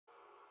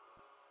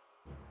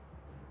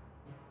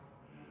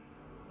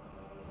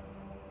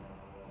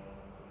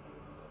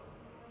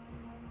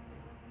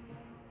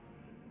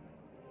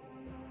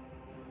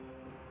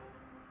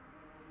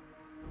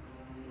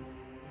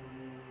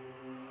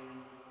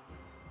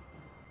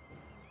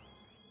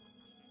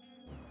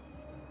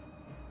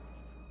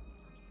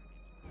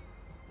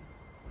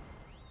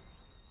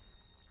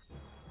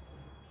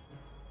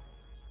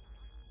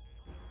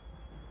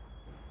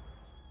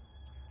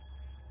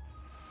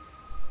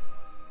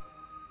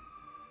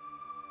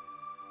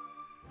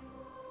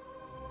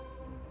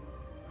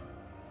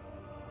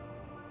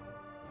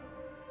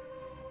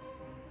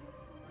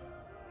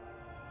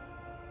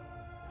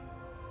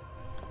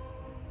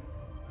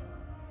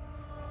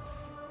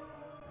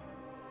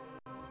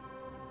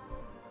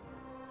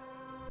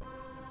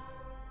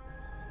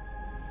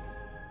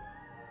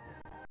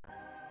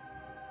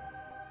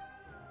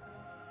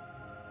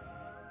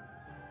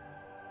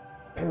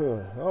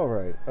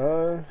Alright,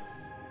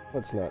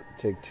 let's not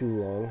take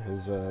too long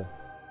as,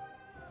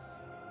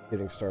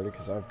 getting started,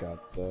 because I've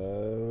got,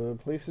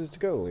 places to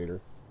go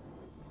later.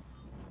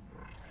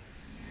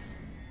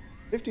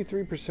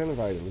 53% of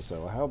items,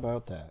 though, how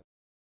about that?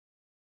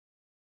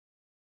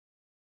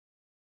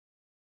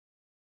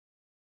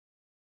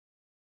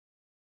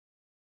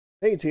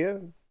 Hey, Tia.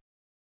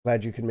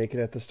 Glad you could make it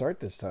at the start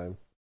this time.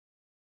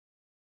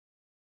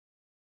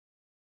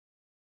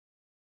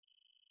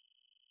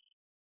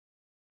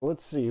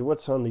 Let's see,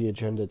 what's on the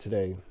agenda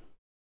today?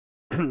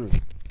 Apparently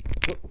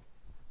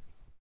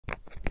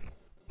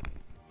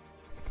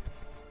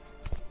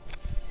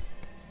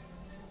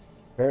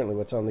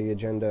what's on the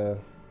agenda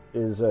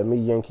is me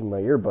yanking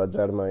my earbuds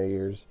out of my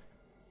ears.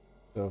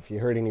 So if you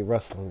heard any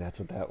rustling, that's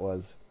what that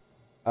was.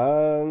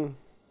 Oh,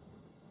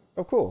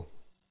 cool.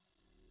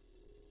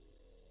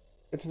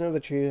 Good to know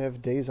that you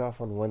have days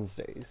off on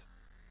Wednesdays.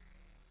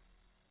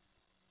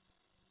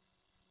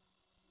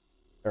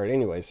 Alright,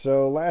 anyway,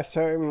 so last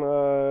time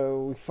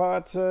we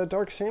fought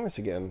Dark Samus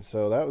again,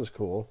 so that was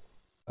cool.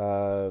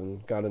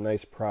 Got a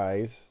nice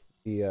prize,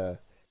 the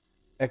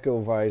Echo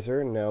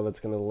Visor, and now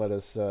that's going to let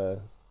us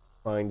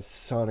find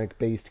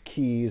Sonic-based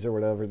keys, or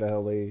whatever the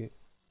hell they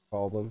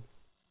call them.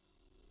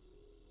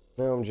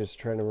 Now I'm just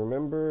trying to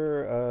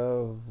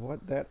remember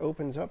what that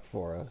opens up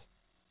for us.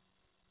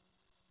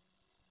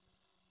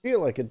 I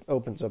feel like it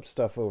opens up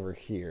stuff over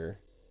here.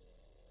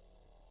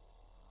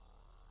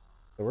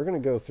 So we're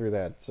going to go through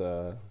that,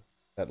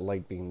 that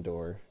light beam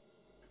door.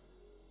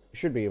 We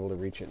should be able to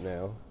reach it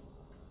now.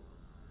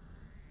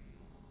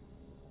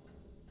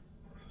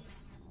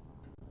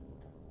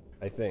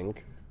 I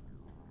think.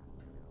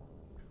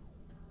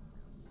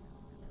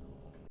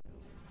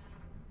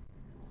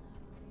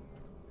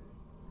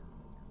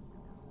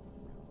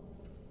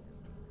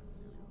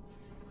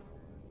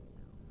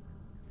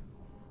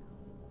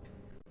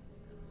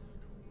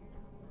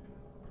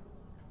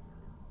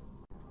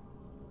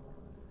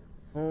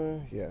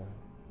 Yeah.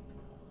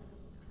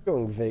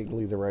 Going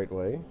vaguely the right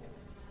way.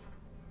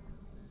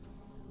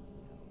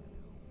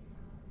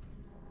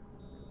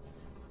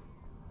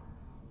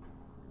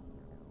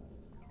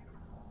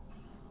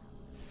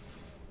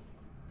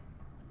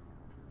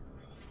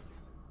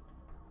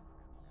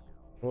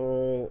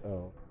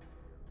 Oh.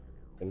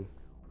 And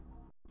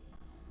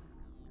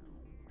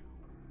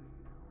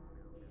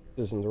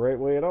this isn't the right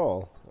way at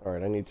all.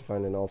 Alright, I need to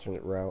find an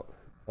alternate route.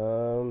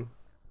 Oh,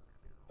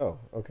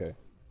 okay.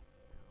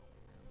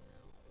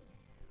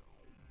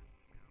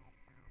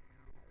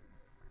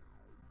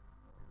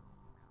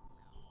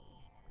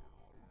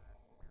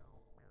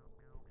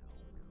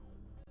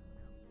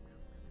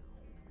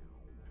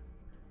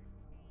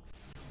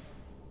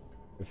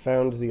 I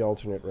found the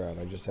alternate route.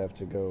 I just have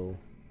to go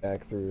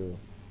back through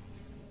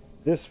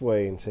this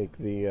way and take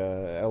the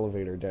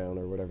elevator down,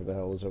 or whatever the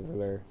hell is over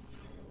there.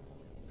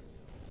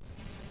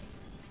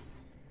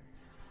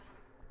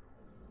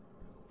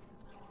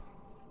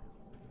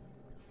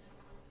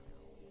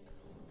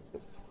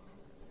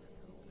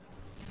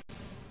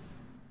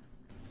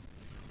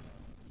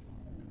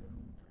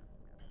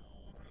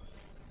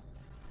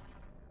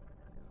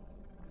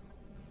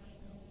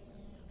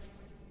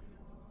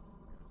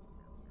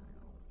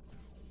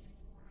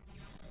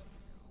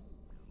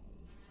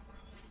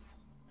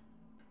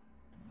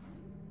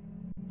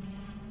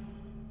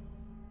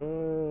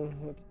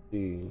 Let's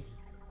see.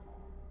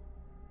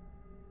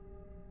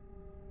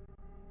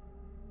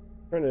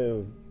 Trying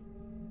to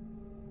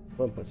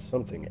come up with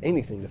something,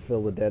 anything to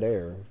fill the dead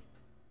air,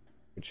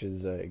 which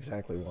is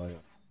exactly why I'm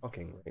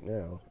talking right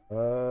now.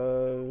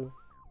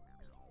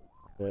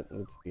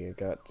 Let's see. I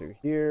got through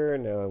here.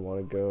 Now I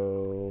want to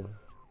go.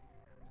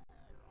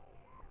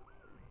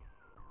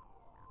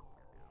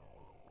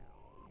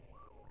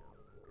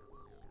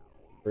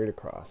 Straight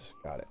across.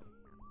 Got it.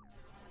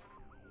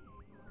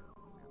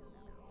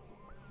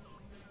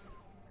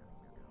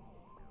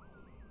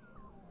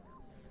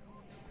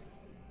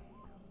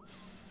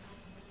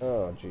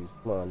 Oh, jeez.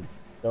 Come on.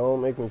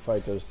 Don't make me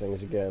fight those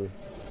things again.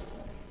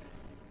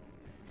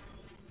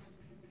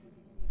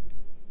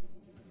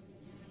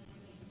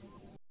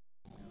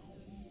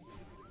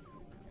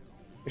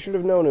 I should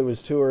have known it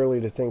was too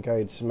early to think I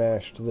had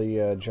smashed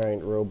the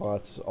giant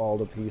robots all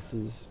to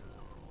pieces.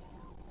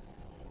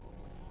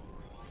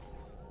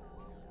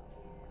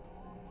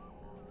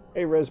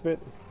 Hey, Resbit.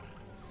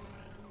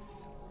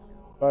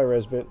 Bye,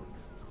 Resbit.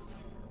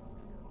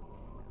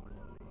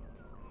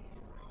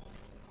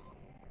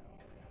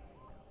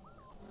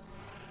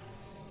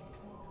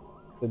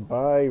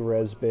 Goodbye,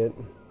 Resbit.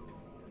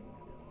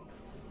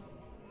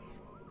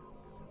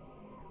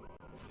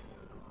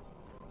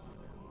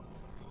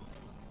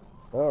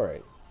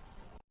 Alright.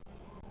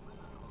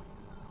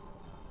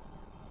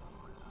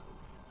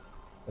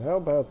 How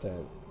about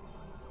that?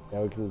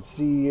 Now we can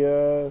see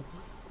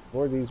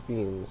more of these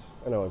beams.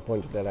 I know I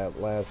pointed that out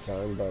last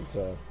time, but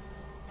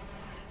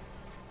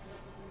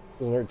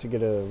doesn't hurt to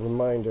get a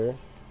reminder.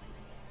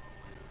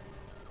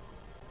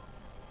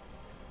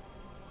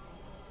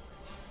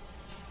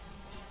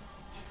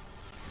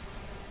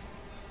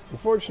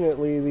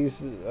 Unfortunately,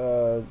 these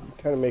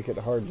kind of make it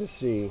hard to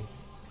see.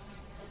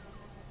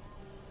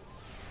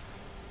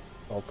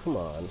 Oh, come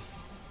on.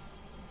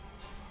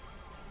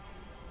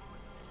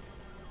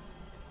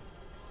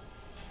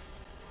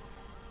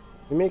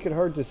 They make it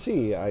hard to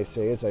see, I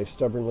say, as I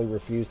stubbornly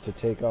refuse to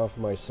take off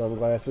my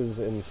sunglasses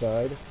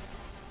inside.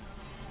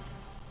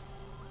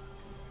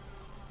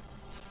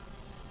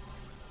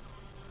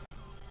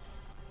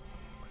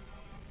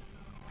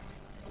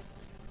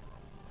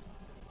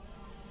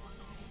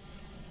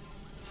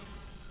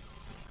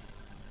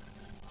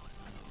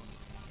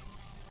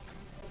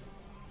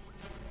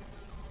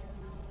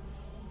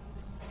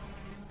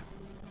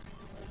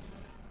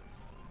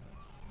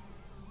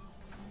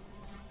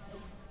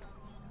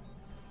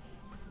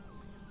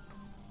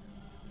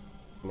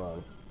 Come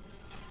on.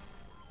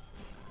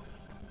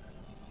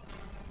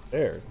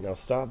 There. Now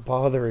stop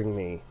bothering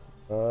me.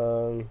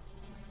 One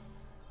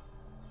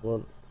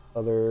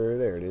other...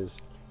 There it is.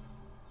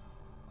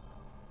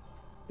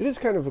 It is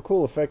kind of a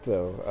cool effect,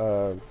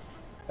 though.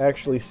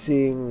 Actually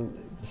seeing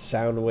the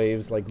sound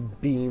waves, like,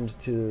 beamed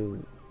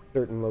to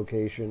certain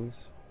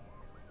locations.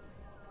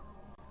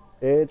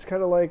 It's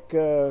kind of like,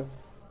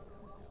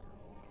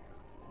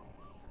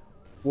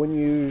 when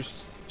you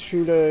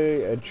shoot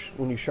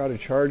when you shot a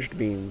charged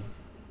beam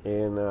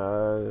in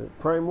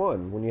Prime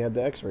 1, when you had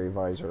the X-ray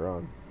visor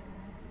on.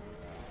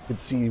 You could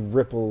see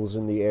ripples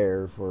in the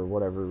air for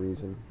whatever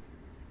reason.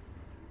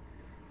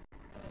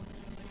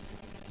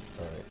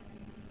 Alright.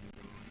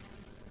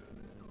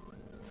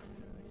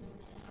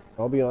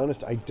 I'll be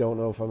honest, I don't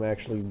know if I'm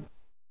actually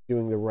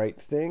doing the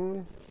right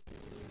thing,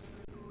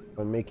 if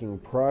I'm making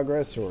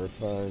progress, or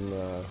if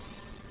I'm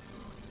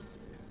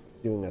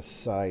doing a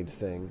side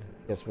thing.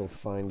 Guess we'll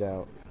find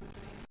out.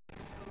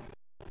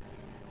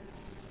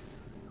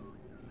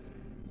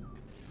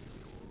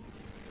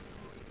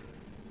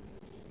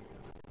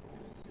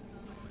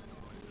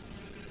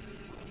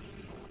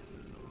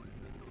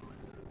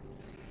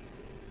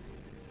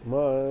 Come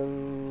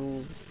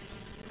on.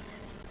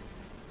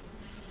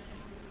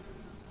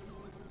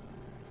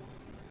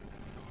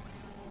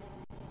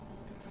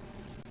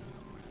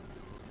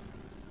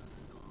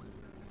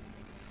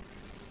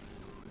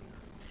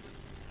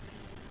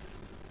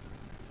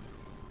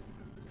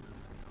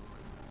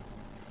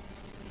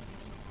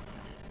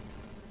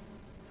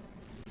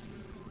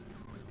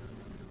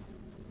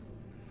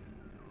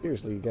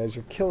 Seriously, you guys,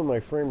 you're killing my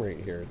frame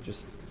rate here.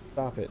 Just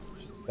stop it.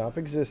 Just stop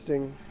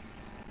existing.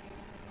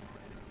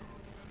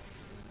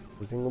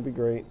 Everything will be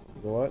great.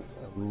 You know what?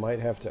 I might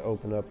have to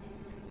open up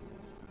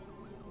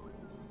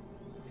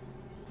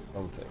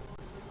something.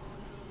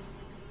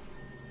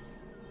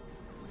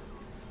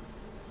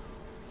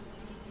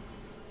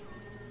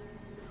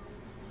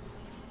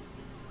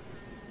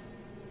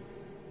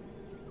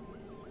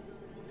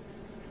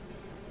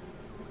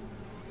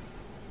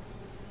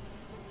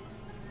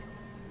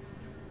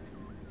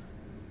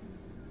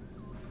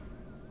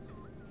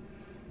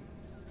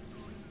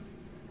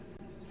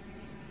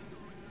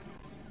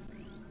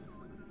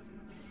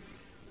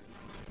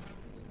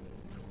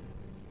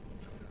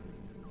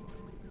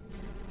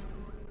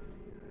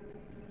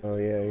 Oh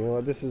yeah, you know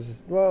what? This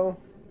is, well,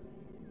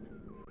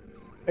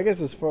 I guess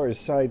as far as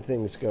side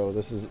things go,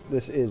 this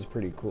is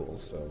pretty cool,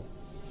 so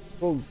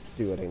we'll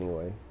do it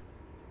anyway.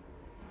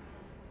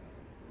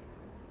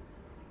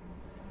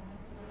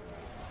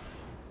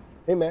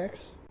 Hey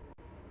Max,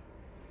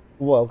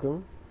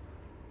 welcome.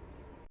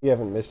 You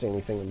haven't missed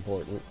anything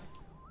important.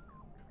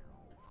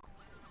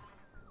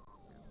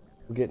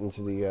 We'll get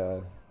into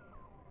the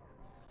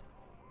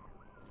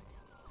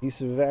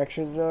piece of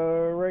action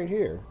right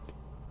here.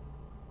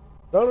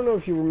 I don't know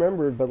if you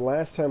remembered, but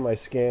last time I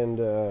scanned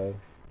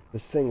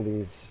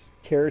this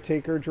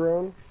caretaker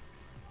drone.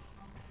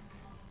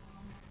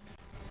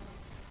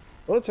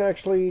 Well, it's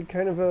actually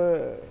kind of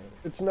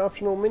it's an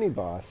optional mini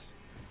boss.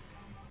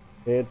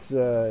 It's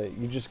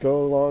you just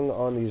go along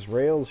on these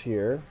rails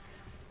here,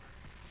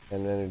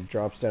 and then it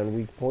drops down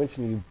weak points,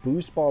 and you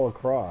boost ball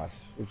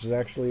across, which is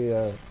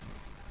actually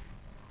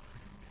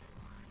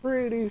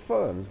pretty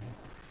fun.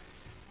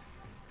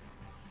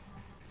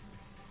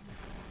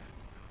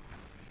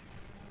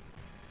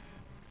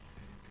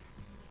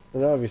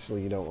 And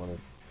obviously you don't want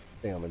to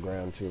stay on the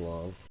ground too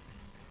long.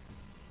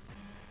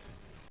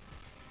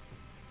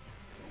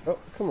 Oh,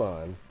 come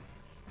on.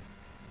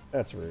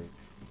 That's rude.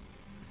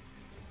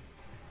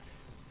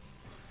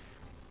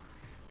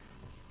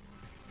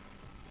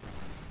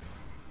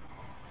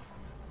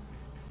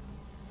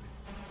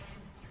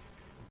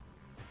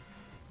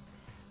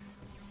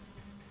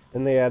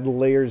 And they add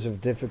layers of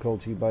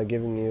difficulty by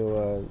giving you,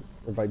 or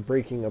by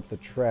breaking up the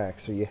track,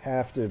 so you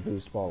have to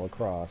boost ball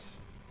across.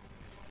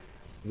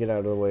 Get out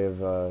of the way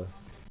of, I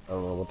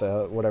don't know what the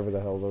hell, whatever the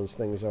hell those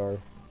things are.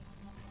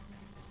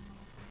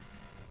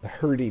 The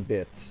hurdy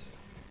bits.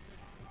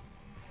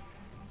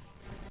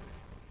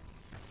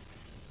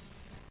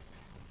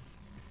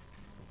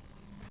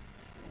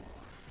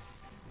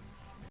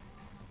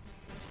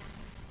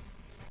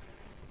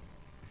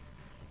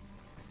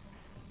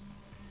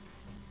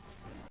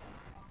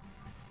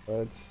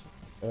 Let's,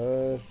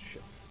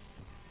 shit.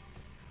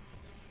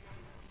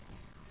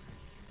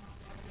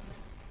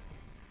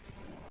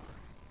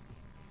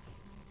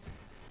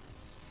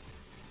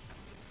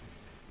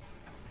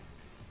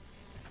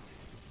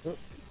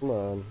 Come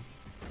on.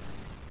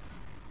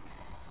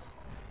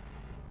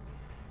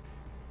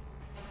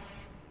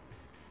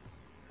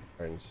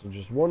 Alright, so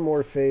just one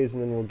more phase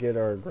and then we'll get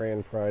our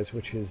grand prize,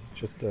 which is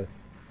just a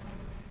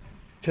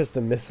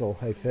missile,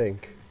 I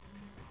think.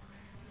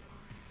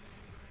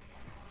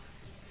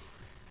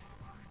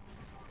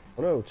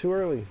 Oh no, too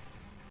early.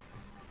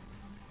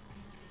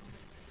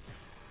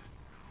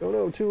 Oh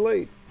no, too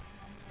late.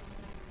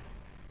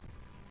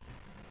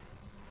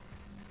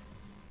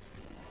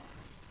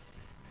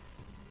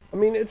 I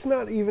mean, it's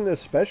not even a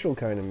special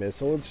kind of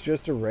missile, it's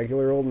just a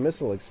regular old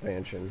missile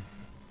expansion.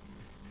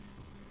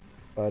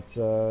 But, it's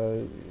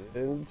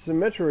a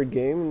Metroid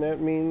game, and that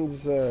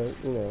means, you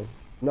know,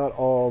 not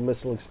all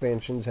missile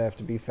expansions have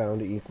to be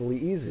found equally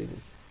easy.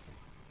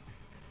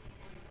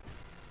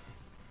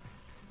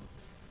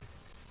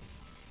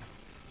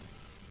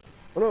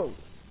 Oh no!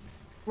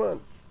 Come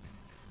on!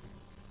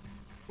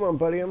 Come on,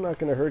 buddy, I'm not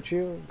gonna hurt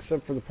you,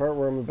 except for the part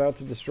where I'm about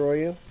to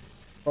destroy you.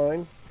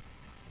 Fine.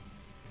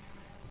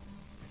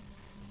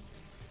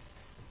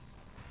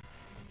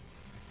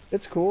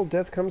 It's cool,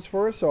 death comes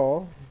for us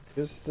all.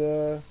 Just,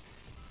 for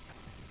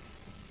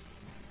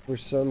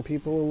some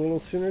people a little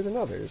sooner than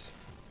others.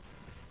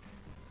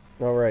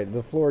 Alright,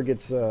 the floor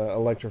gets,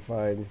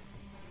 electrified.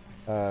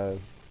 That's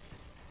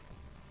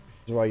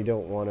why you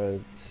don't want to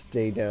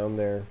stay down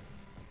there.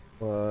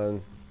 Come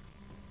on.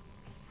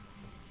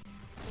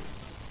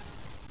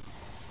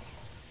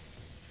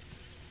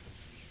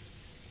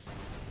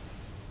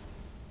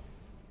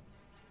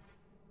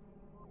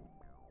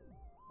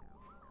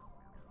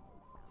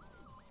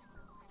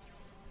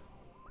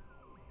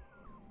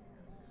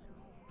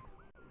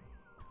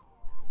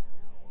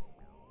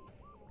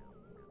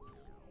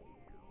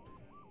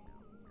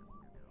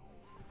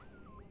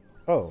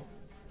 Oh.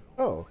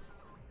 Oh.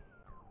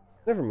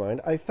 Never mind.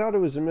 I thought it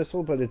was a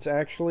missile, but it's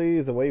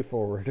actually the way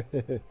forward.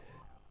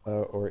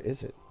 Or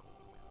is it?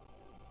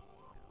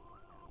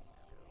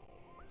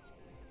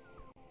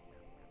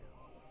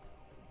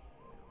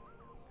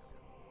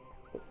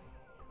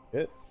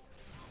 It?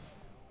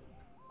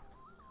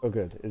 Oh,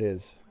 good. It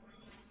is.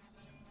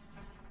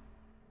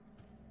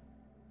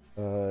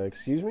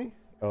 Excuse me?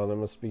 Oh, there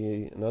must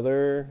be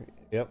another...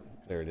 Yep,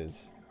 there it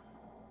is.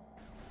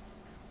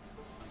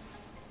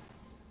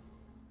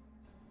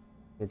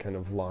 Some kind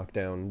of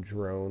lockdown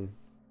drone.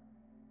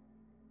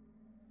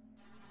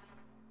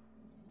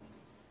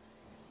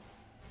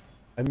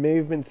 I may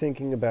have been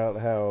thinking about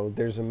how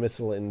there's a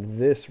missile in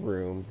this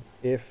room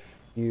if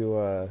you,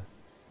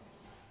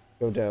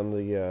 go down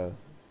the,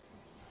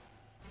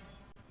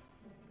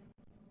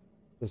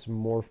 this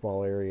morph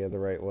ball area the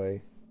right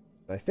way.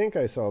 I think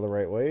I saw the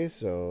right way,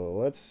 so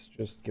let's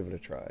just give it a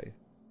try.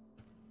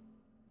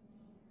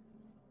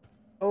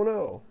 Oh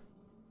no!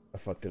 I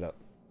fucked it up.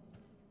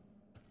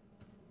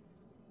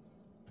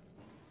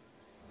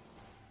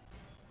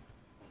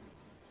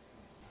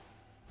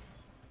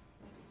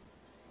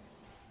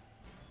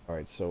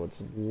 Alright, so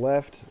it's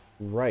left,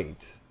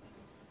 right.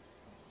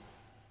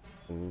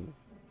 And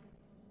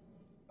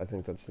I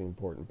think that's the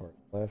important part.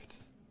 Left,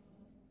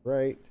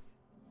 right,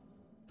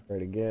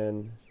 right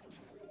again.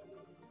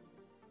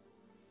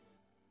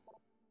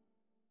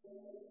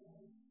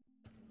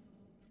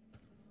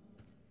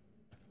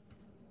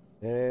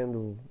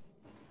 And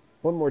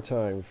one more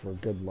time for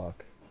good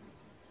luck.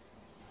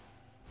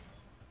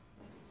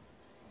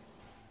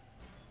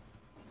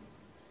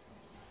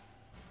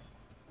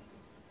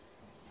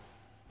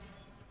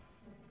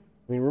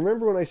 I mean,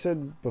 remember when I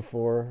said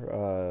before,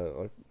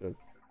 like a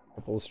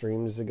couple of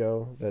streams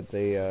ago, that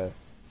they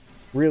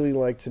really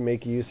like to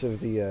make use of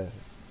the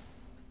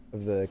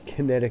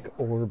kinetic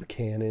orb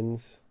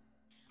cannons?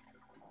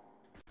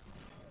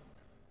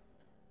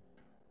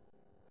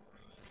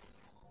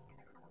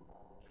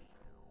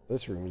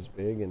 This room is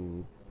big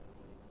and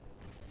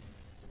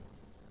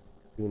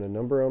doing a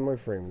number on my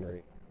frame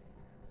rate.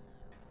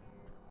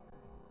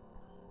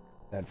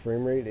 That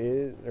frame rate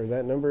is, or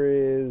that number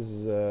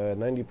is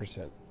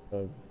 90%.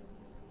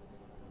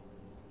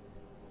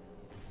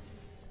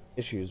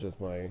 Issues with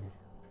my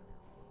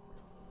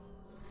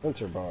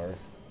sensor bar.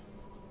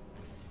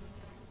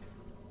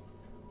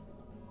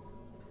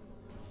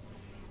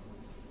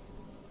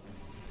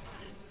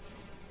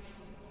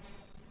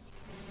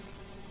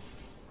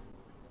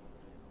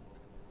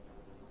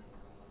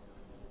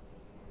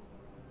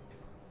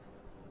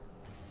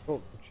 Oh,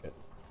 shit.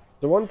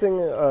 The one thing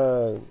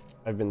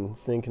I've been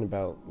thinking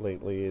about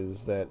lately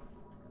is that,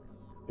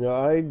 you know,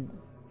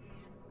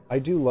 I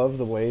do love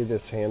the way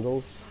this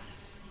handles.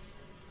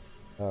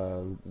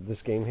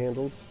 This game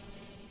handles.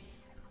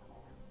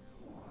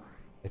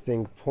 I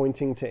think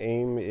pointing to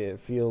aim, it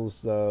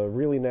feels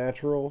really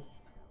natural.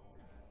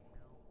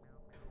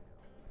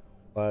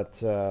 But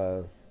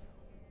the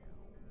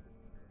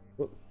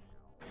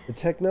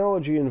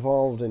technology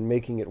involved in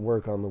making it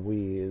work on the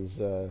Wii is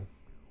a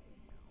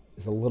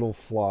little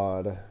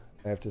flawed,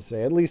 I have to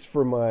say, at least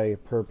for my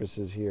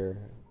purposes here.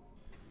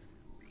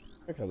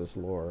 Check out this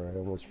lore I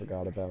almost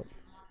forgot about.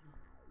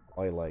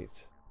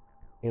 Twilight.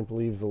 Can't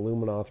believe the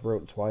Luminoth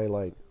wrote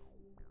Twilight.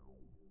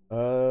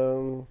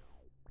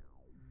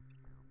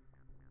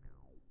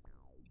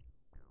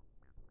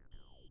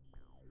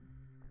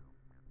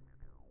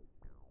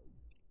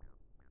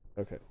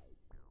 Okay.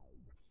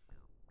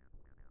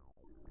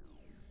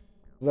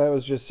 That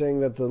was just saying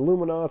that the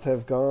Luminoth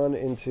have gone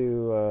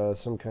into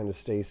some kind of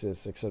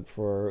stasis, except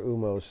for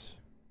Umos,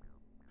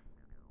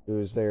 who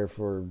is there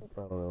for,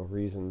 I don't know,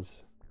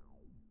 reasons.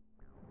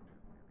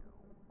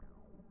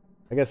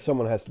 I guess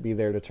someone has to be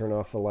there to turn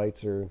off the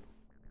lights or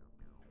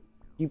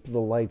keep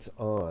the lights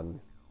on.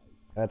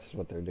 That's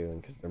what they're doing,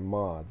 because they're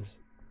moths.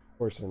 Of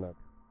course they're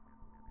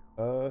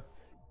not.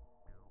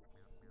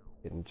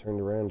 Getting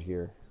turned around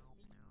here.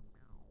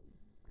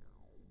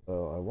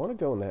 So I want to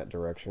go in that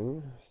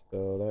direction,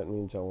 so that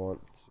means I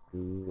want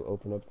to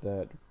open up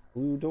that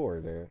blue door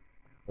there.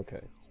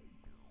 Okay.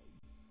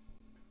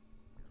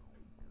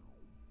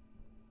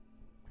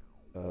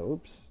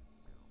 Oops.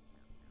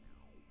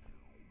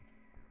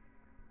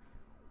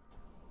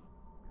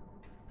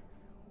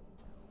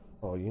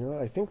 Oh, you know,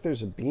 I think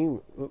there's a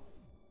beam.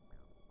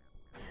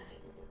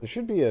 There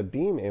should be a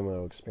beam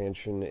ammo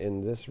expansion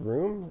in this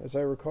room, as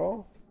I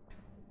recall.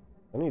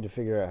 I need to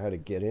figure out how to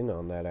get in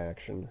on that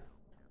action.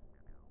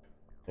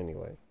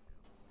 Anyway.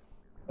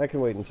 That can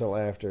wait until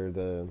after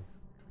the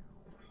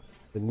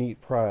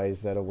neat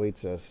prize that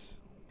awaits us.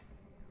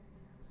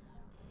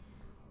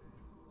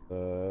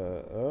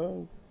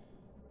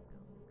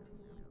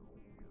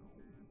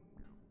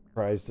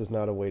 Prize does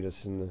not await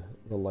us in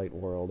the light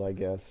world, I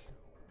guess.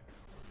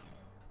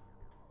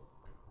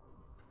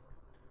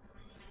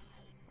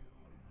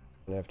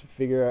 I have to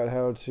figure out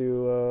how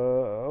to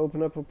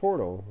open up a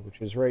portal, which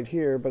is right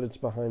here, but it's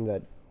behind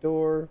that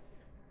door.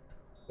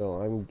 So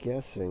I'm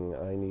guessing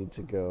I need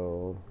to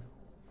go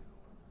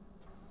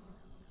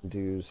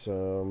do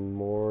some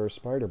more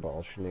spider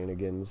ball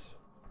shenanigans.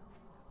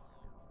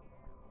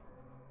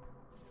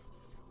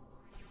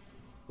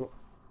 What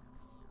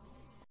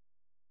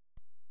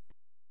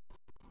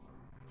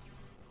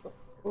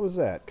was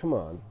that? Come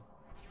on.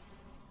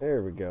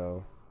 There we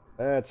go.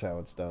 That's how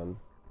it's done.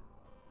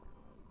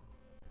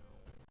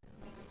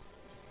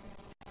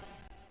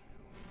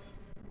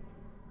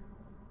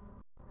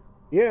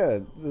 Yeah,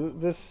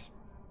 this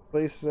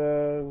place,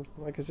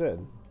 like I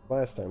said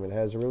last time, it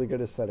has a really good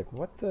aesthetic.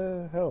 What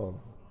the hell?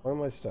 Why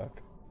am I stuck?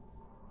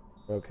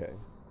 Okay.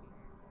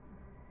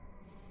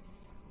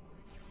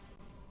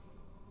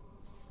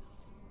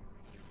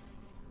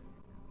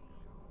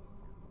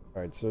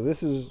 Alright, so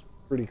this is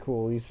pretty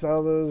cool. You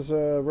saw those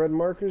red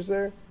markers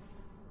there?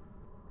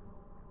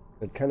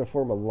 That kind of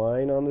form a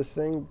line on this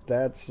thing?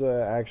 That's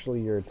actually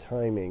your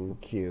timing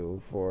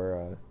cue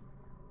for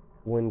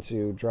when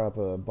to drop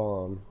a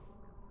bomb.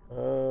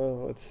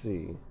 Let's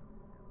see.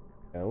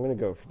 Yeah, I'm gonna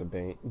go for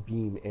the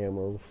beam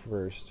ammo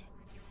first.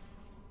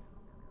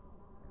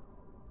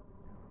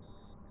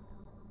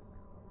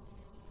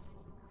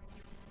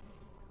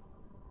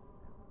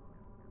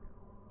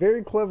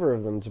 Very clever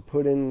of them to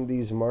put in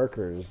these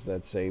markers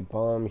that say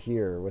bomb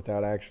here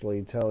without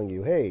actually telling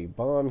you, hey,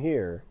 bomb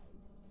here.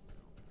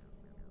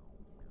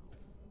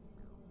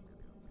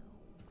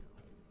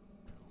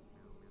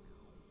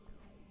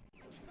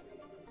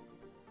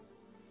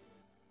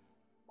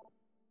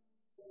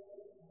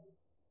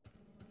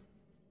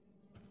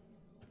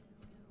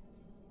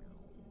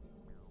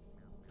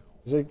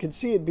 Because I could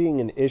see it being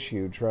an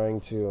issue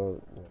trying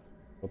to,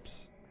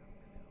 oops,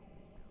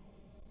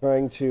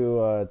 trying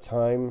to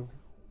time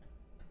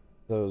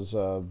those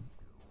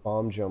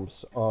bomb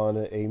jumps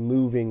on a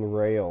moving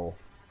rail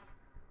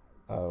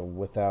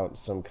without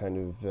some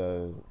kind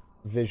of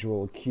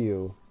visual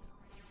cue.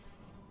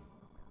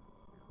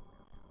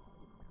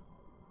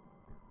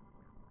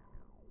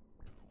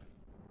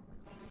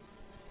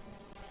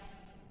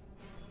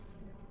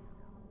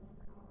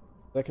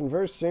 Second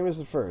verse, same as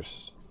the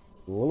first.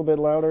 A little bit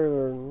louder,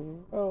 or,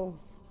 well,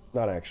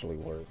 not actually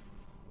worse.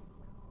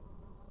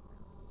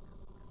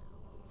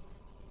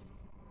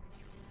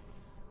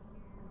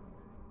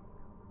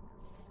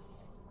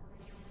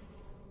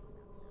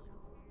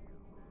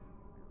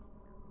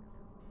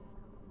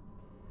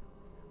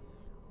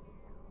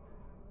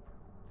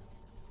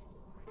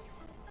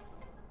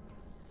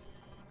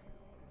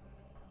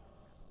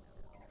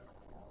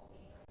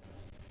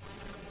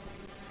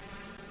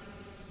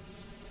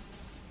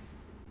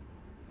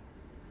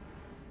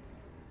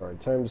 Alright,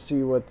 time to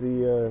see what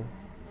the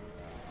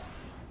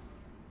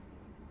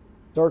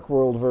Dark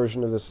World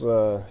version of this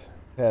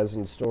has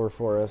in store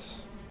for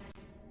us.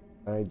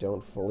 I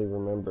don't fully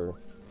remember.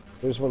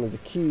 There's one of the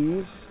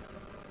keys.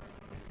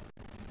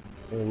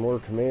 There are more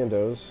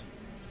commandos.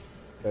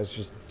 Guys,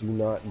 just do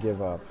not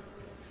give up.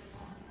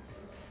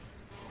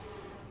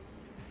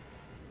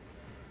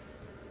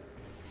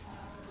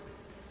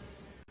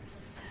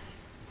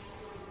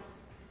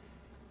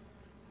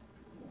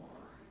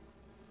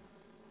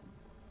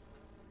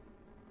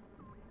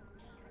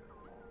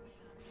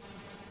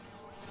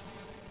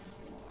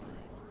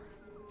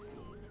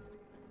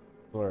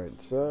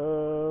 Alright,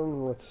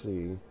 so let's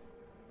see.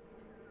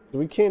 So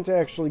we can't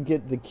actually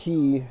get the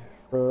key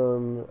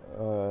from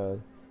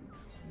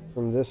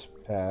this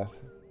path.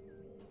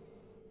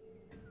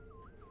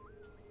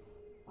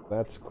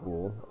 That's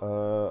cool.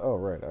 Oh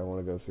right, I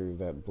want to go through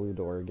that blue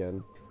door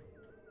again.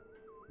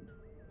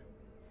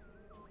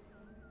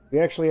 We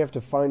actually have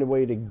to find a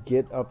way to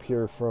get up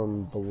here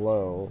from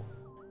below.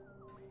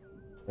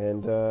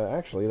 And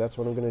actually, that's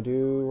what I'm going to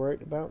do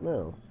right about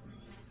now.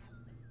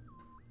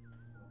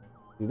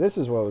 See, this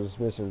is what was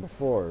missing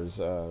before, is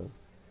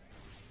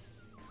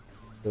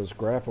those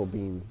grapple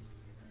beam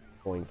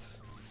points.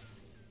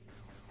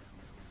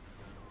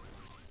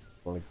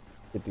 I want to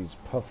get these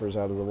puffers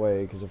out of the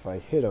way, because if I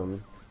hit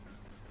them,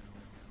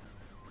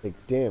 take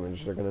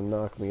damage, they're going to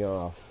knock me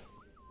off.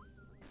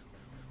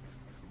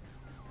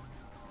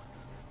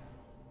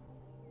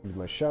 Use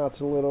my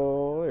shots a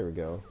little. There we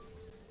go.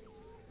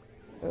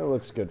 That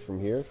looks good from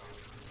here.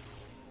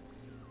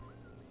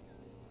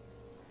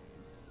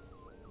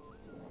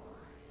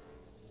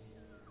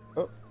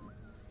 Oh.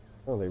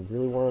 Oh, they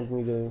really wanted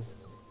me to...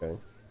 Okay.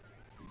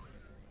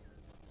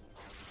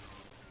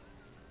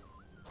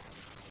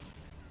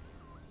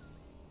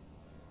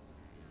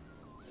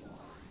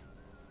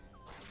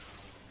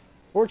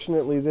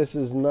 Fortunately, this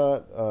is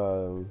not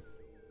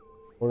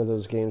one of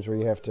those games where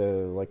you have to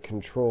like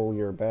control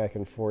your back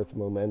and forth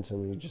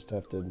momentum. You just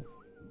have to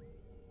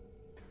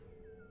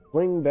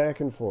swing back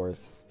and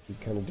forth. You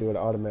kind of do it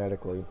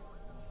automatically.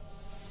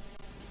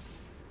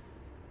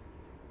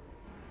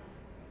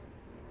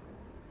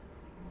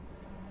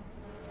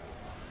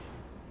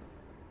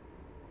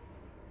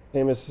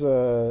 Samus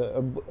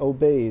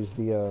obeys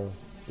the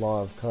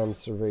law of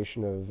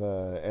conservation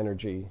of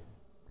energy.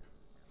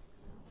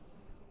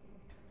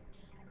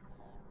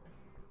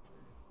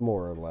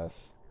 More or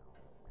less.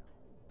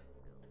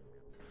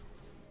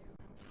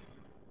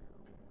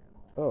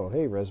 Oh,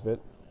 hey, Resbit.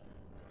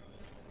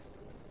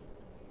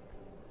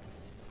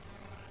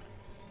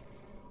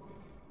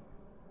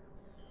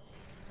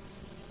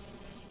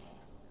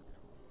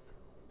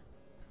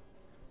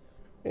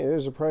 Hey,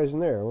 there's a prize in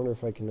there. I wonder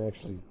if I can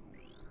actually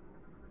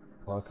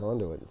lock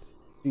onto it and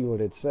see what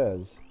it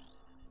says.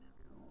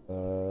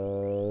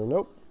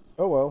 Nope.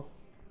 Oh well.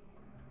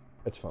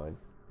 That's fine.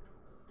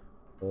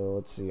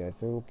 Let's see, I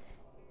think...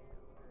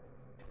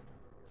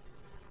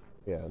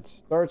 Yeah, it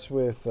starts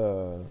with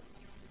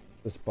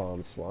this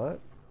bomb slot.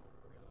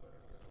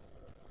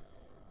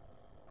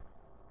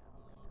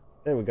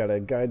 And we gotta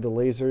guide the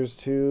lasers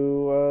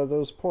to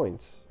those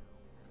points.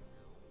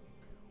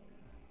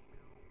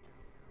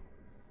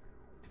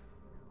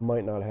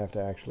 Might not have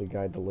to actually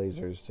guide the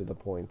lasers to the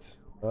points.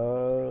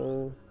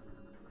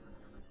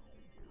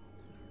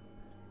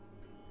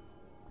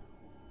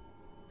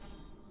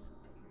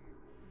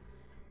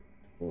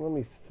 Let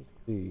me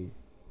see.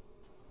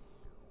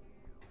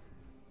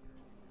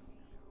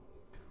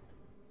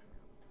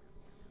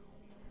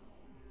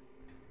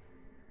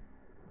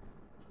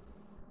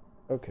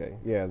 Okay,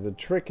 yeah, the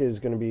trick is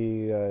going to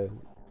be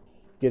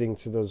getting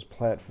to those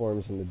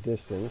platforms in the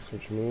distance,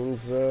 which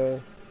means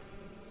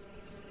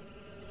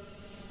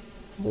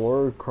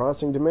more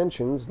crossing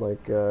dimensions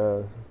like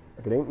it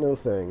ain't no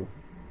thing.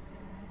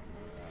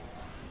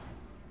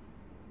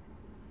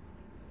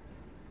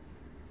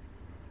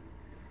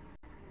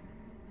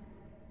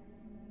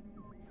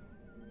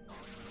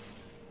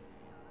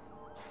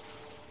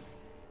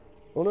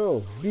 Oh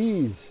no,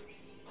 bees!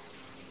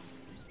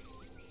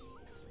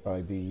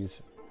 Bye,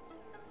 bees.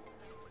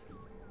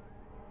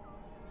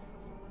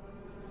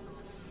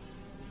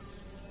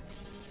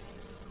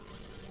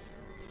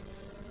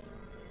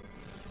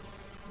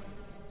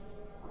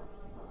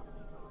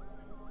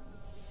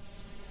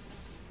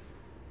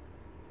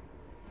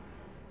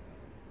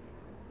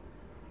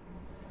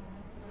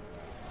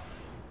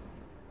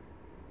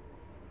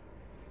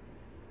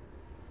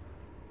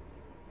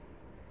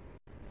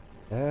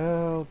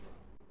 Help!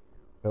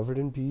 Covered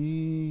in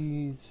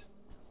bees.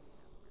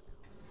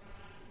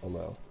 Oh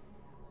no.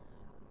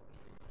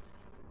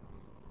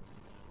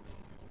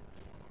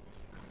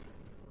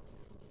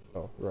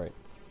 Oh, right.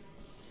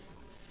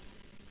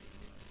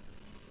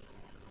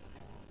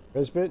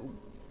 Resbit,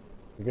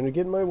 you're gonna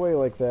get in my way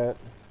like that.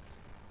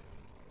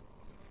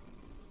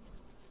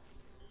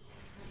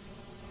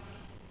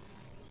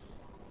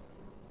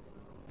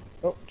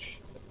 Oh,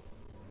 shit.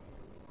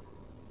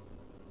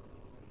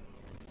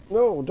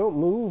 No, don't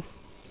move.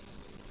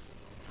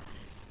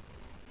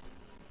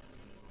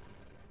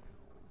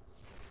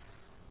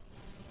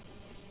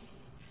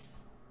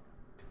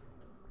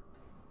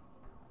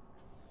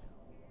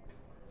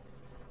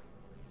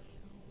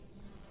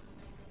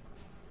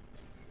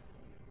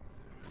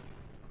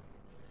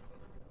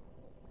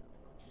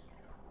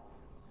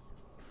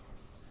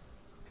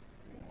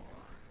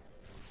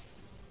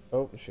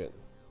 Oh, shit.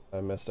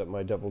 I messed up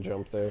my double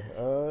jump there.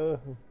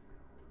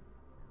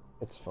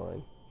 It's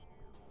fine.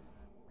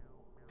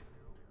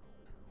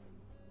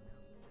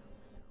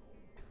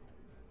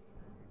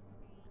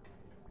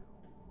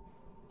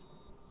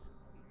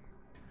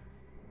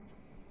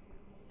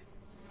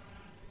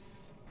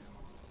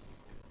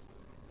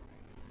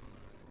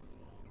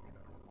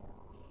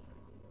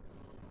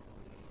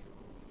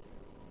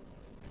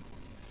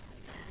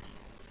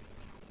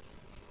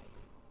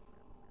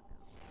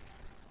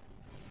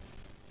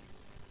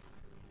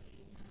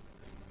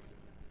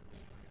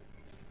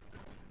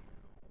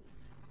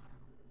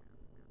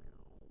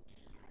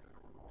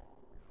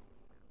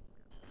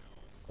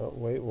 Oh,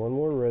 wait, one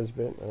more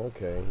resbit.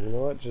 Okay, you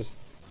know what? Just...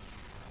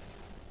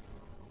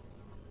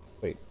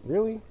 Wait,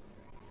 really?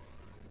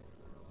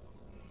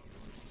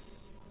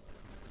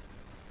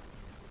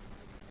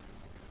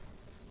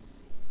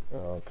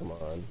 Oh, come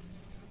on.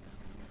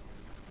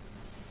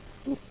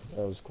 Oof,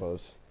 that was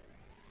close.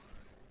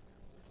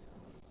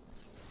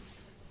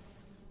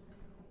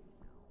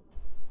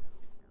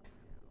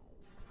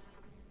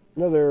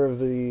 Another of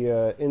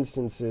the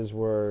instances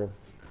where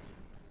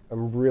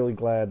I'm really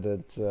glad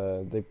that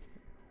they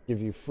give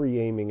you free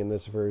aiming in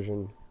this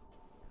version,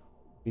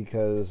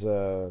 because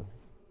I'm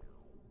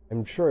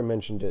sure I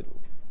mentioned it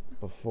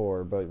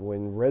before, but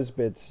when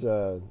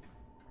Resbits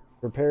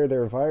prepare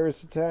their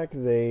virus attack,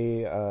 they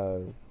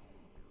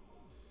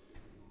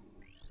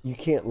you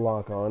can't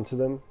lock on to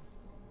them,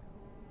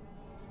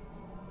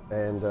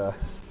 and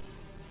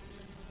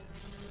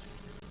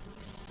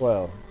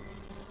well,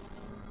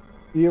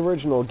 the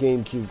original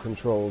GameCube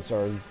controls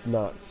are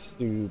not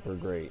super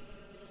great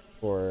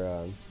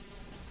for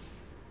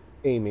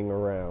aiming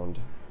around.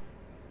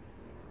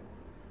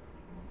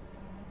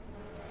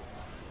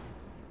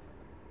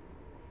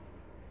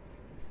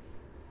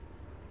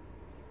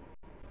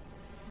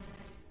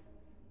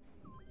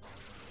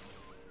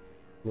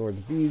 Ignore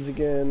the bees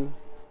again.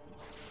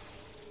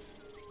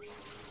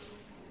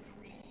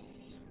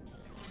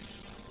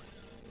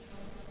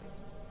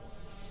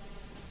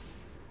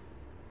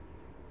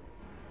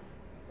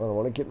 I don't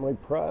want to get my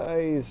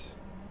prize.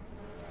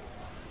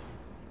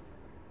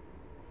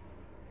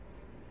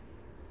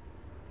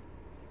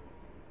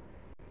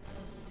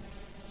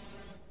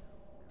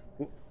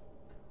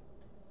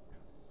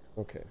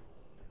 Okay.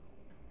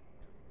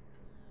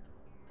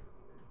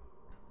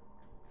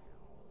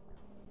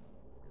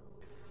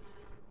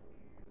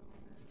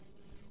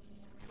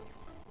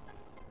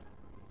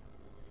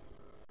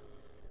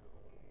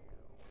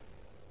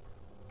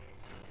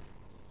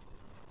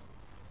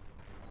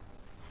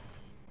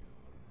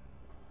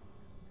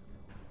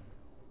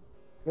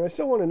 Now, I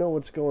still want to know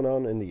what's going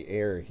on in the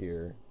air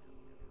here.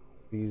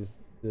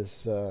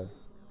 This,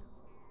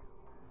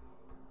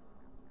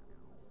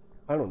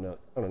 I don't know.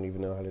 I don't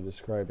even know how to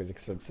describe it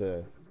except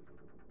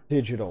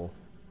digital.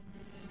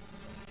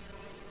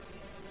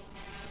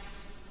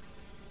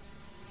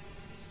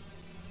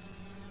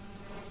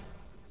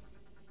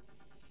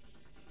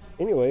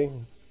 Anyway,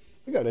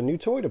 we got a new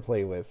toy to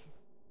play with.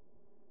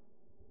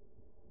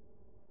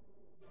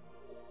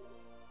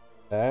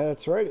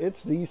 That's right,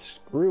 it's the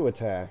screw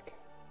attack.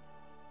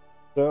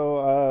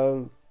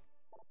 So,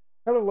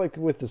 kind of like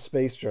with the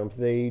space jump,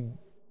 they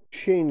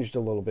changed a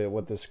little bit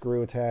what the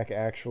screw attack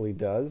actually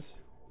does.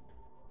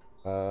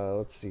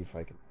 Let's see if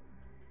I can...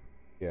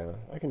 Yeah,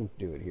 I can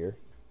do it here.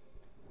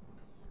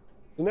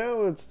 So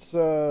now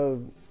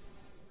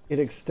it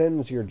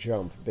extends your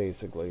jump,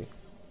 basically.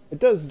 It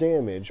does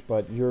damage,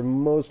 but you're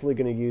mostly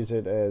going to use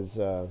it as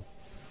a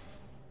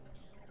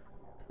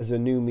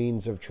new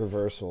means of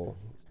traversal.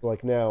 So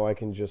like now I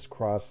can just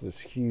cross this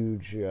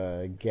huge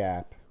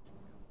gap.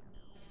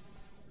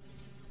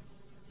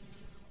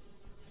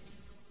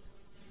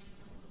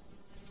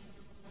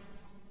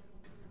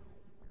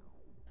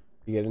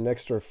 You get an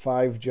extra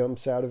 5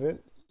 jumps out of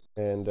it,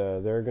 and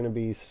there are going to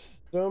be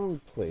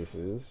some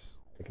places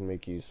I can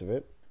make use of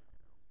it.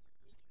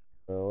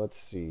 Let's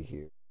see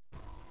here.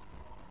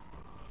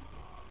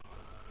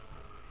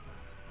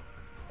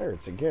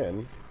 Pirates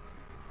again.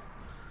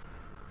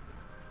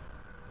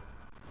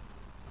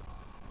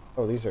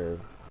 Oh, they're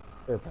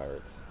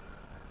pirates.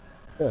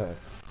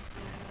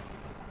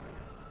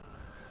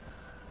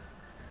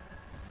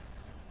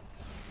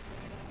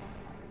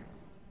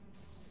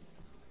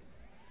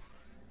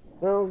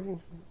 No,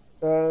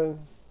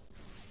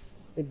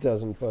 it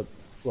doesn't, but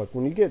look,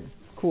 when you get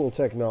cool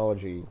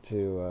technology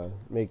to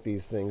make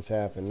these things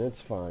happen,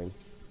 it's fine.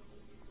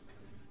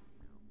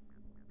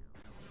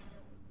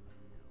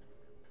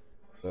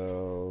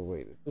 So,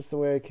 wait, is this the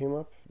way I came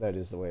up? That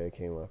is the way I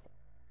came up.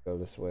 Go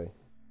this way.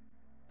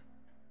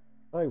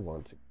 I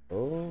want to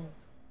go...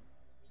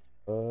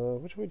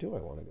 which way do I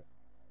want to go?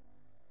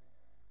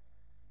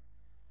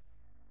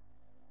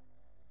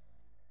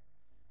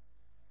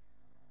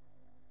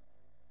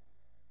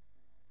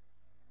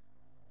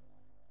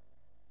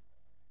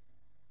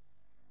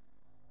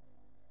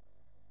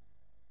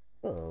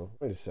 Oh,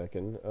 wait a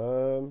second.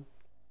 I'll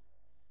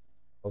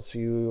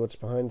see what's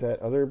behind that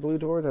other blue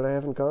door that I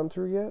haven't gone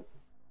through yet.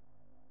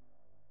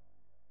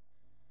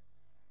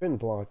 Been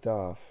blocked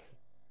off,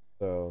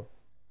 so...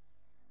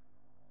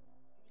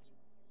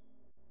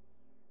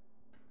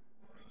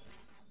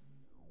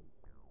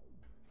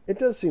 It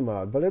does seem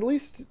odd, but at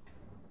least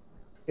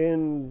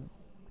in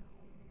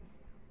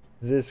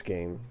this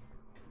game,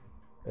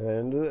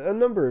 and a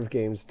number of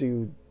games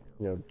do,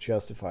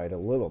 justify it a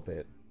little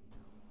bit.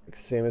 Like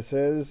Samus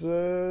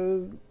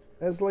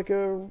has like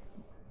a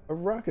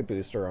rocket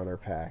booster on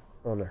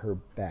her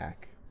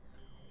back.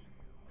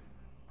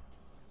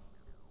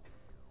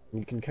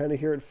 You can kind of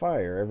hear it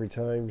fire every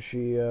time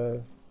she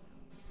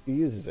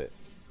uses it.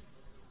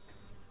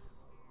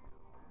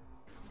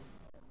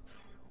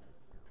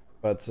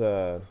 But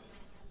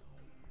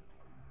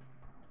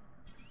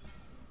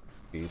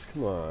Jeez,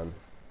 come on.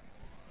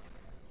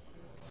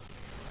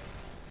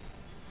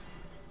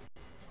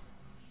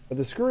 But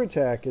the screw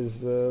attack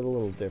is a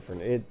little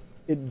different.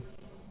 It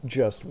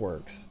just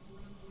works.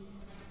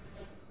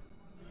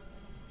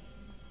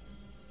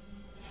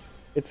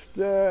 It's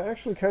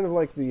actually kind of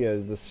like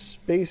the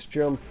space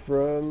jump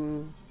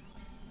from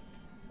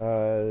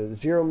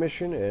Zero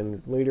Mission,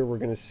 and later we're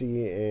going to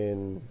see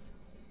in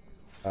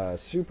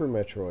Super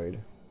Metroid.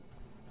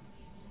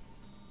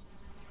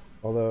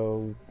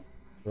 Although,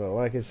 well,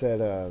 like I said,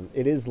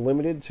 it is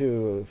limited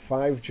to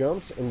 5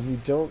 jumps, and you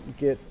don't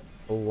get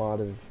a lot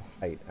of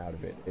height out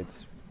of it.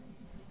 It's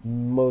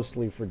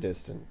mostly for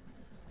distance.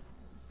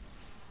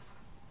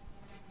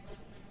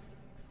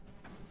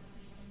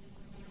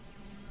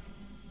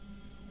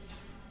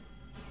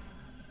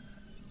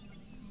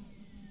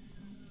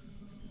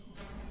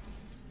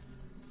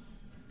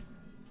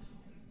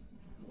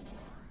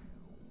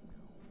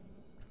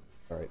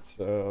 Alright,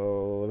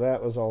 so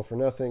that was all for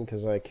nothing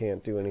because I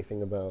can't do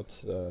anything about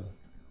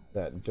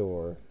that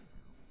door.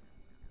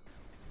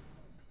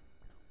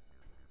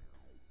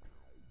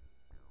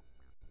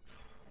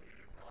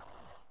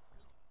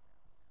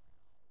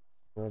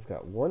 I've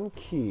got one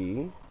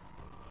key.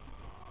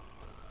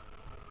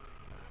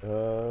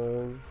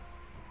 I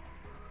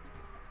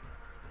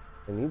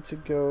need to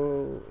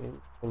go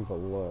in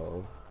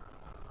below.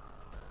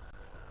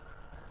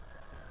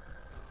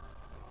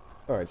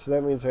 Alright, so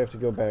that means I have to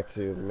go back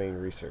to the main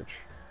research.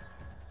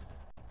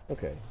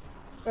 Okay,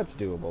 that's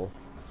doable.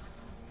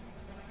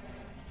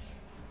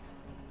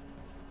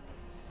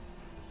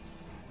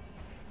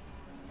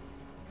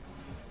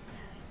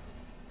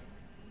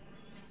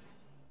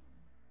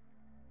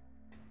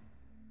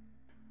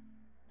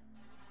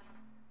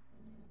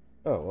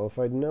 Oh, well, if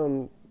I'd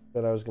known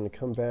that I was going to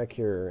come back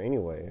here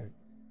anyway, I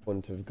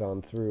wouldn't have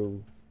gone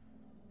through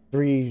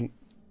 3,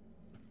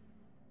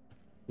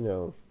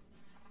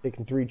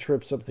 taken 3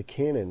 trips up the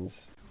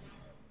cannons.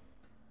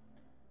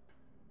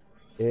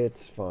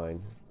 It's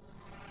fine.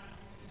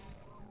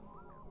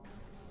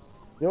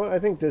 You know what? I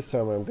think this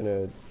time I'm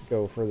gonna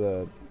go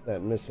for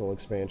that missile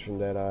expansion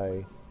that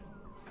I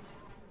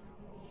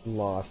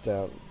lost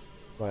out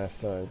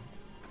last time.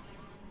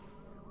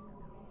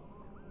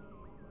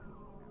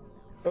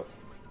 Oh,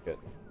 good.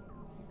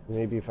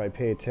 Maybe if I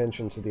pay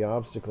attention to the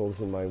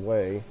obstacles in my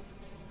way.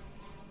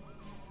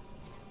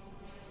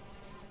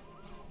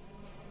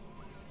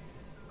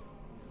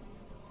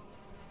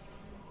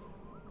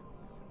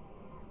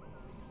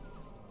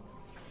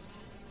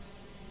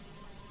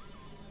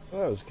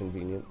 Well, that was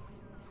convenient.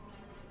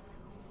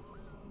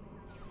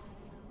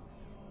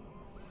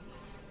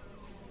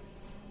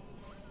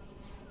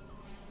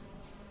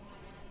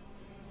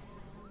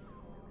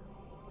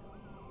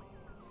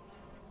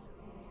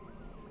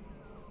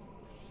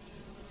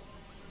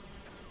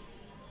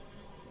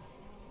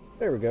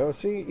 There we go.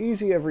 See,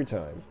 easy every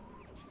time.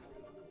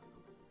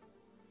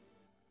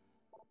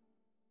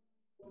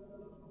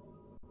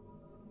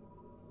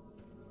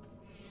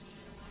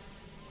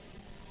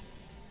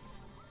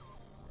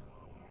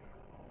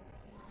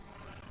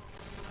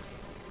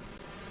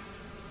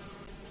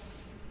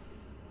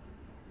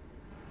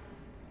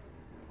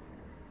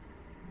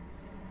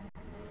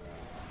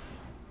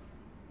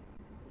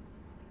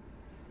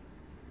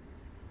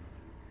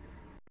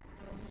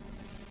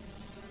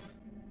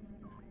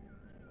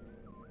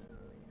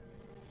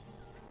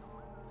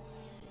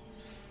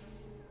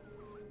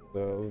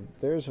 So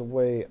there's a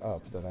way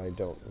up that I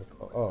don't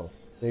recall. Oh,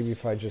 maybe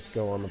if I just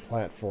go on the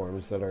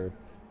platforms that are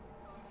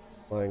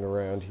lying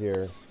around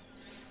here.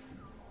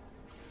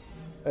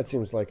 That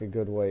seems like a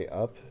good way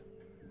up.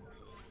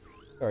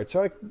 Alright,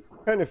 so I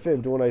kind of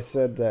fibbed when I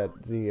said that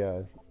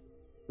the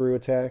screw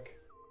attack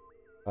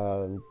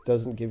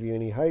doesn't give you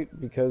any height,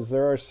 because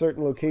there are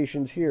certain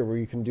locations here where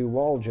you can do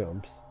wall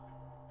jumps.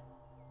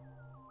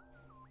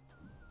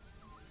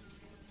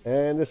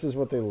 And this is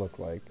what they look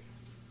like.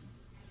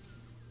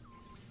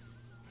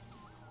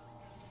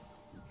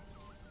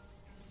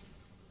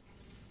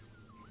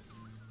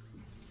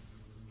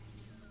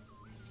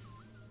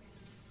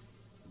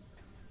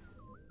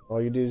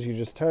 All you do is you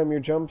just time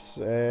your jumps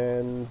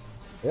and,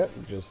 yep,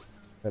 just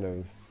kind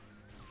of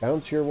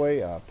bounce your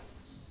way up.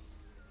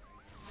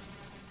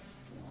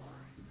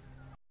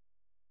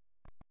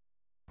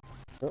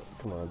 Oh,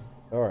 come on.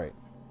 Alright,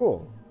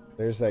 cool.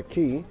 There's that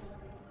key.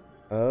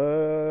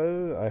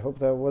 I hope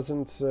that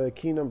wasn't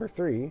key number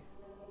 3.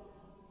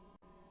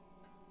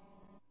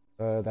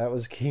 That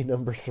was key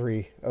number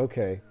 3.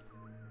 Okay.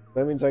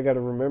 That means I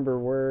gotta remember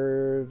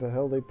where the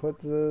hell they put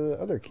the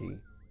other key.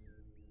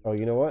 Oh,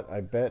 you know what?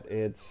 I bet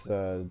it's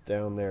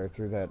down there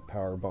through that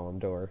power bomb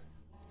door.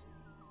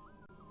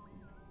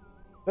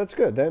 That's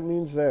good. That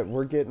means that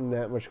we're getting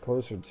that much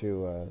closer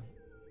to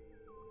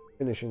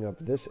finishing up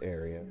this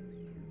area.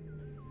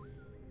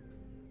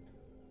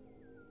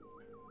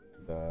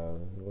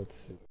 Let's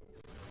see.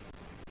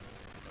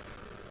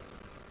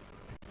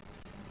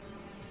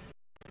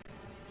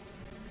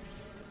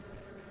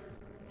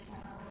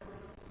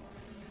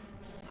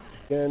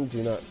 Again,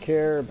 do not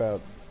care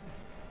about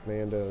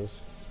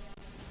commandos.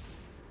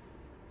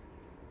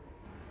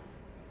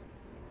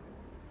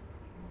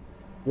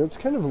 You know, it's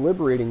kind of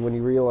liberating when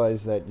you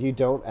realize that you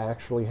don't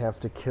actually have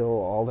to kill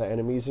all the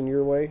enemies in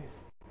your way.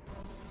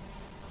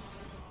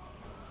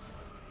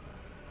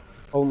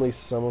 Only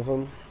some of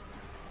them.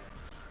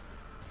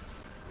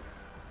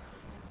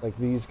 Like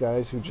these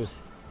guys who just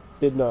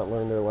did not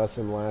learn their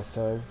lesson last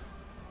time.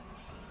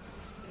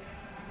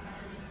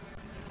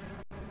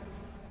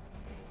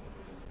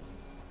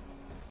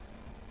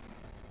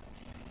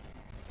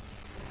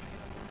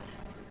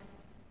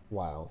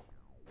 Wow.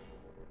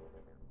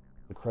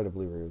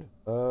 Incredibly rude.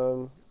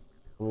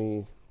 Let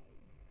me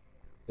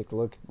take a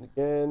look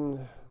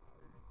again.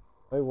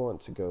 I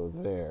want to go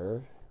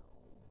there.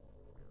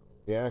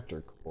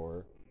 Reactor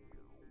core.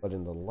 But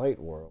in the light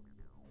world,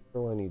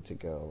 where do I need to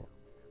go?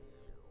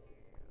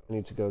 I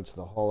need to go to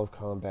the Hall of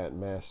Combat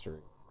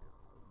Mastery.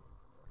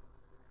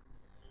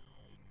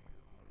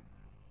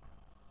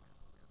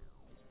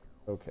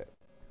 Okay.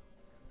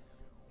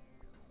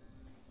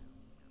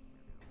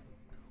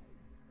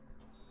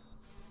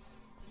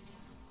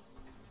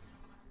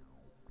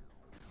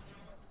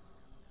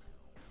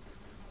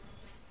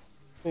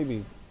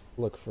 Maybe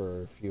look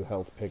for a few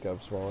health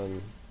pickups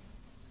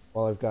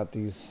while I've got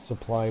these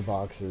supply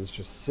boxes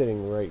just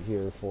sitting right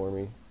here for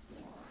me.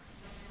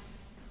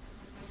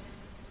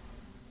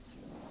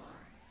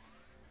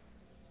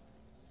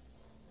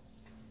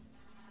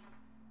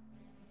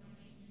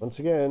 Once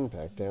again,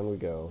 back down we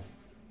go.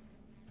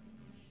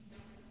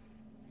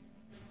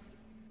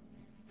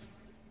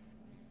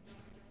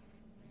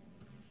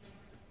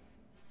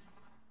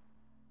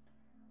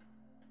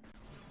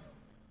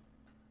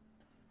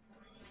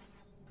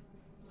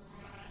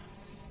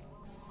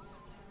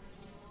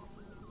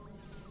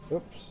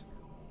 Oops.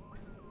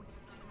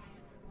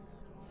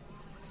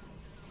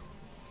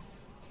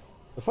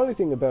 The funny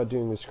thing about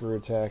doing the screw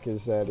attack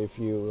is that if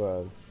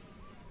you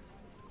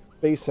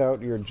space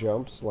out your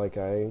jumps like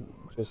I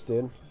just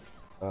did,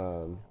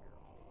 um,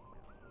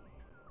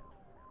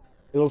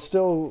 it'll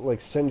still like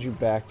send you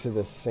back to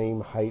the same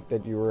height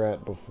that you were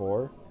at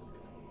before.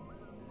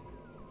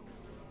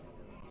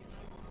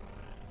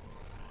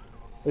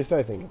 At least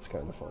I think it's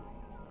kind of fun.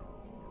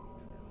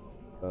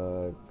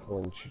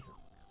 Calling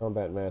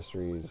combat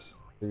masteries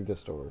through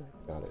this door.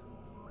 Got it.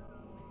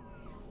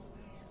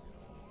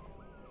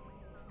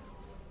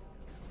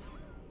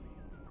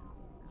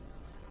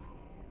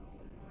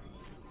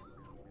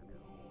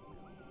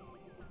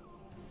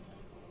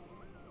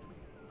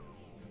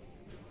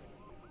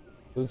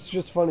 It's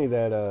just funny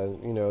that,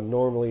 you know,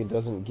 normally it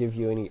doesn't give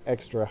you any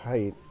extra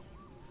height.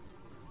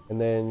 And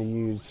then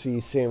you see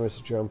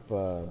Samus jump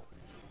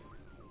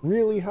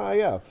really high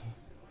up.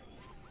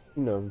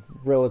 You know,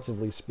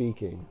 relatively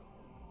speaking.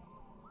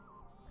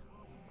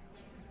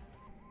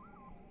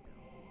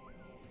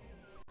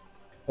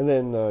 And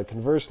then,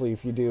 conversely,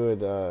 if you do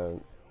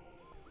it,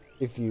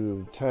 if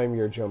you time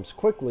your jumps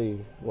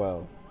quickly,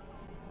 well,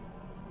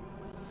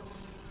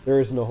 there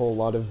isn't a whole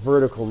lot of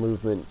vertical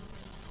movement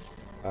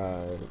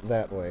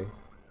that way.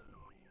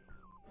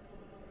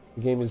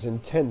 The game is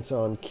intent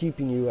on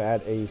keeping you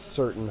at a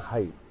certain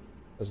height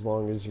as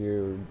long as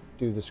you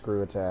do the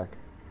screw attack.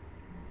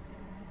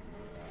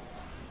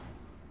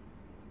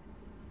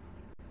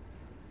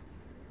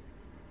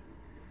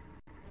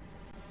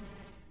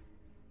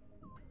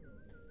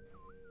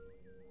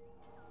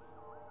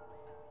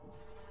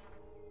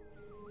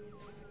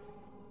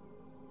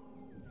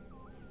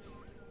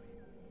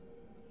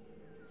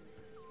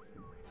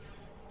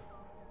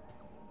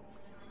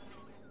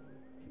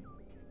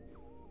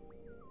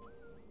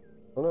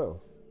 I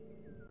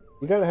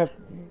don't know.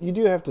 You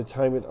do have to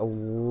time it a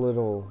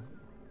little,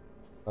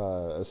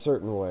 a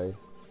certain way.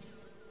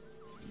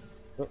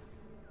 Oh,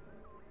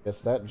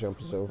 guess that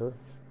jump is over.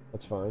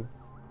 That's fine.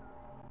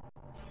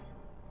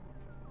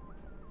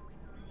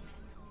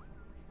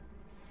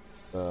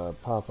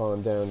 Pop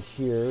on down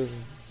here.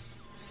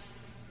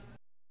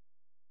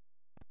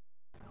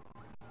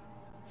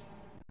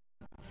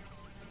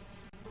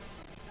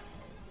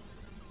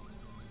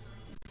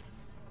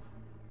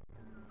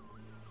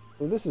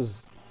 Well, this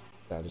is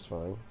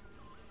satisfying.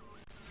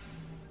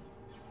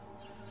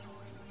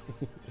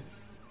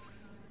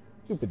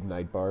 Stupid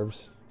night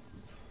barbs.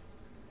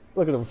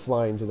 Look at them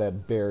flying to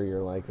that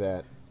barrier like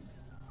that.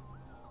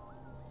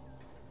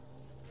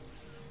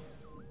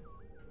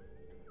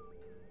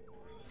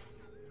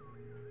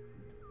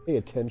 Pay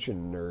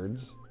attention,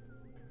 nerds.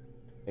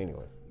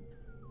 Anyway.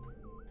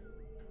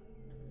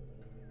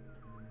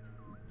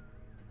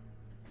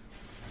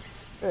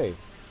 Hey.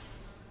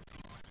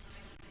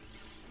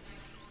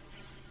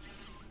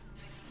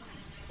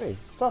 Hey,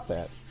 stop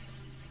that.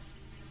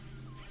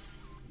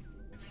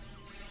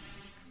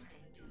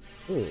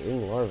 Ooh,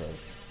 ing larva.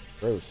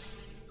 Gross.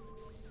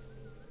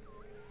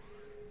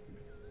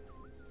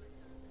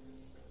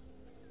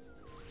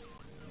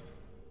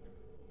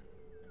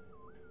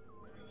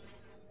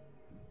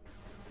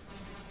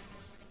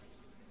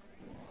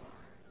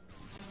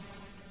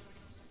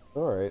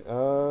 Alright,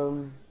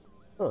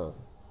 huh.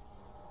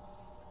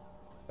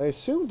 I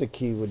assumed the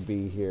key would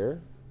be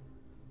here.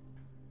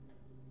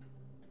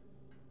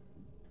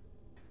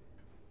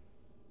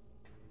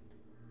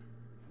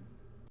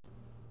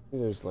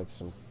 Maybe there's like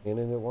some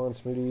cannon it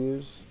wants me to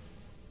use.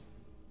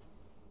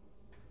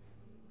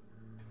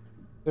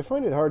 I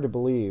find it hard to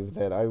believe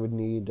that I would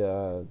need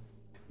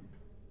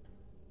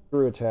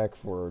screw attack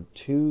for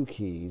 2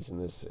 keys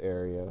in this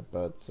area,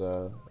 but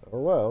oh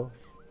well.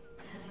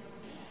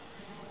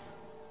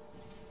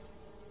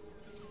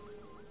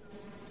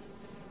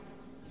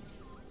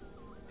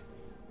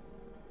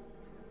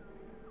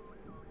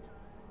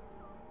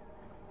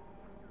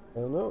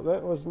 Oh no,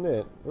 that wasn't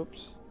it.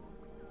 Oops.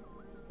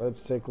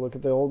 Let's take a look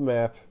at the old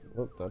map.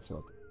 Oh, that's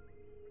not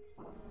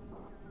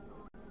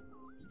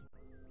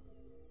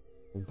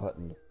the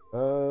button.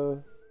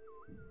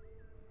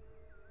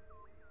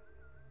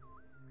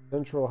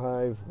 Central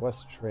Hive,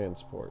 West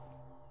Transport.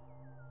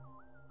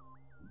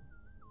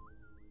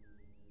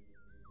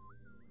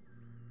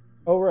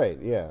 Oh, right,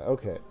 yeah,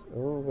 okay.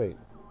 Oh, wait.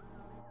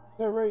 Is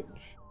that right?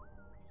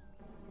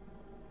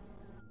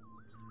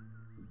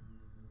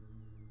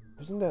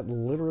 Wasn't that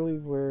literally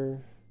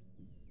where...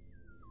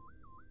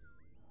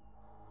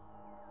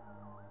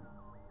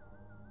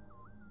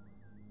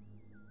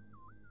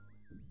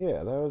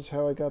 Yeah, that was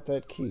how I got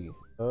that key.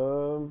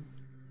 What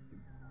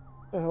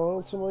the hell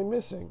else am I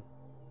missing?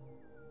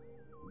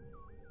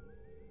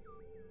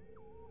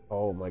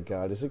 Oh my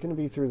god, is it going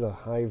to be through the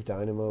Hive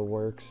Dynamo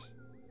works?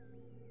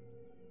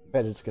 I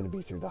bet it's going to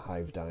be through the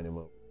Hive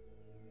Dynamo.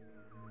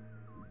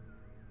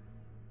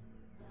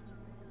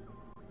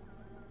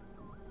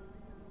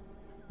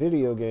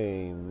 Video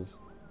games.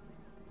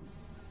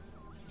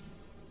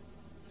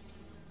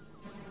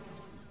 I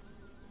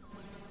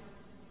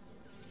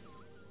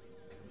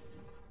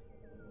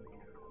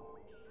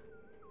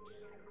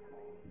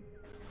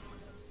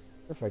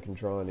wonder if I can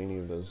draw on any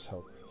of those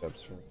health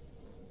steps from...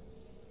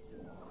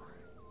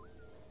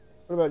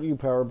 What about you,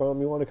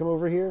 Powerbomb? You want to come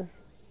over here?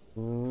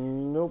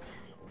 Nope.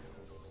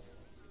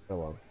 Oh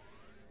well.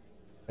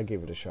 I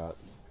gave it a shot.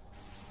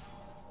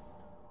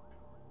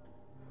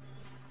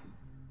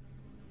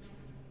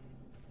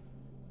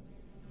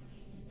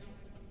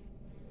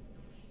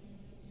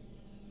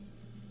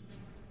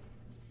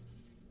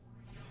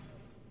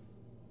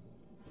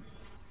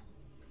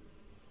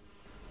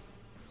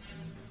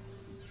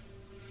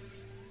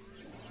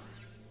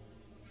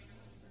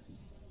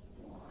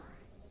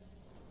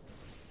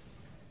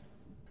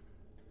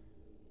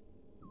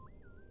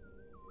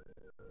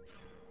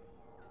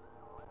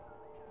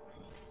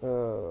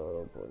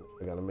 Oh boy,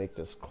 I gotta make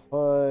this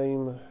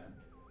climb.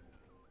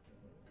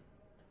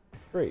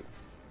 Great.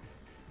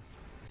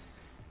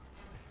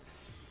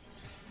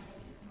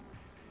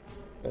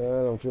 I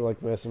don't feel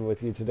like messing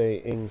with you today,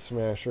 Ing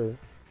Smasher.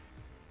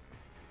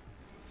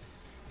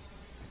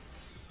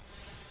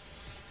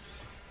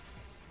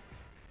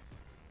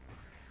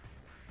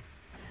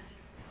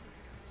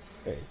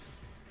 Okay.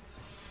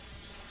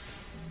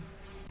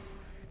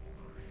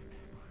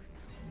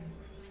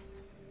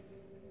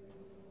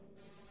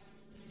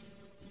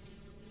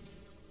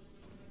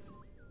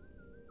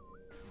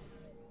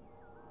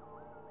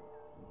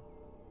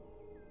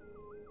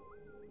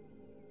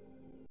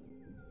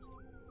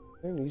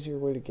 Is there an easier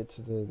way to get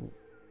to the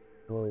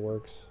door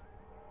works?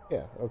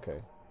 Yeah, okay.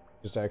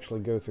 Just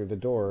actually go through the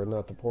door and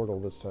not the portal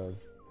this time.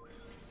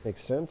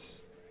 Makes sense?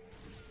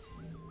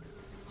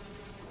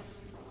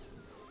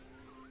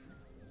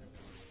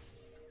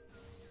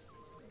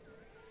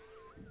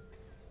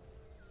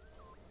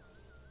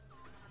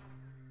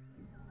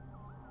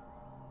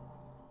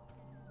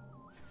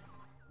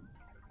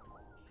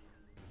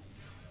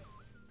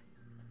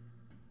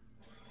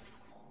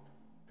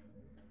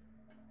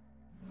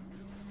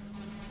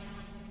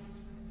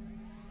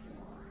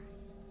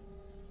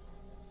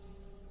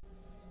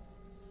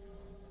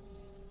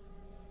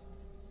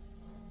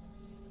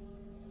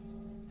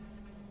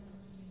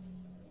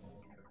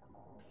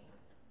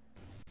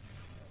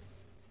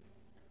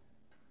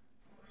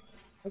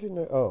 Why didn't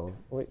I... Oh,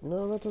 wait,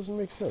 no, that doesn't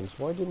make sense.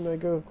 Why didn't I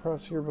go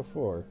across here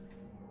before?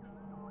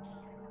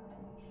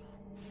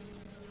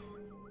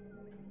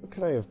 What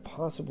could I have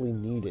possibly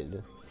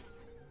needed?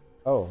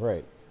 Oh,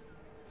 right.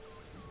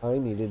 I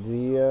needed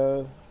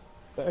the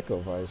echo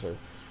visor.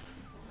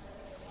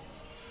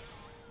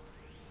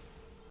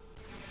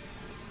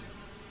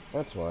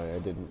 That's why I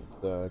didn't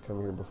come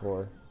here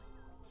before.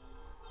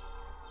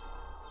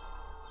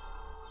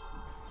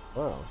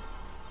 Wow.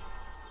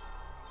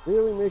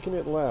 Really making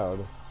it loud.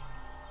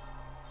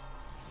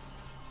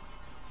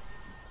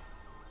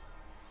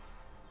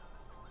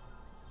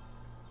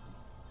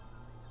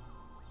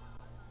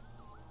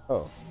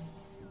 Oh.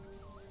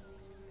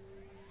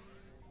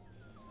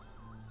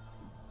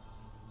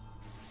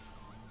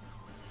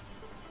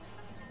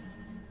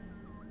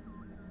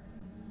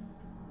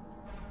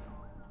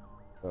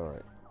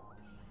 Alright.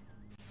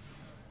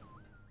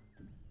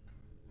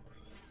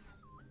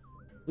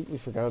 Completely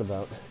forgot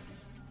about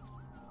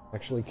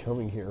actually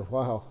coming here.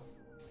 Wow.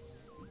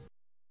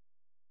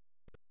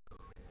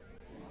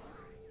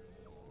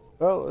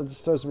 Well, it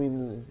just does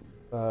mean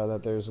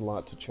that there's a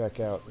lot to check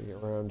out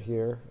around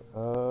here.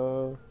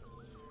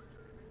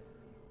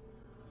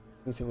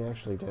 Anything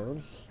actually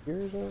down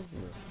here, though?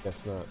 No,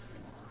 guess not.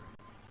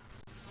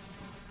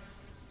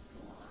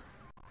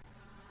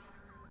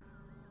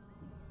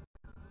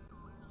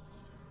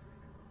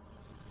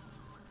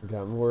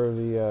 Got more of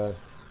the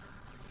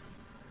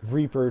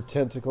Reaper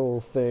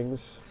tentacle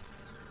things.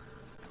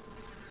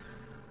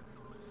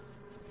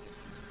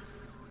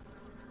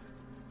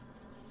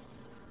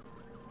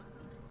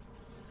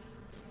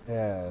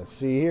 Yeah,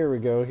 see, here we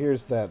go.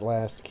 Here's that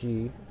last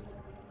key.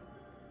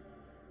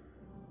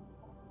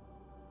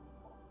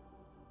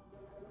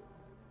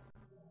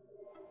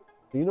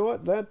 You know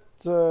what? That,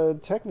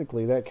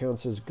 technically, that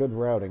counts as good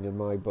routing in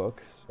my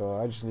book. So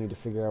I just need to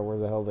figure out where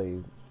the hell they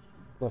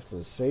left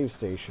the save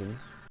station.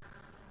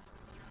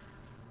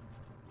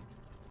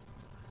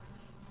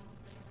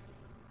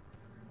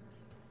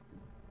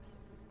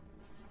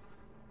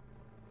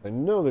 I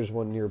know there's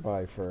one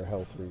nearby for a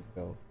health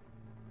refill.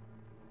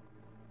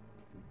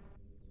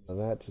 Now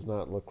that does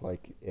not look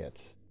like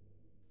it.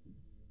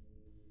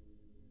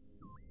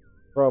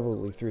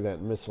 Probably through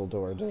that missile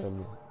door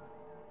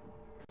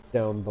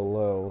down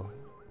below.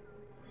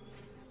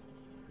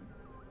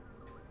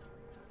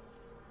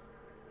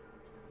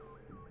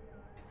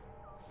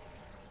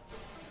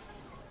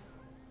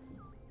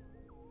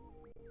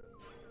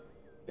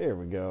 There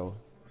we go.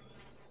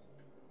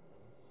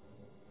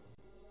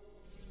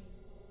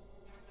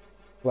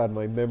 Glad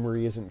my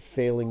memory isn't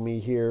failing me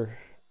here.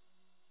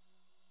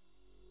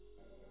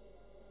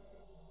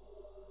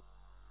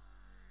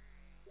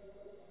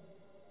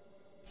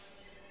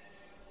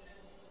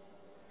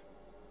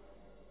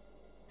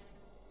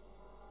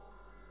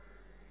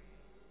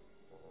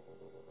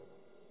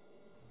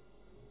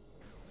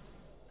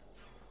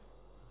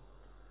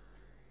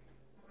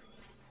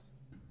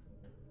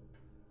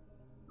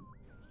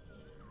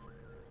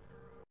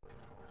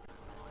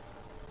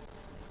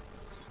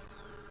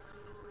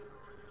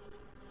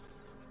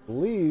 I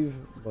believe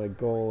my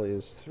goal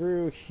is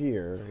through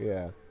here,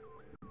 yeah.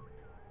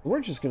 We're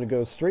just gonna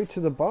go straight to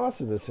the boss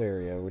of this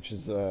area, which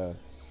is, well,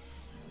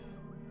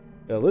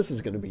 this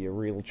is gonna be a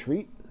real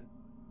treat.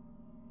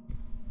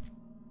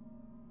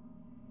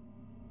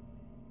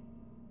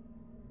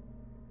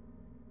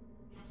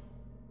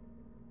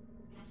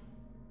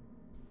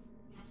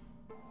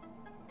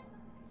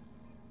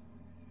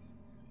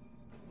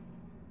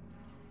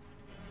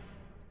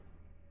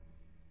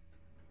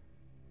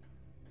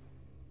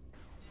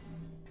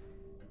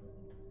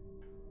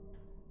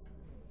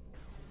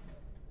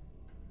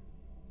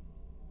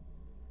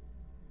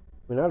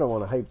 I mean, I don't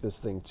want to hype this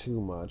thing too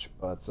much,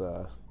 but,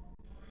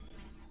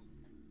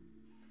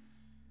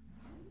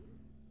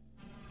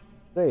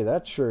 hey,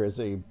 that sure is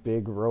a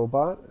big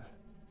robot.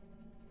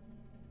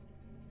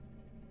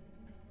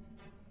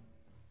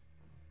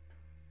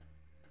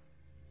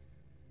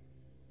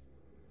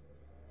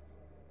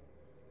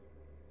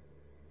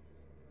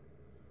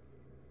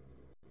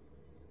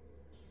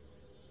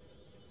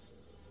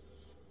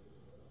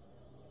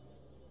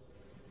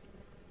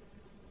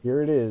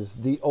 Here it is,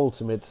 the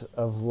ultimate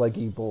of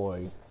leggy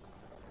boy.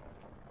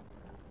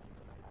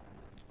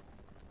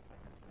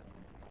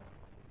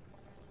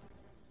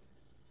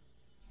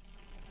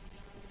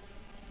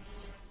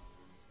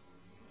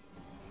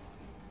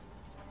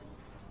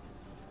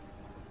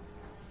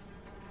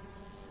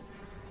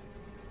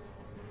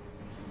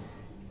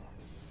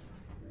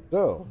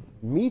 So,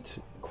 meet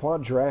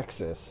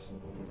Quadraxis.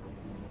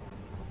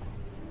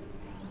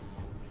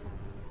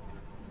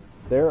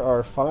 There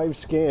are 5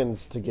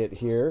 scans to get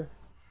here.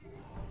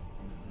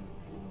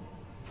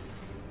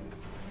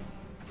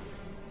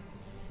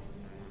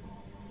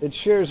 It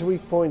shares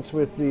weak points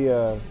with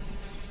the,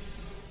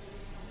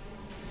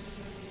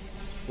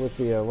 what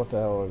the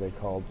hell are they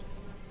called?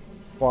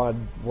 Quad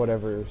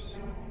whatevers.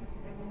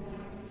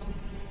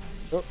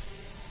 Oh.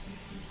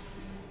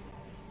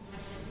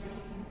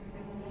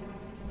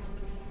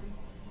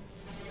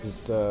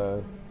 Just,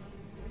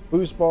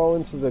 boost ball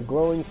into the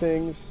glowing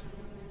things.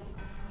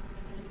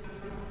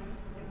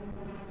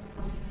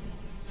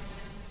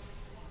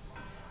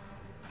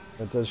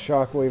 It does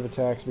shockwave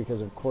attacks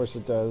because of course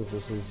it does.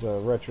 This is a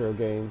retro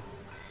game.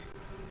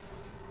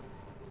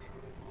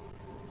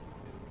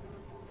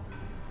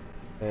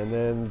 And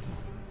then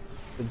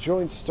the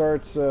joint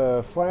starts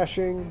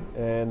flashing,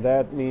 and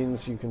that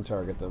means you can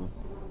target them.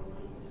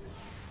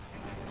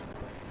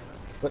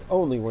 But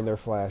only when they're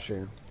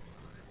flashing.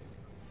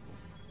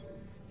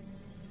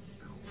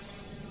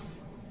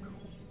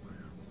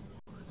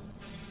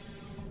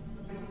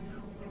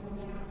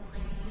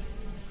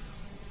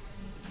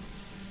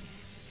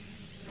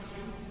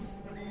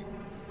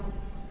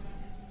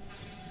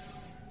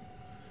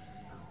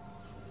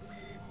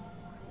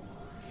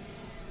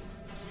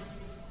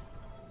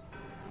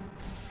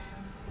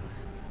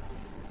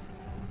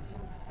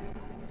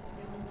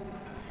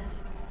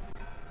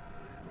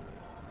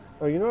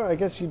 Oh, you know what? I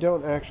guess you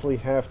don't actually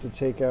have to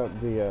take out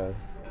the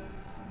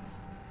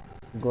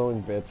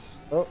glowing bits.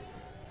 Oh,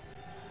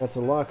 that's a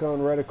lock-on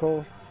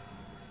reticle.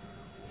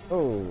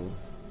 Oh.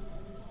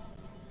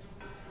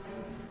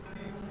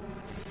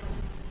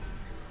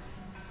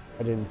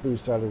 I didn't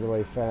boost out of the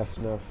way fast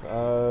enough.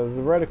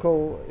 The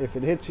reticle, if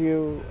it hits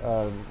you,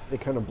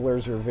 it kind of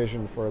blurs your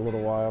vision for a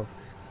little while.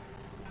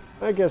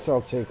 I guess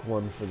I'll take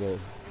one for the...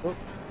 Oh,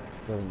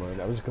 never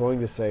mind. I was going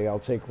to say I'll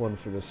take one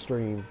for the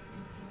stream.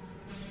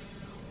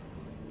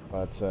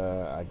 But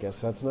I guess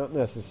that's not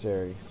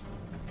necessary.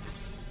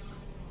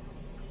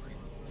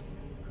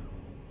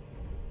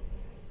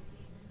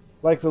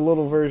 Like the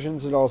little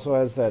versions, it also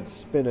has that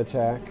spin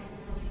attack.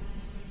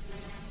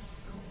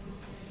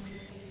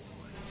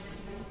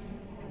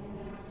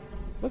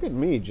 Look at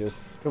me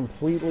just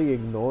completely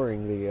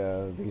ignoring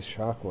these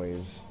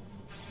shockwaves.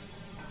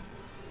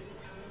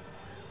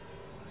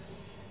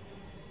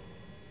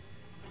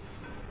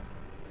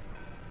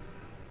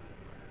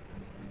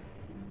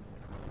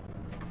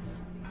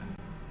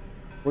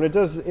 When it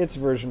does its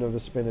version of the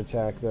spin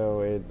attack,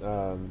 though,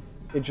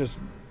 it just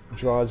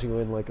draws you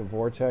in like a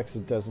vortex.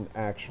 It doesn't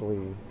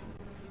actually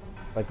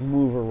like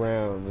move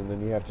around, and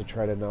then you have to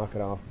try to knock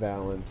it off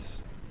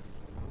balance.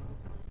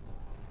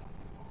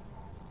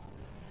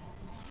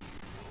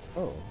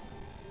 Oh.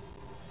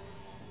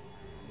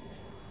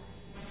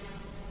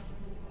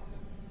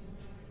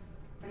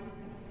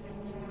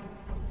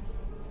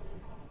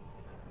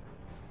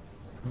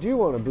 I do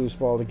want a boost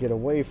ball to get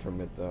away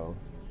from it, though.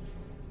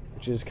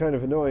 Which is kind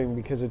of annoying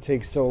because it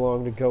takes so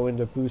long to go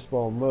into boost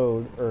ball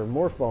mode, or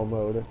morph ball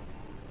mode,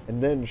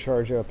 and then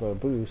charge up a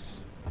boost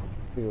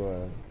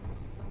to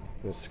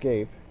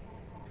escape.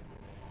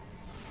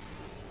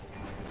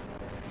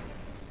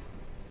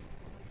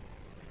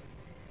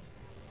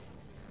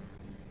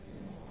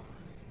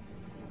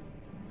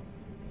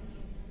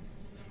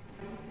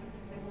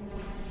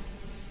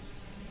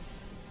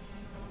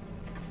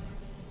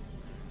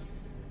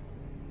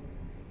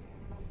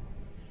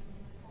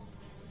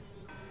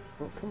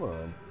 Oh, come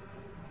on.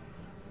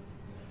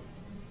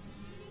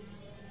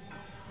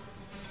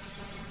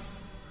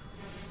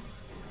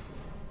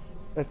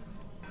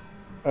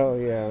 Oh,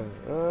 yeah.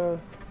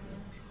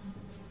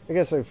 I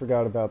guess I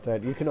forgot about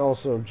that. You can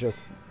also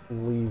just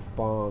leave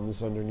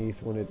bombs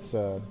underneath when it's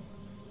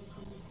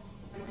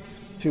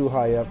too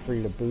high up for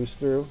you to boost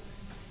through.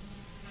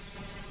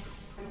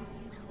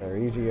 They're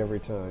easy every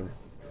time.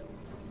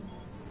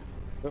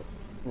 Oh,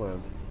 come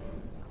on.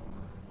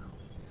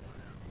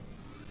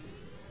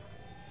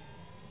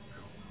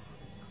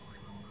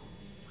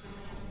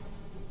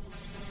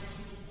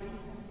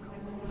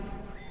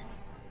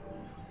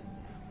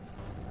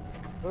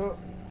 Oh.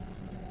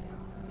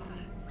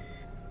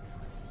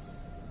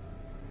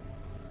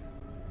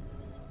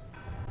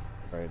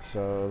 Alright,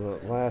 so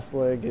the last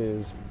leg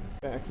is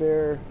back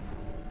there.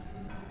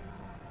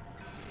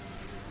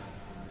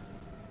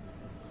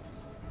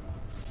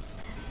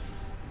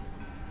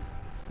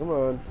 Come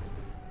on.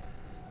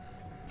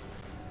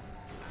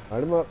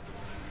 Light him up.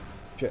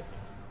 Shit.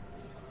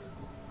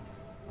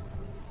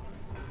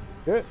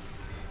 Good.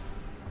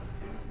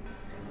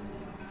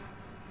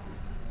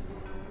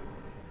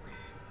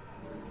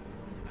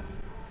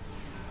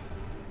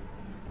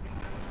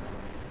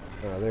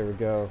 Oh, there we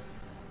go.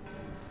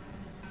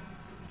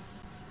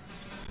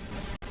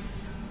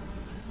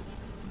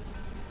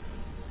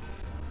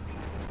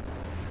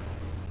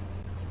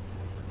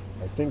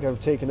 I think I've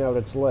taken out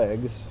its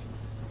legs.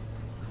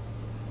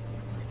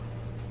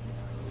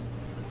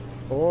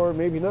 Or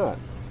maybe not.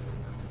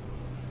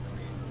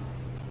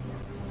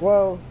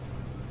 Well,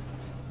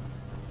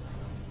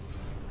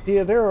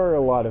 yeah, there are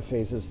a lot of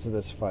phases to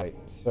this fight,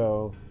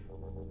 so...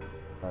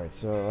 Alright,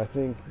 so I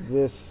think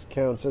this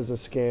counts as a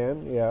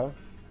scan, yeah.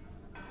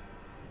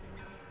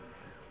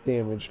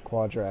 Damaged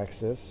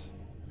Quadraxis.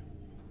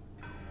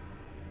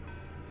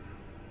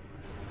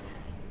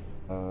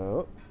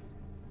 Oh,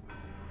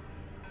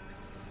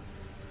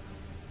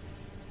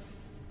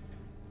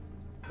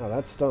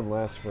 that stun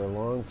lasts for a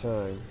long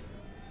time.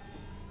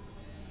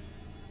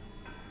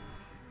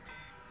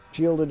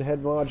 Shielded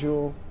head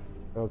module.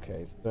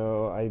 Okay,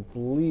 so I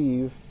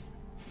believe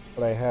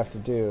what I have to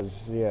do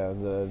is, yeah,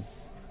 the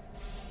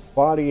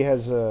body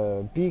has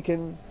a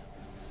beacon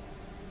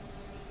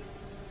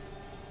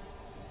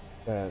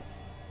that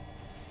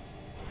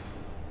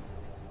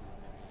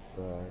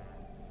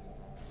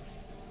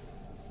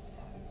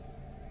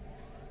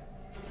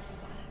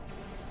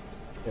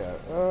yeah,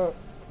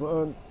 come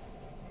on.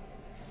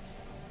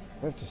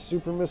 I have to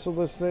super missile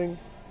this thing?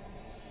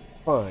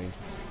 Fine.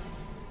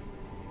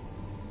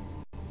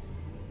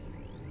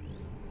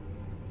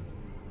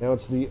 Now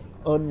it's the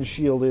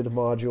unshielded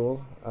module.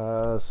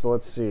 So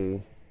let's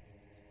see.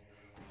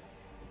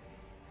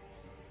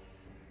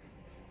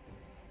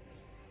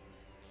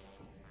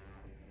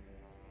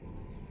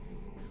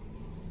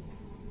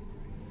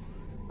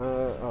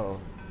 Oh.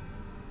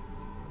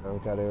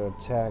 I've got to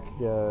attack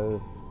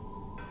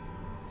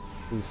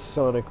these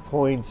sonic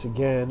points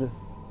again.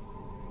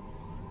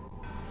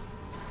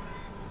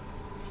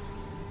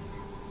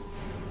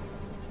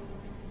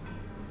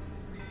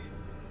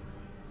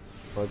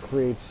 It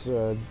creates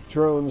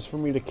drones for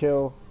me to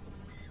kill.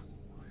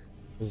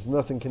 Because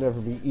nothing can ever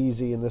be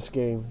easy in this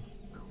game.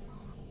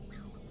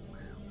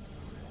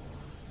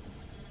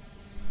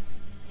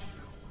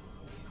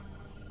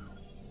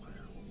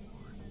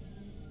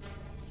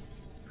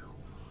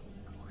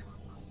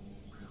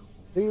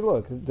 See,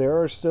 look,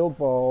 there are still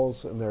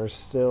balls and there's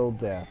still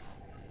death.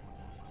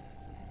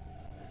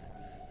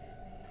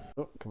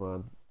 Oh, come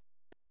on.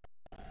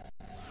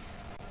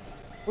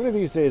 One of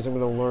these days I'm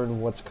going to learn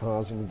what's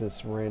causing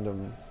this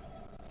random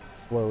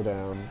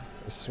slowdown.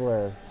 I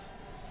swear.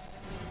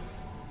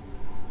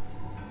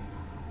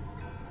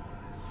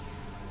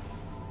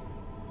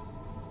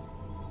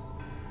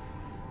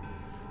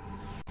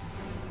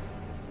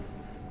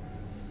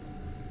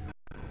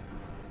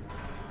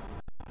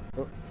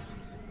 Oh.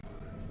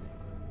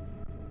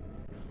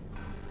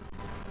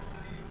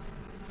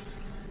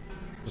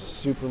 Just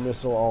super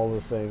missile all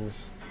the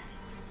things.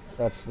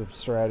 That's the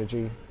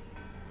strategy.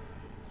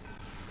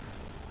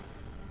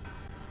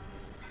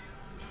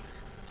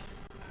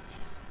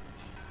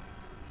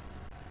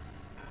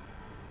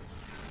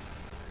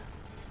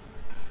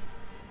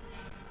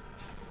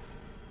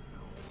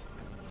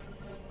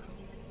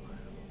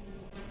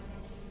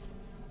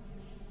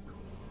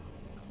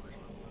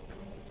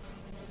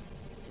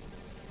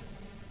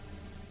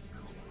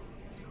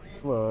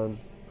 Come on.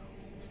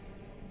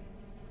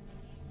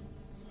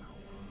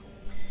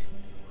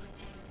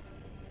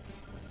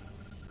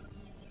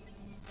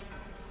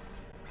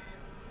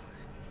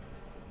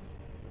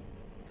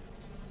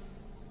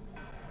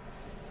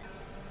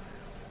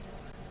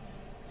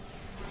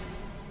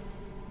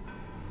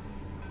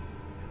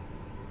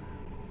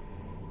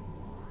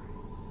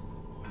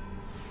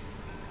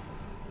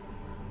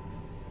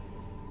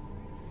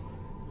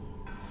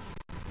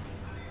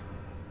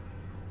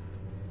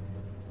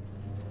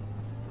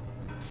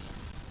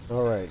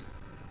 All right.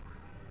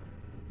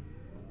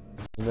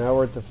 Now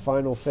we're at the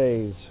final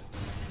phase.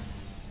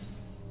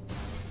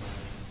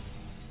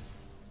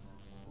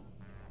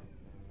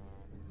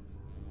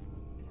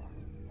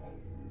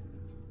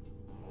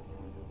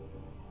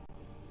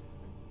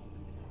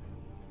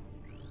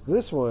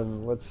 This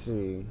one, let's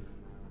see.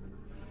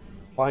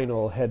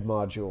 Final head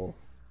module.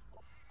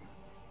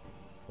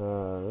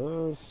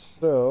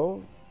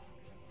 So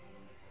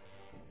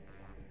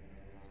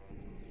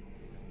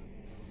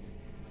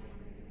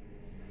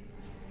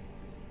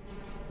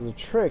the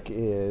trick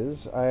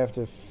is I have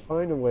to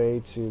find a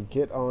way to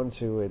get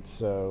onto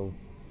its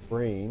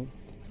brain.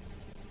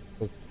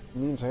 It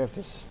means I have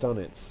to stun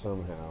it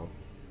somehow.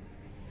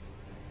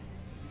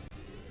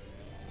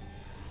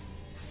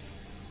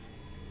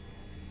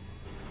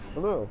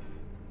 Oh no.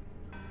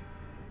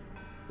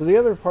 So the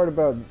other part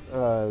about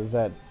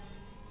that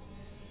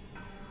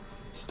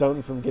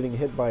stun from getting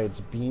hit by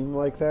its beam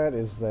like that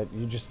is that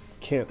you just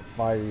can't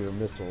fire your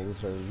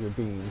missiles or your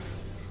beam.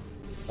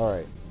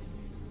 Alright.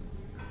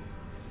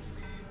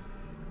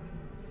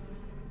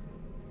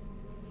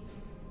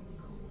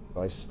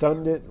 So I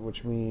stunned it,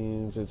 which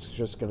means it's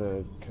just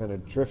gonna kind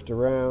of drift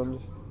around.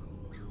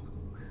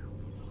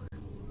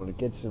 When it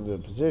gets into a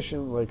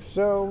position like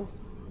so,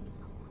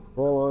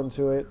 roll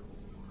onto it,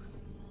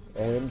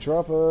 and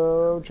drop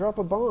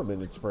a bomb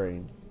in its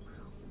brain.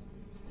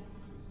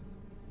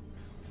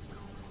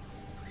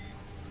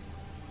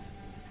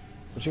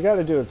 But you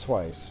gotta do it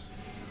twice.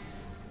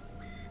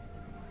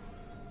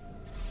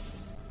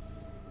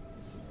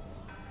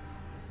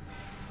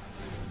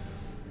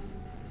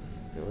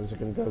 Is it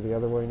gonna go the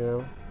other way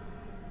now?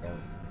 Yeah.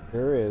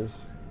 Here it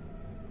is.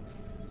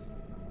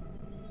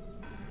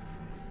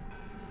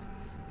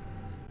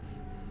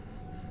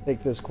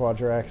 Take this,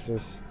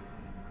 Quadraxis.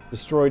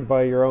 Destroyed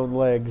by your own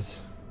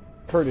legs.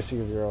 Courtesy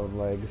of your own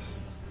legs.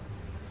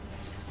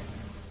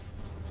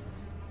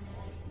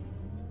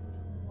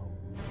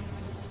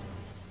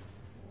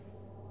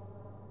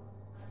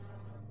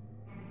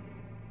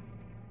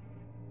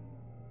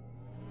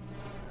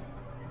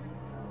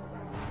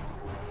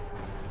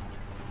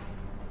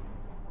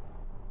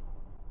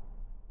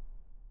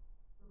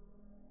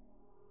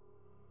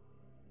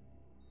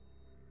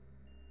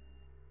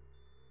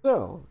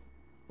 So,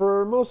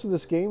 for most of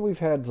this game, we've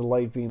had the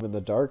light beam and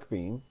the dark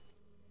beam.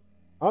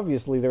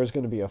 Obviously, there's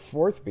going to be a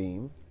fourth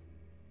beam.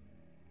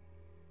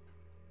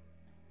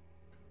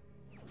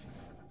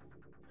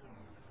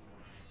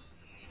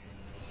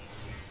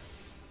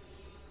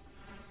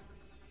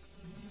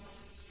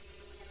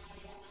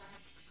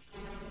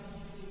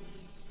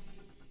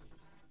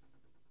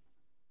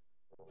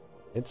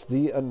 It's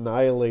the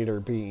Annihilator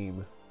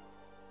beam.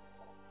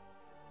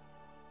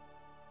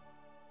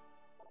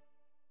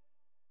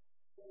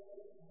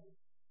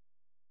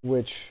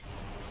 Which,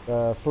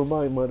 for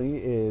my money,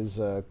 is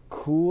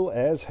cool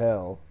as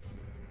hell.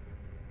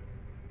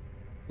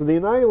 So the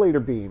Annihilator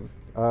beam,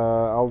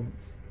 I'll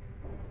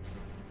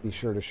be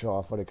sure to show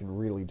off what it can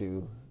really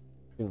do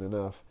soon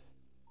enough.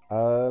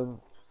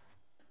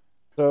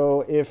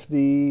 So if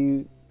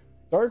the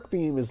dark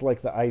beam is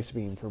like the ice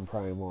beam from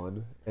Prime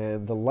 1,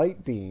 and the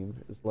light beam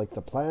is like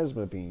the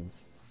plasma beam,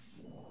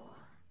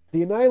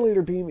 the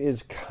Annihilator beam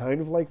is kind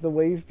of like the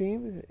wave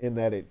beam in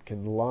that it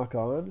can lock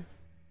on.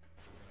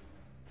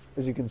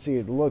 As you can see,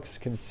 it looks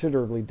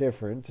considerably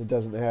different. It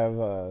doesn't have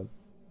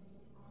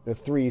the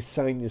three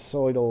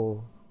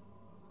sinusoidal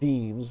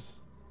beams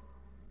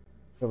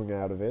coming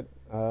out of it.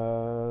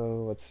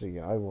 Let's see.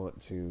 I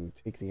want to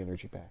take the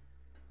energy back.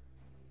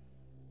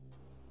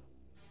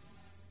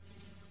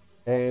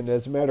 And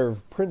as a matter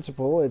of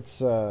principle,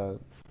 it's a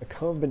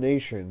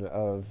combination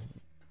of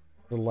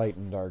the light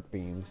and dark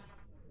beams.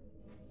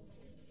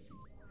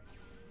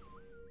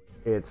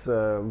 It's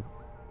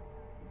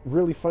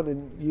really fun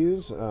to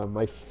use.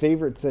 My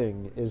favorite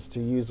thing is to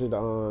use it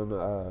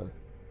on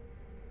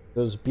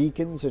those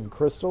beacons and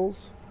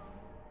crystals.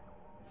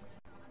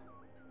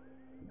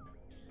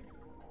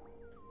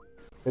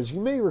 As you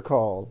may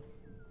recall,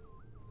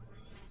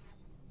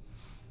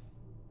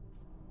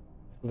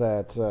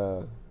 that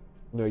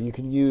you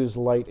can use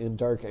light and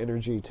dark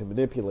energy to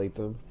manipulate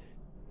them.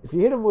 If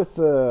you hit them with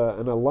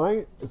an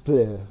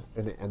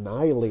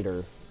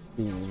annihilator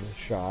beam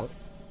shot,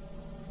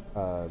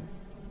 uh,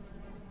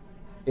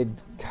 it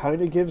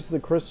kind of gives the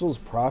crystals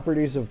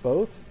properties of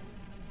both,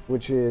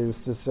 which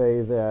is to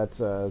say that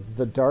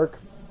the dark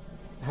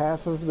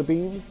half of the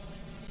beam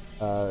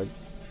uh,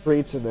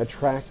 creates an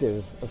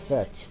attractive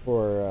effect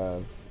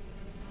for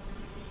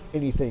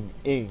anything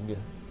ing,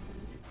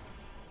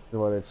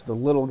 whether it's the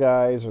little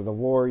guys or the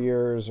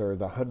warriors or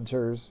the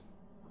hunters.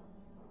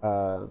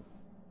 Uh,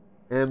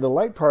 and the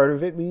light part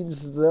of it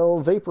means they'll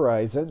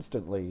vaporize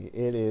instantly.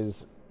 It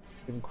is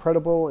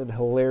incredible and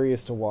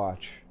hilarious to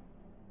watch.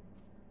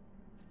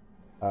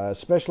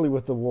 Especially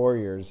with the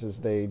warriors, as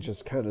they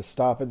just kind of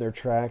stop in their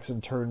tracks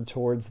and turn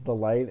towards the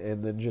light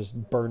and then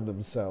just burn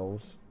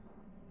themselves.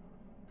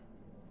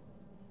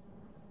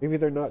 Maybe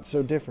they're not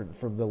so different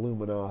from the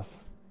Luminoth.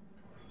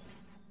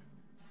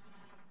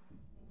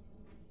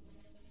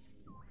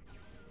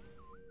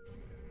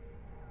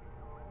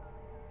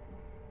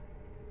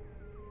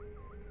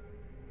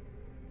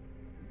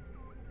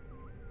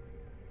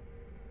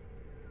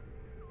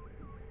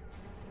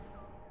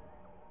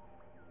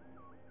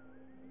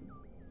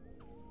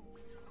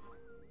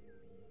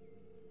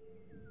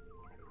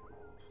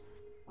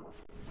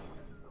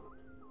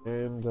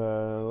 And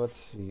let's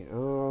see.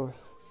 Oh,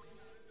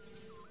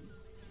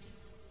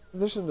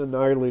 there's an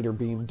annihilator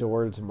beam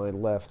door to my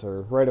left,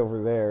 or right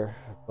over there,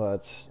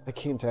 but I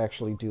can't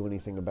actually do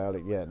anything about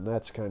it yet, and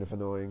that's kind of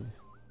annoying.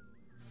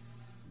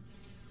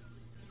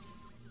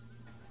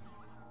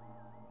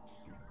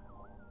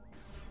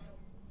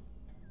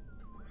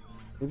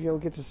 Maybe I'll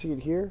get to see it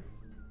here.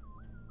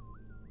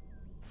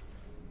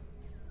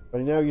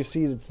 But now you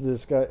see it's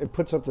this guy. It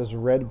puts up this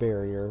red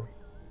barrier.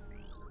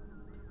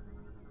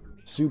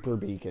 Super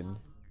beacon.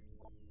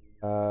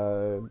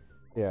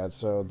 Yeah,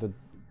 so the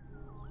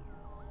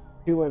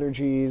two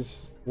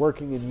energies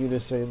working in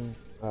unison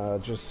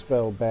just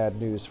spell bad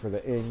news for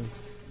the ing.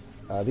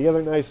 The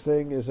other nice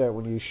thing is that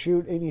when you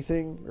shoot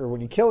anything, or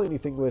when you kill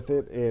anything with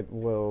it, it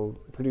will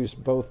produce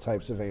both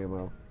types of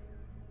ammo.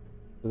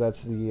 So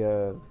that's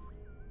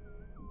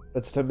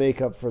to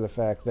make up for the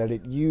fact that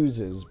it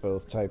uses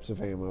both types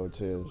of ammo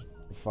to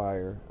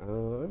fire.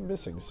 I'm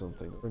missing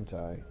something, aren't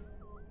I?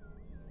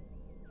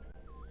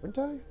 Aren't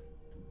I?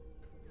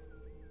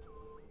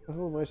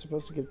 How am I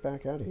supposed to get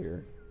back out of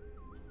here?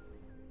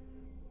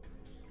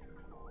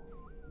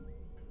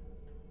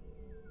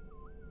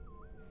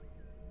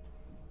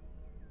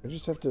 I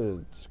just have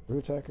to screw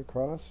attack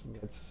across?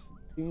 That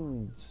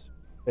seems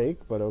fake,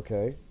 but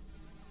okay.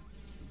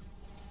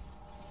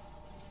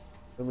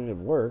 I mean, it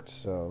worked,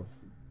 so...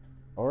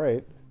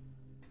 Alright.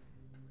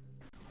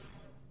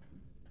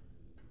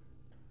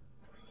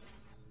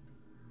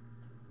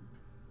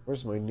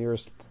 Where's my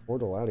nearest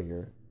portal out of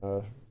here?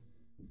 The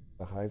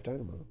Hive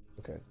Dynamo.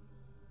 Okay.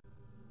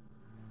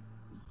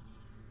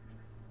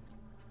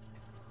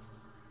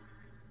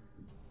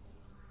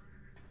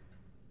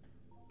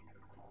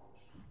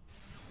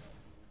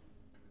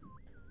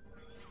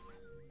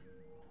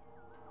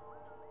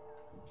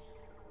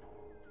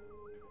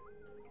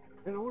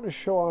 And I want to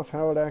show off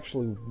how it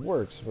actually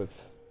works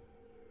with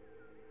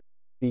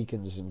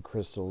beacons and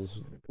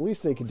crystals. The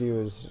least they could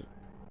do is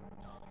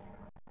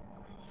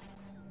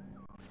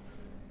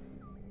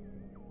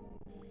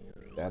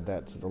add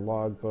that to the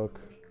logbook.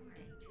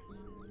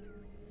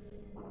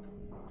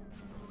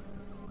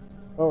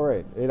 Oh,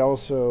 right. It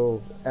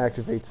also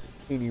activates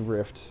any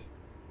rift.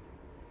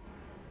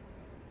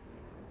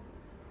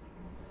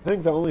 I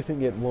think the only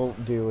thing it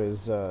won't do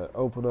is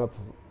open up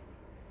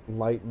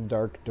light and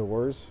dark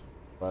doors.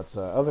 But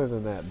other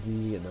than that,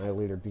 the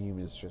Annihilator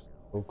Beam is just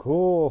so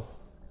cool.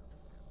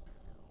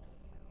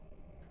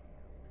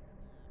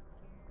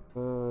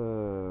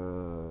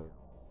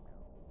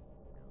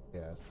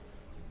 Yes.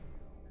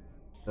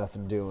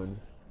 Nothing doing.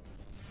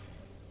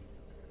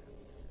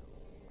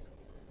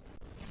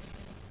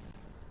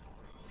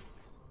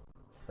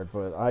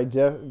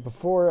 But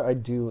before I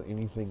do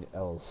anything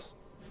else,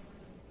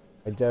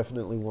 I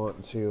definitely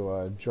want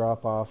to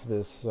drop off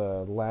this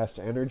last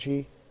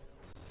energy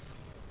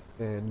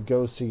and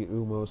go see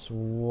Umos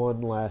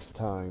one last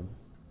time.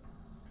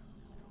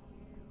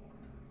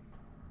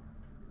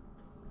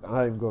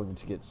 I'm going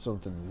to get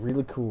something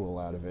really cool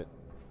out of it.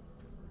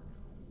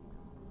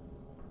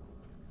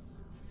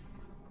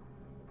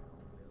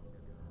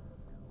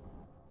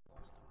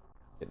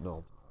 Getting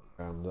all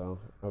around though.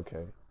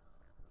 Okay.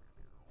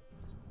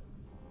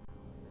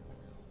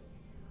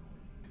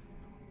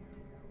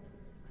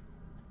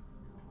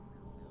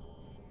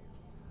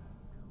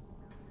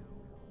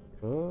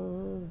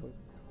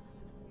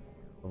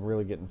 I'm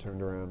really getting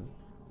turned around.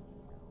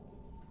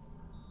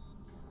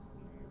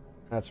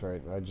 That's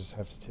right, I just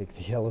have to take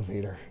the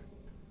elevator.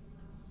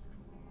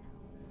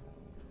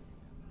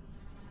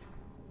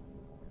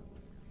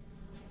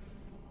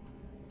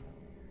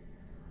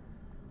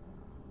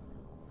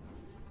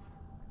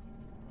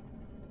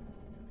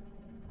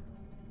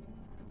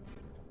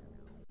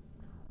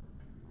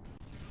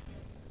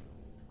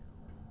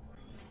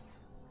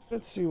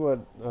 Let's see what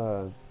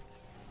we'll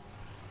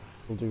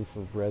do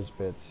for res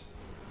bits.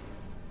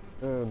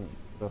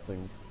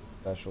 Nothing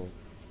special,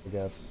 I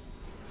guess.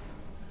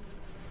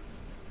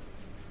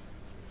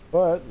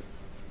 But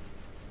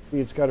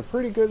it's got a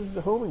pretty good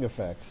homing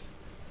effect.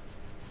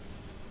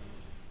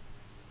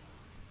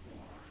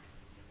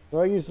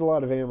 Well, I used a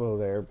lot of ammo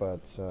there,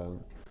 but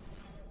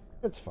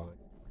it's fine.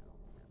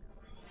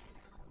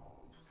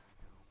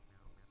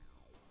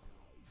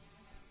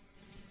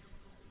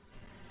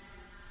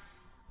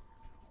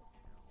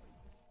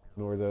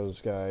 Ignore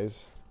those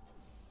guys.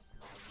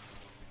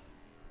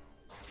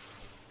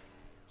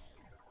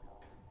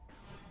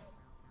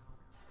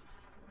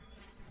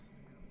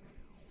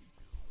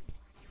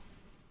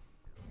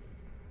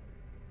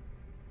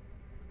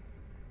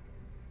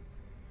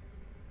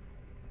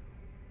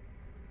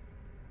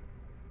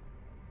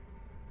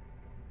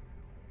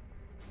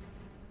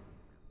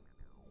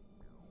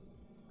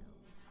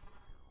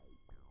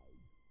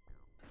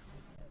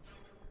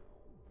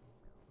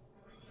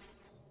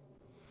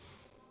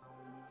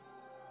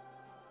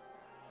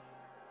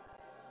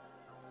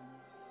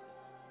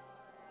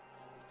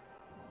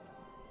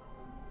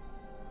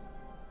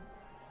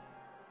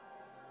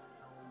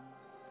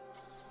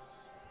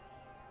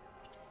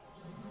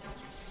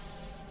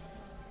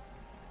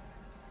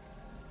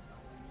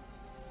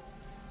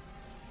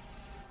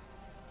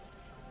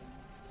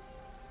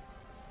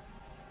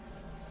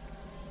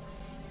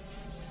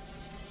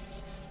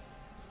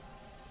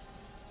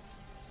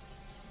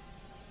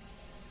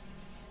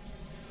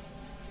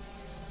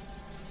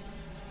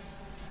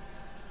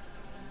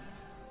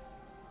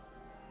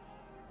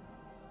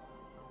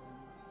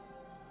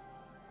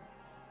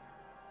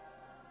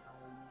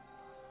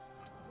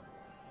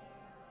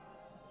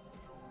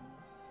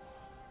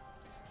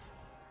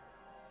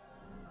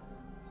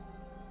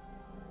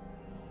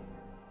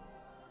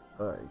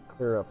 Alright,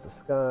 clear up the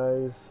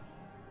skies.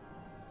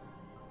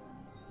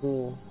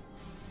 Cool.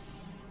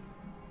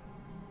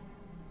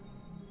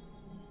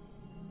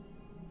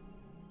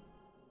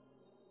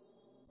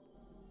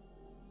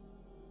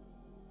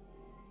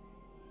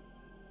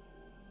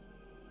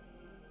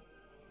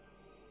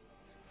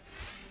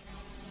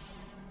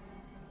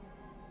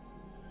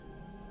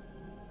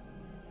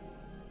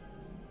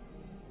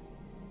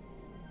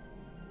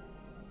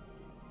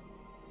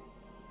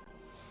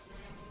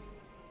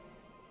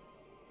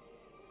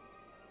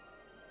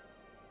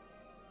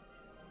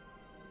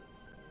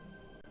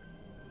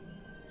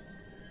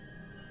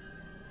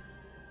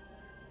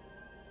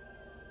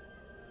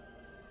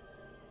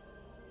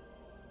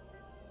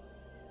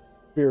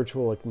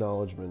 Spiritual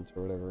acknowledgement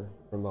or whatever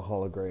from the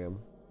hologram.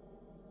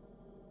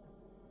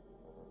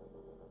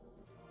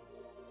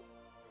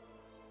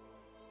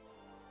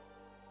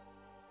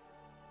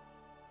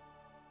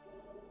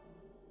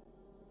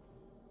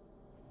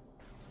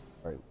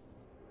 Alright.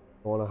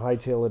 I want to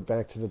hightail it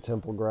back to the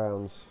temple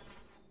grounds.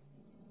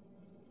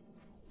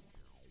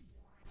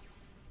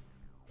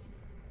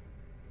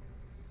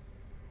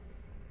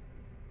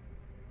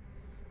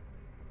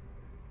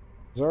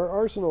 Our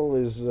arsenal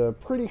is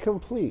pretty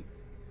complete.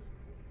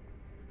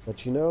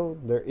 But you know,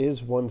 there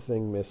is one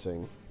thing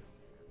missing.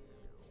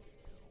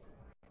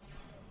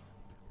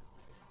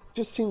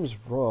 Just seems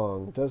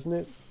wrong, doesn't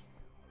it?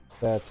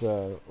 That,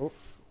 oh,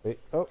 wait,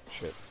 oh,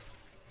 shit.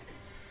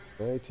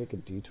 Can I take a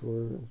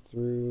detour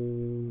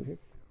through here?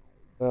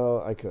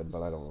 Oh, I could,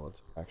 but I don't want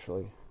to,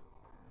 actually.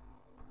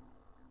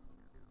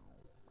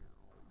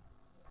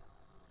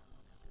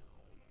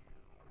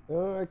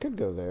 I could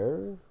go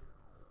there.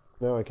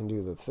 Now I can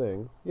do the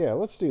thing. Yeah,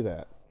 let's do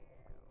that.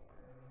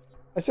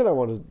 I said I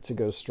wanted to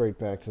go straight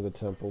back to the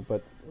temple,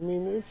 but, I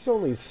mean, it's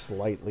only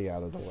slightly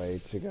out of the way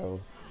to go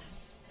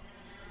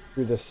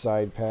through this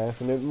side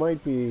path, and it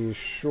might be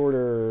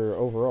shorter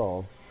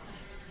overall.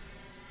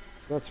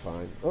 That's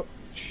fine. Oh,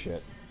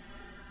 shit.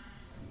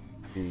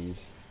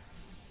 Jeez.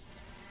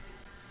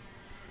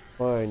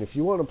 Fine, if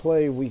you want to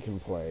play, we can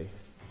play.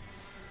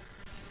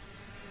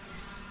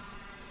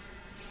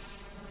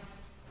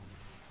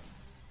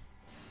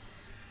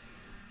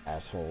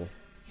 Asshole.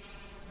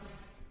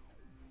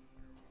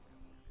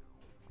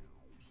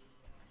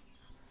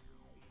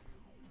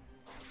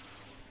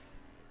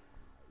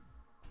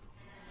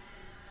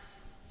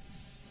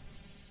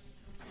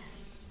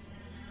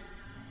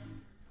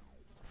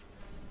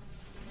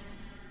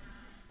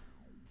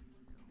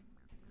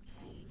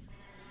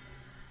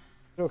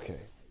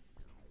 Okay.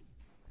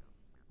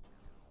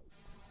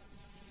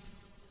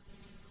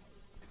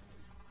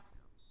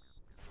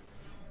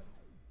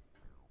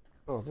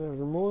 Oh, there are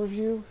more of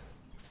you?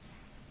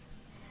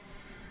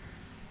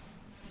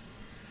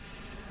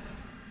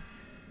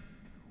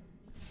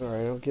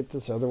 Alright, I'll get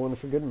this other one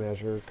for good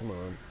measure. Come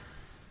on.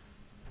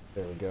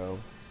 There we go.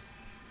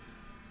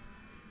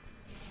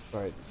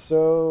 Right.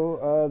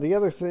 So the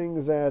other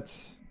thing that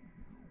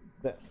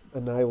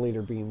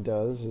Annihilator Beam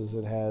does is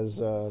it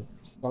has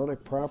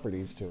sonic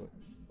properties to it.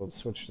 Let's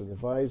switch to the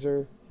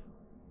visor.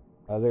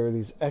 There are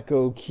these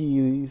echo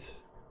keys.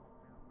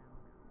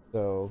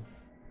 So,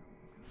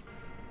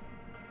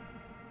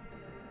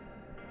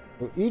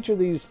 so each of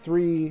these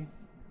three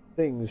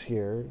things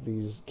here,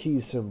 these key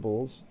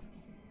symbols,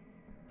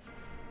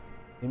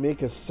 they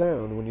make a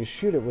sound when you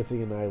shoot it with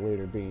the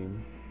Annihilator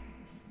Beam.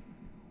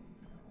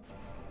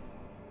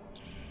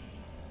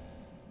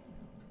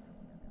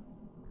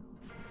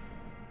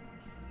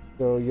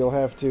 So you'll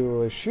have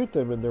to shoot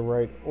them in the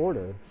right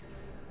order.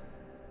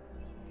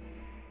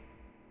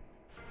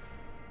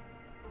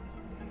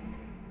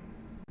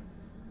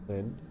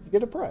 Then you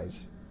get a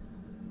prize.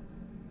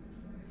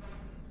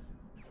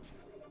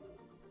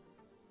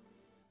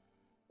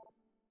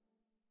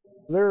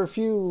 There are a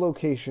few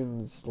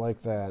locations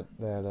like that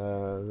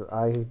that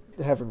I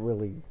haven't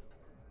really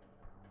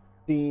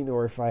seen,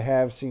 or if I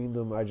have seen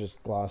them, I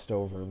just glossed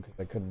over them because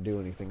I couldn't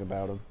do anything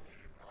about them.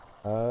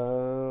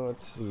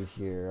 Let's see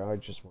here. I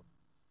just want...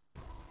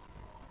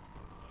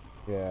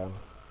 Yeah.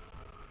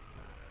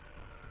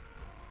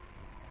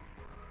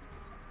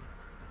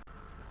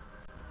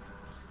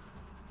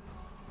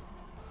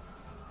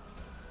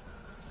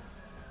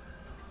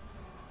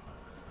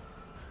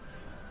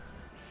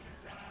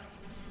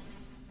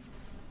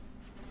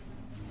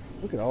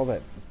 Look at all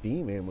that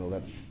beam ammo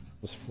that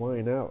was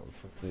flying out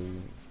from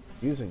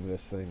the using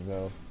this thing,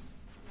 though.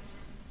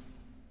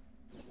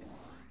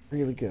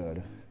 Really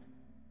good.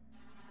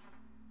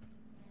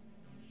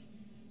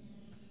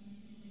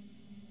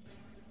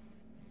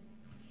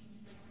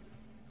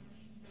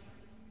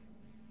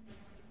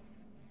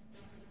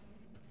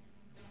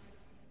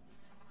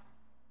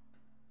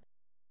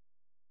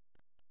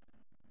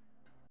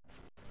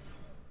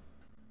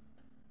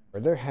 Or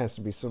there has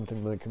to be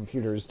something my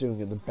computer is doing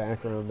in the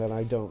background that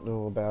I don't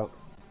know about.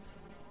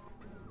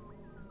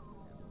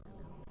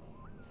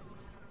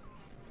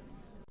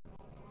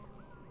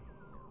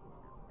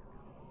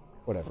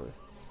 Whatever.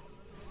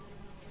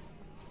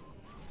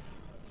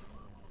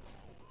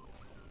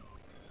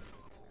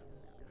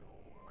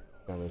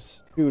 Gotta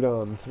scoot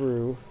on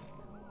through.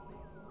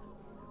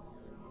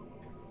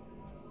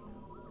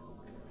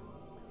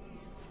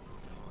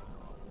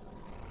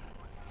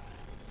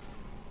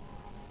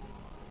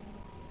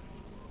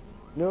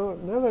 No,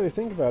 now that I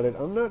think about it,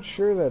 I'm not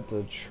sure that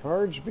the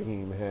charge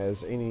beam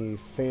has any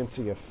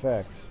fancy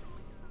effect.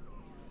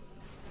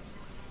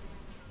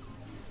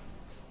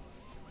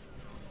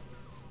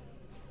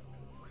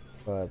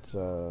 But,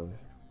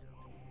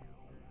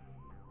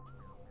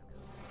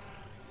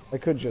 I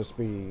could just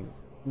be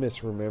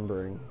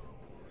misremembering.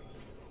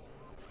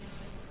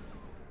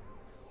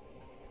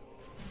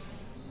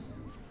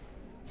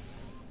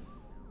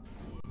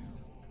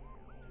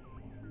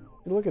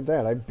 Look at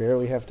that, I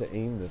barely have to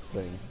aim this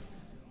thing.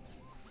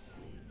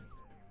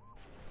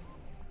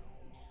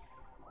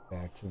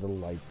 Back to the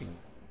light beam.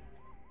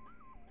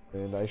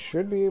 And I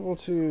should be able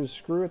to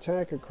screw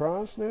attack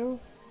across now?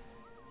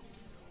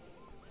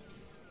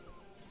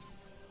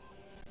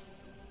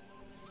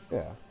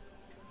 Yeah.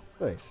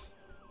 Nice.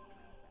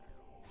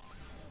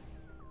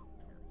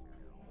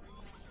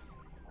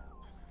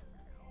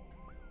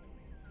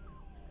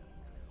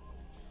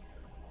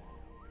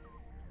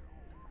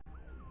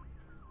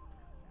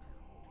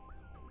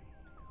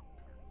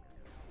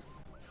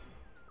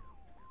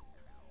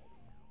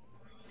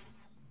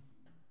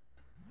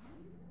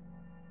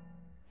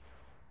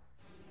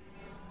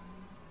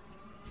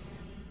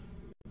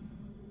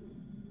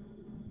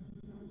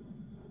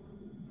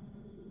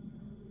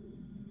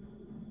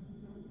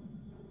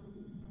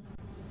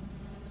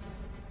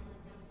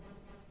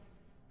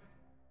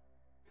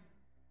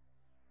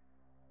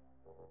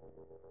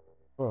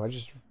 Oh, I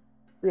just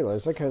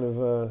realized I kind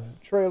of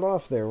trailed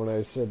off there when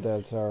I said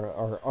that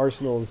our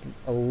arsenal is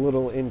a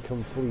little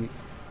incomplete.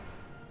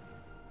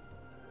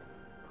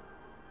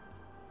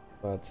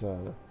 But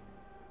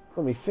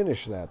let me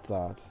finish that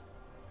thought.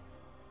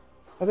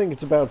 I think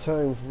it's about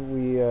time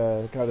we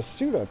got a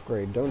suit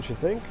upgrade, don't you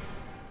think?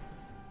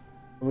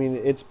 I mean,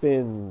 it's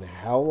been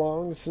how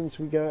long since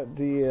we got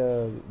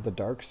the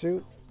dark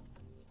suit?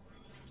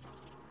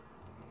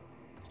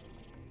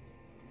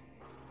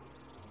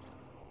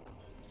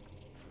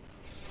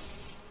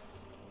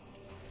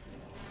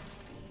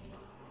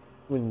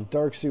 When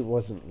dark suit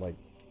wasn't like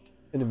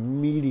an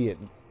immediate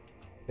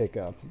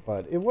pickup,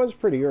 but it was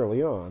pretty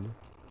early on.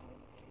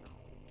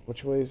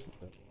 Which way's...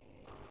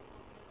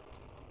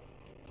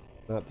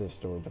 Not this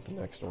door, but the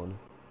next one.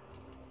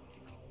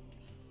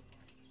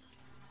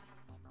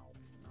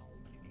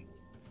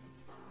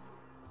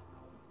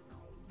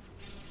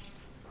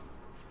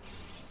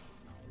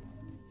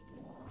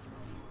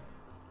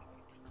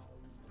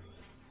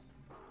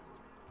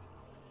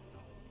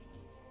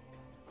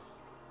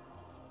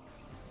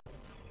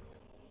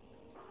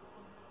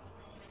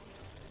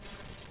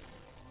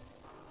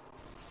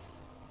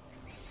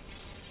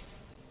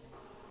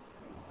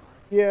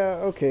 Yeah,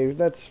 okay,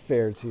 that's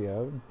fair to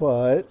you,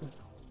 but...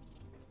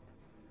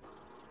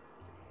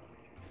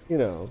 you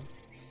know,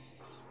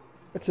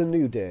 it's a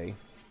new day.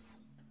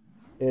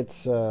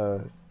 It's,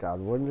 God,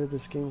 when did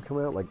this game come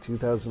out? Like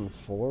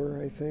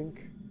 2004, I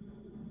think?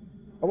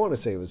 I want to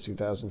say it was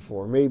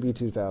 2004, maybe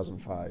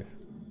 2005.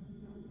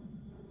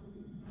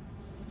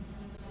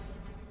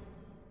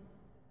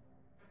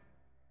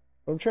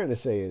 What I'm trying to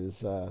say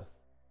is, time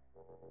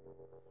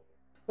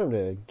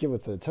to get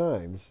with the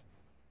times.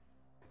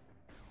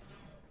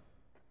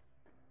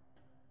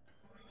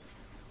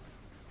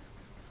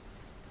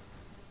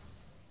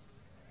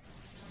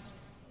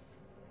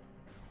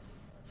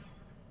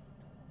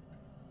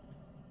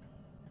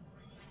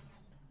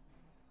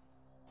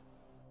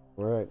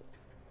 All right.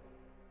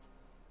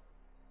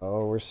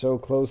 Oh, we're so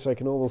close, I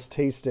can almost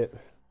taste it.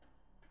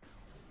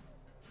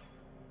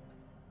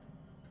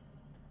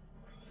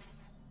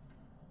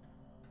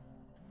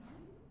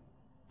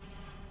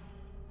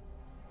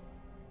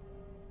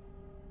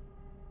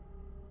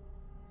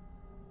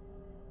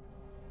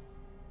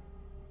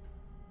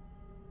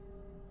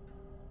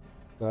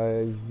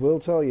 I will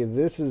tell you,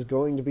 this is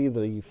going to be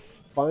the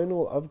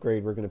final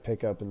upgrade we're going to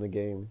pick up in the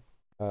game.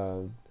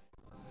 Uh,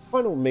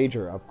 Final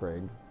major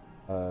upgrade.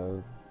 Uh,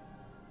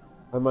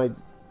 I might...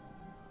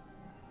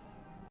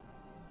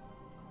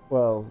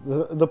 Well,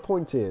 the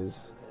point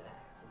is,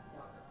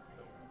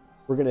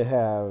 we're going to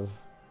have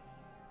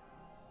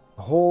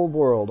a whole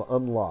world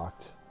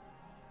unlocked.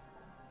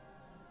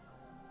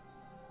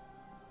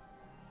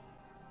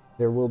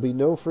 There will be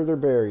no further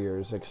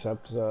barriers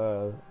except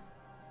for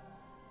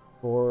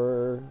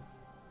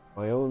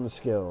my own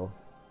skill.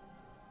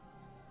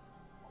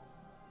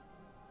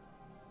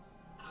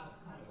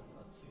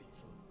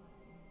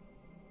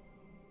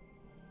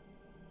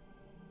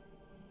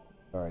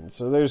 Alright,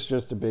 so there's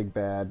just a big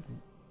bad.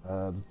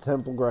 The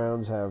Temple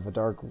Grounds have a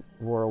Dark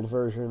World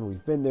version.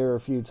 We've been there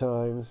a few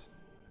times.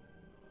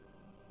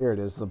 Here it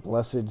is, the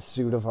Blessed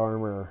Suit of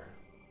Armor.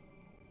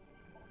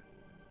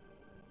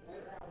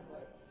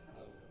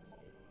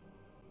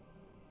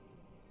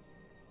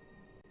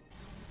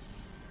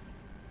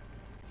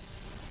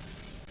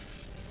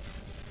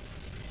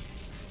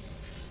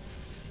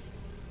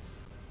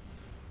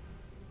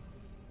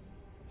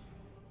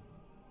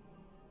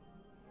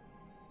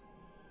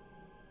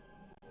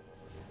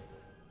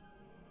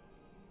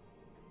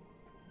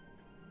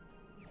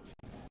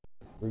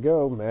 Here we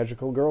go,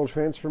 Magical Girl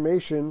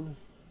Transformation.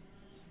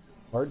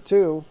 Part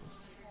 2.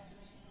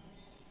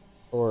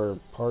 Or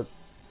Part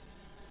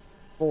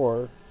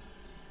 4.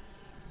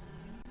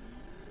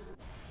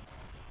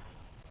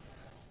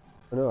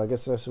 Oh, no, I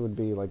guess this would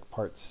be like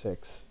Part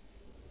 6.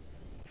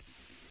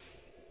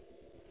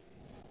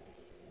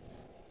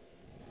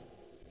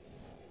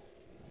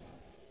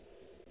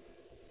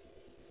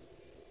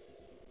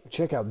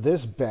 Check out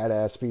this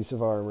badass piece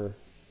of armor.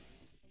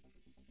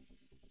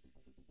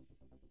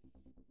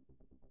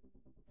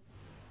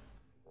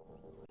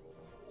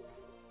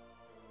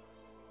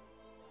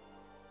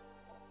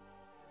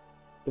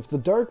 If the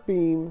dark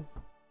beam,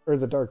 or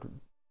the dark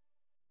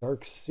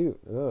suit.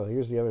 Oh,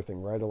 here's the other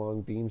thing. Right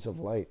along beams of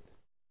light.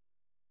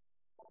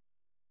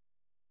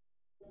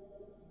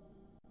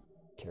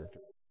 Character.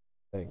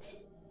 Thanks.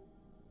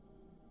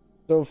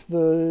 So if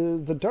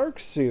the dark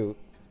suit,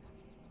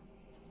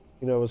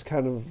 you know, was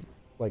kind of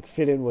like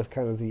fit in with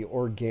kind of the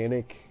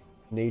organic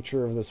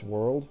nature of this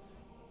world,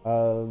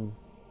 I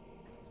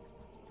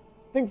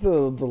think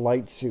the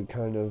light suit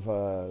kind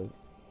of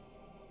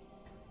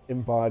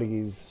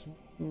embodies,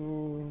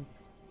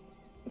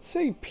 let's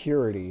say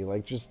purity,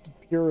 like just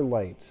pure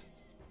light.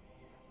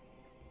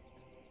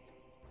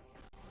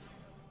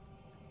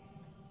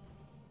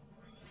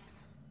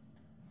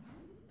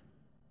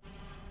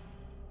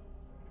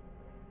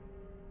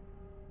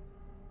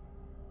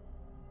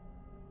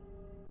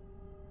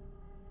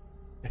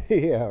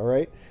 Yeah,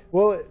 right?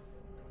 Well,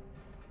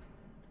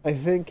 I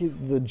think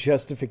the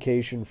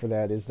justification for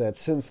that is that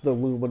since the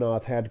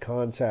Luminoth had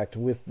contact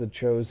with the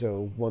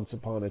Chozo once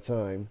upon a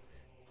time,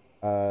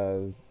 uh,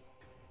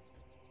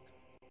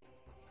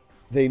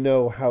 they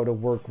know how to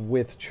work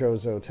with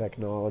Chozo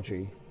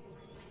technology.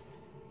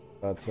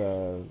 But,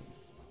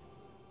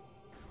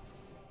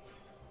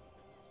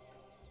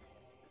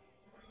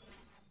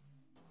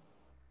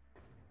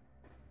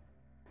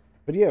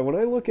 but yeah, when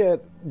I look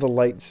at the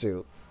light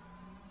suit,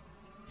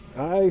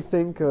 I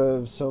think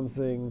of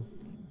something,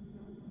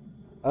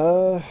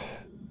 I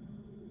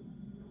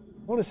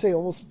want to say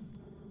almost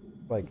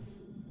like,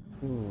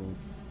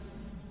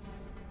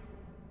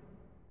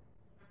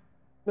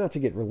 not to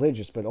get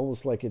religious, but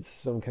almost like it's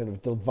some kind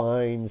of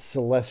divine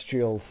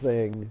celestial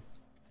thing.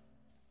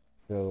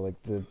 You know,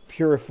 like the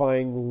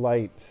purifying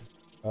light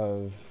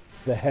of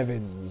the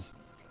heavens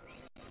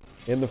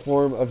in the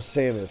form of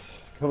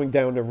Samus coming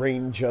down to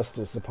rain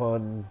justice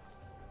upon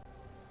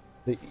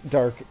the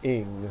Dark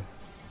Ing.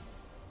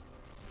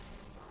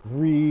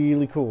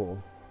 Really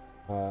cool.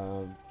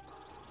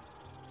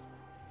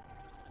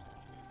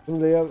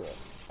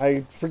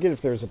 I forget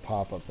if there's a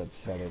pop-up that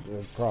said it.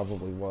 It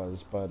probably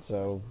was, but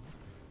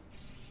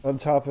on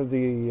top of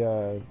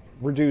the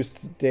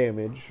reduced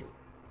damage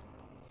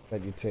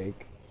that you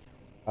take,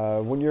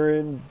 When you're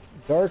in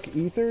dark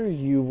ether,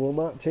 you will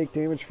not take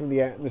damage from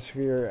the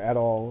atmosphere at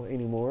all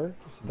anymore,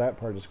 so that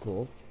part is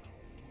cool.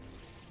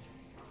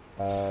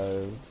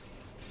 Uh,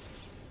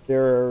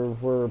 there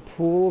were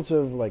pools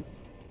of, like,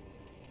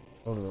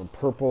 I don't know,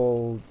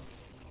 purple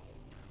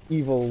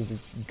evil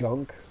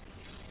gunk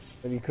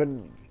that you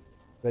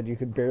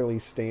could barely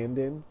stand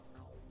in.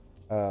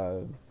 Uh,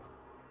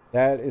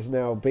 that is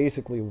now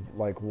basically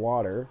like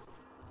water,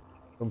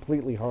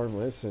 completely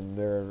harmless, and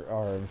there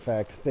are in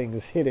fact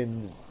things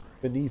hidden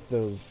beneath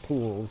those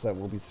pools that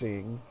we'll be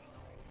seeing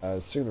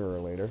sooner or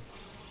later.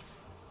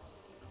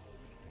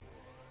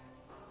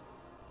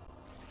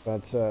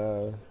 But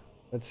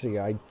let's see,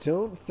 I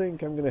don't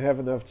think I'm going to have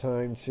enough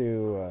time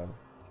to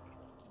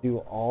do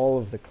all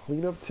of the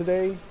cleanup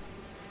today.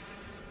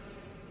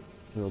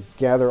 You know,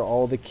 gather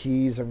all the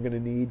keys I'm going to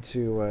need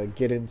to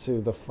get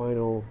into the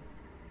final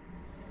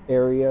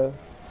area,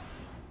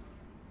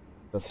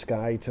 the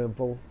Sky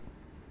Temple.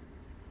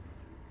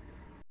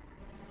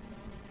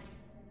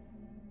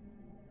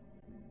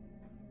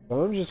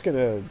 So I'm just going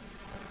to,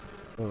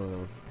 I don't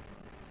know,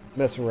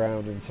 mess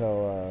around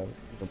until,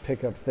 you know,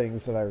 pick up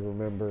things that I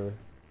remember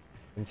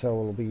until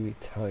it'll be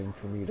time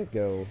for me to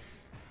go.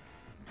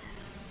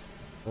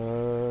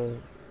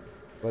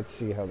 Let's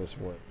see how this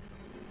works.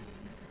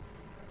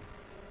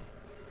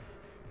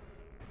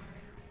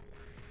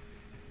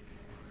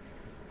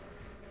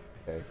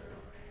 Okay.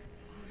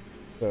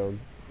 So,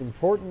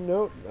 important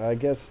note, I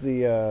guess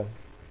the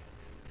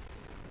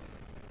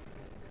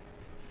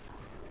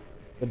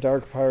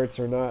dark parts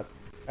are not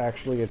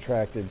actually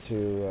attracted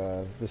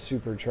to the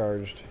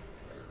supercharged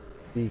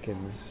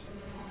beacons.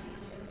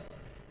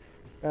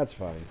 That's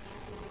fine.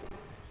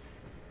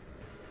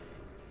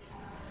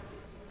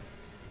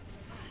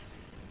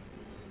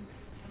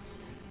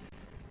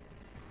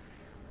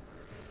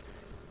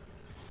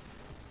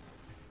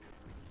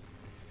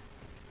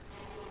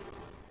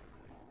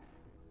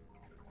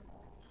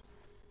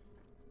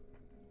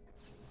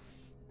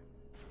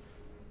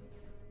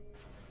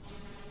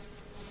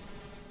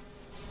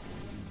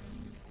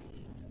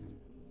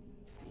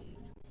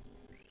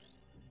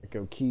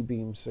 Go key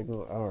beam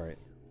signal. All right.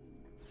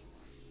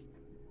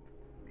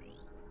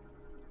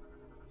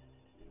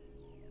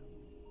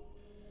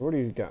 What do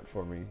you got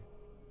for me?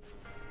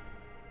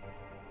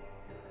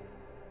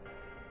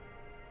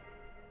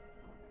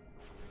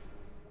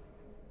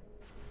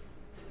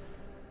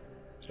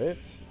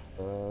 It.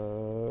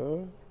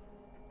 How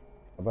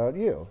about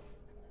you?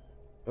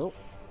 Nope.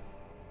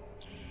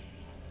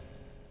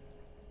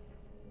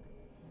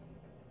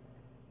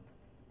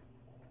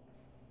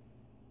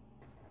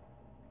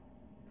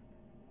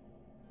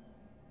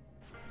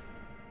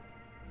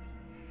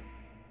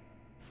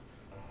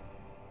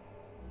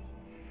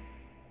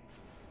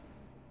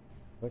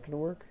 That gonna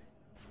work?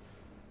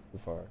 Too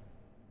far.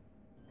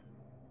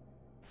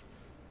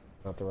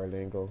 Not the right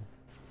angle.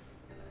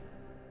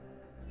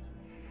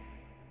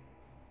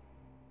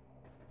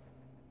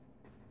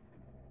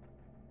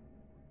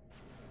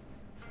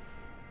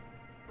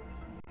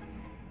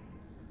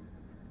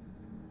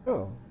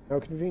 Oh, how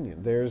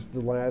convenient. There's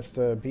the last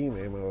beam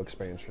ammo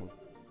expansion.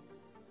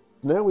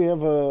 Now we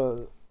have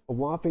a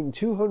whopping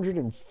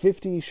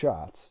 250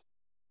 shots.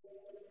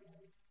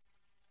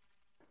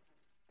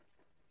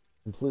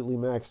 Completely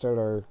maxed out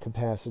our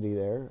capacity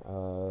there.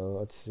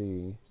 Let's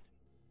see.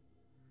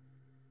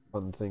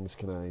 Fun things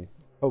can I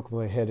poke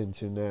my head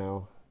into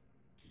now?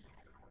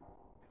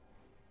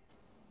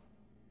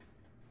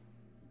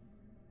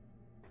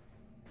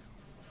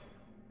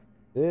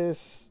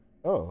 This...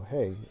 Oh,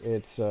 hey,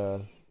 it's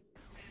a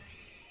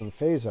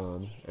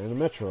Phazon and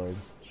a Metroid.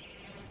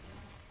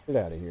 Get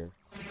out of here.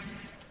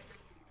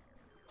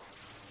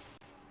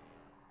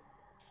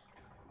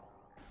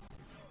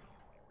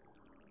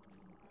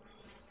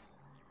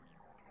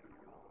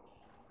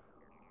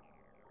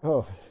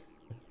 Oh.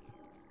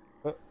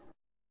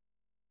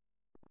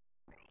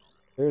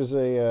 There's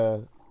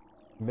a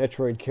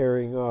Metroid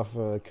carrying off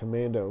a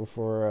commando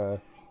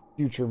for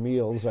future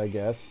meals, I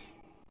guess.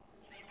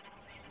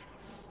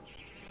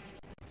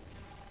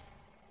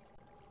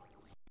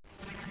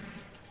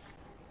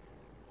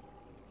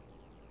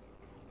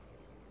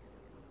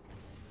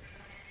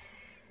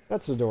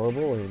 That's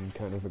adorable in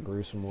kind of a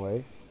gruesome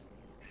way.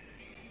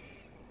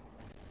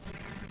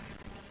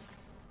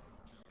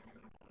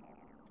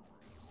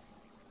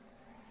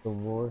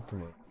 Some more?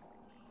 Come on.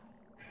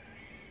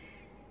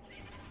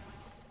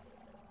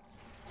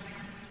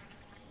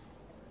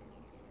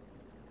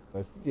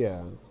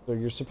 Yeah, so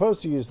you're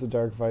supposed to use the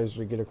dark visor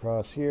to get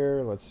across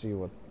here. Let's see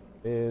what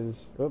it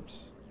is.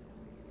 Oops.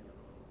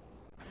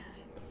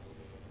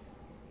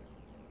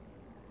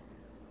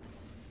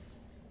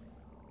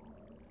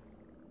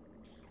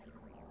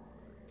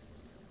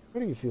 How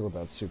do you feel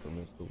about super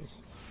missiles?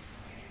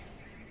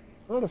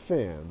 Not a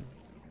fan.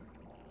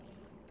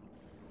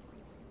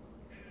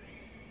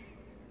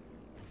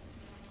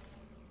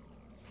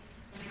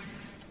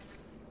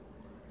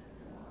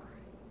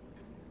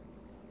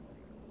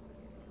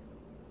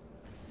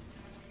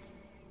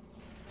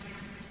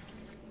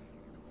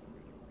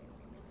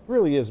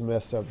 Really is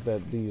messed up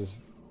that these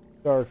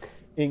dark,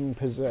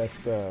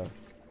 ing-possessed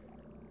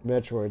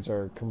Metroids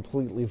are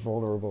completely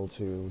vulnerable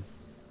to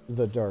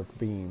the dark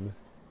beam.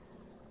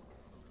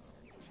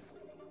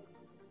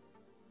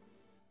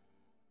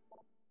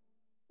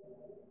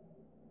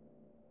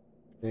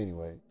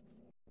 Anyway.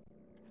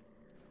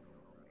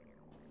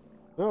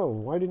 Oh,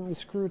 why didn't the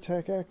screw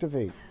attack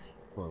activate?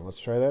 Come on, let's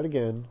try that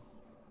again.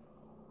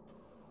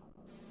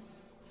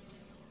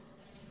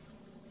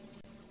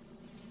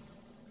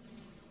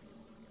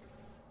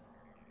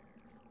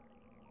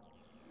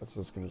 What's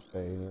this gonna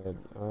say?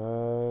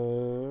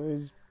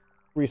 He's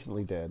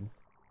recently dead.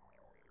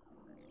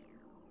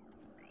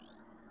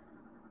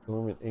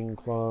 Moment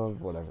Inclaw,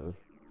 whatever.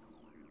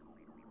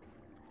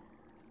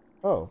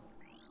 Oh.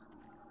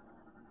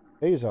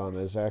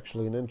 Phazon is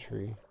actually an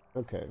entry.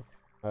 Okay.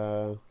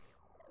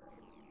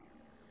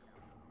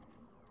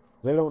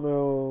 They don't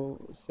know...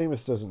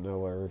 Samus doesn't know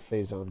where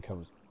Phazon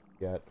comes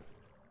yet.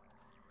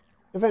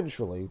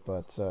 Eventually,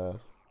 but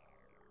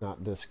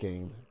not this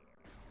game.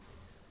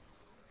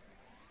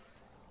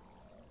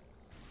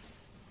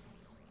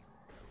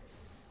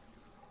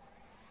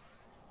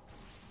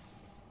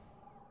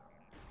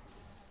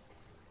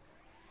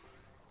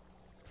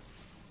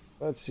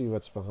 Let's see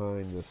what's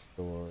behind this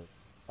door.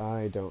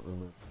 I don't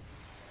remember.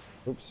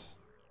 Oops.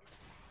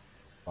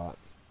 Bot.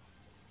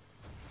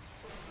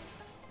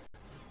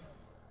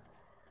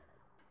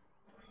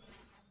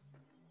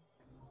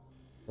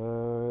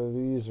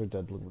 These are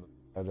dead luminous.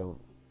 I don't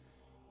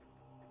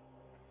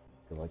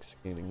feel like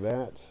scanning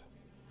that.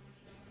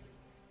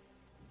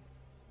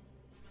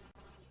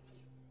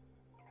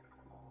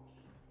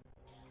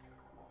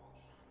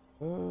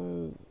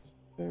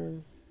 There.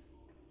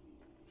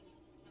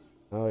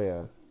 Oh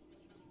yeah.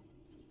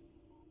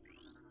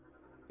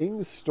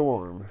 Ing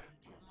Storm.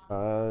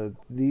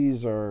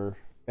 These are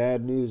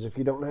bad news if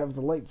you don't have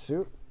the light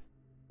suit.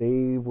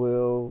 They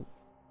will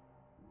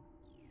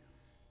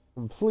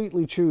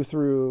completely chew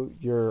through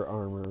your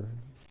armor.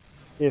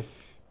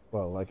 If,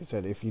 well, like I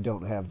said, if you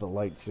don't have the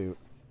light suit.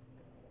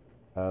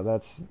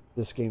 That's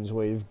this game's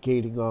way of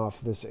gating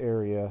off this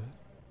area.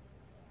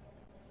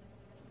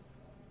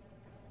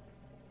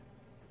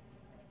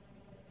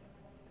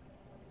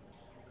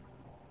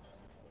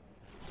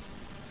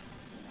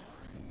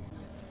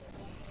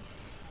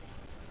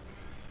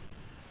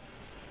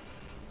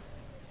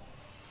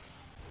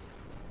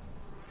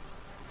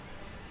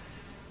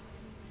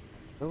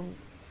 Oh,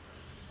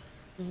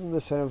 doesn't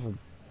this have a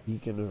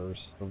beacon or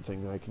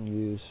something I can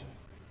use?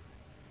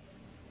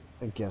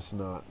 I guess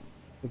not.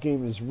 The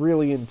game is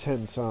really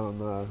intense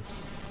on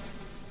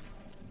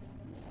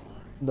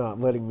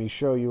not letting me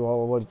show you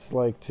all what it's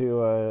like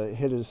to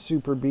hit a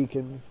super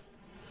beacon.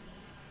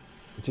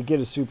 To get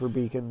a super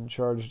beacon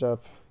charged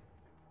up.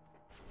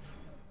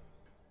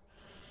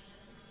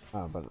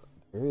 Ah, but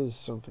there is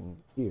something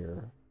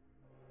here.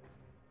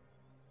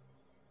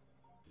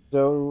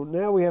 So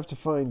now we have to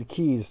find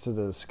keys to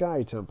the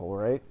Sky Temple,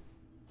 right?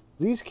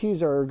 These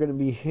keys are going to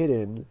be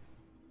hidden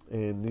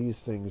in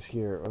these things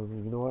here. Oh,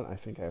 you know what? I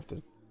think I have to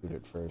shoot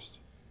it first.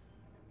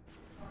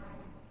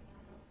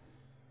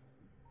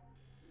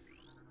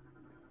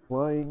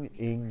 Flying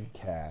Ing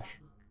Cache.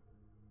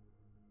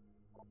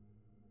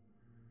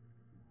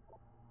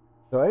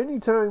 So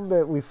anytime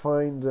that we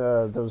find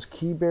those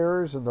key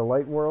bearers in the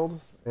light world,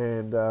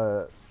 and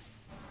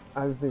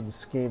I've been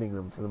scanning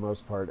them for the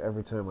most part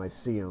every time I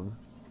see them,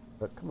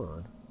 but come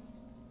on.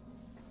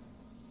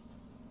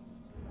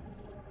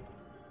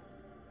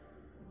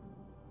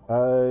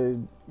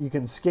 You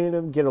can scan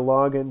them, get a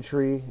log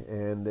entry,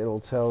 and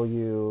it'll tell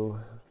you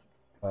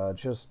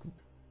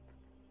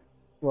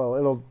well,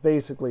 it'll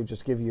basically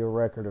just give you a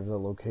record of the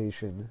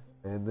location,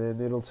 and then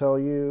it'll tell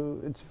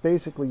you, it's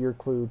basically your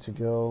clue to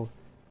go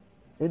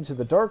into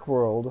the dark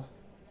world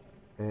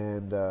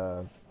and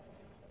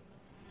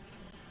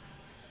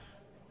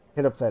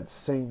hit up that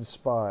same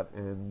spot,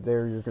 and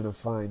there you're going to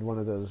find one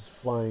of those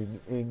flying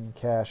Ing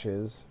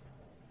caches.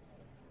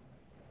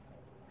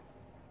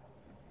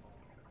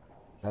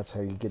 That's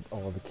how you get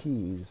all the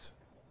keys.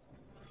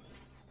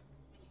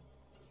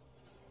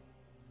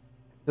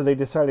 So they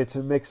decided to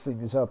mix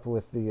things up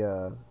with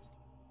the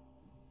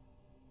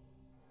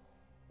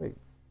wait,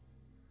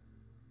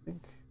 I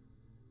think,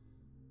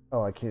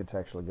 oh, I can't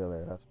actually go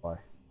there, that's why.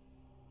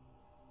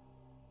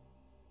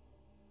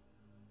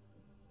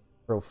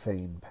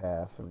 Profane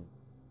path. I mean,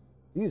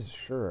 these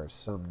sure are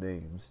some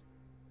names.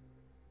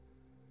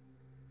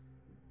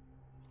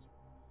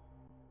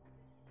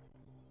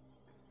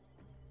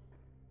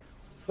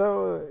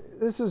 So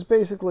this is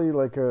basically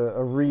like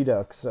a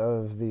redux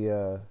of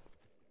the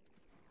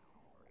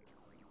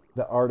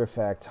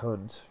artifact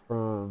hunt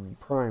from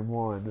Prime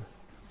 1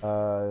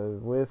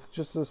 with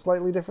just a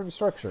slightly different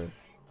structure.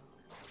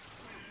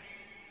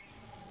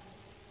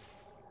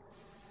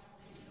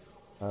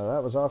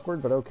 That was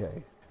awkward, but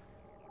okay.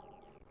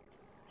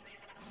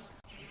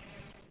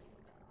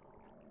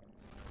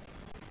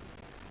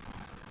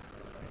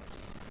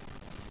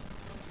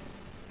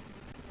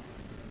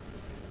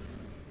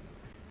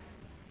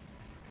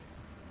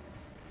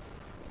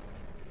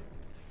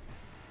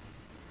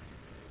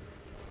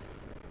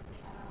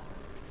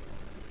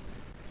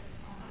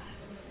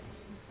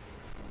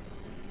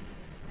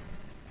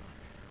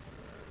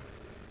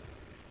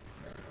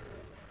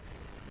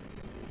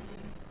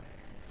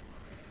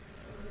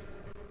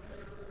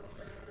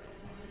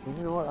 And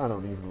you know what? I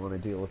don't even want to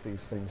deal with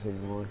these things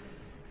anymore.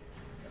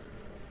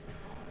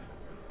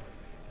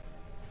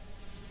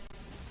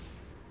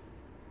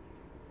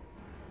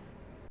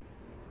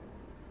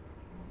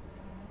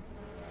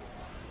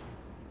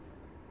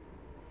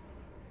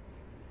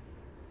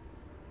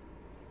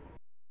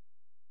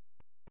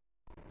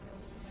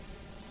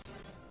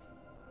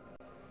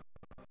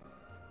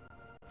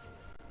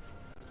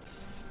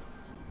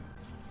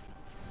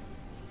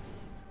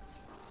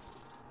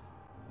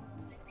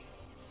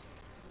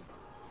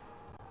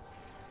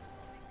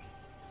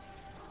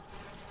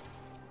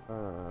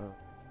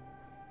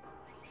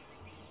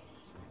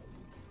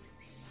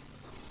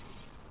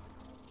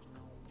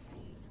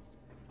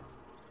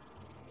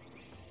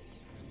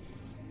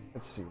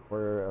 Let's see,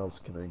 where else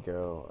can I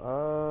go?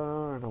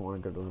 I don't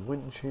want to go to the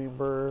wind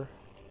chamber.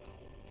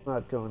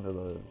 Not going to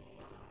the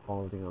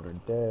Hall of the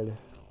Honored Dead.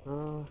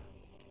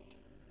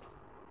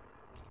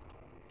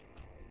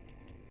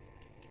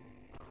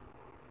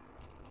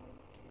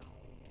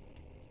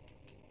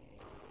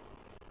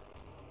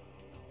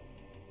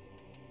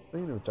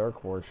 Plane of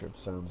Dark Worship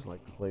sounds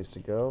like the place to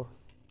go.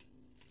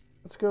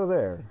 Let's go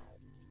there.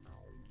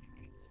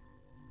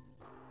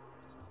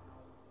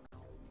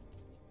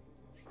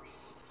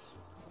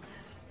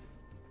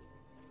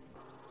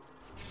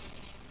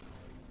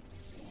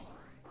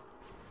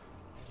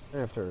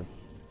 After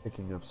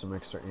picking up some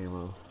extra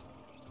ammo.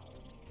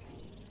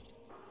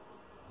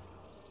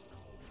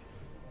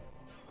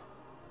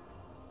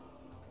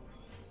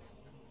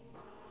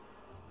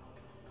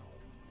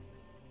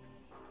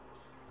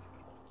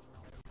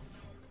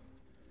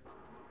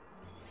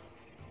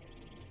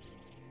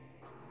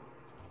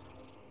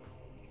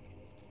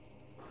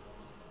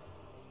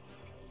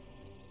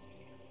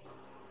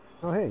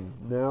 Oh hey,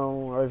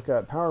 now I've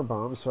got power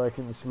bombs so I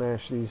can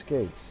smash these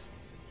gates.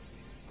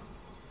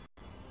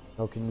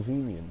 How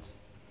convenient.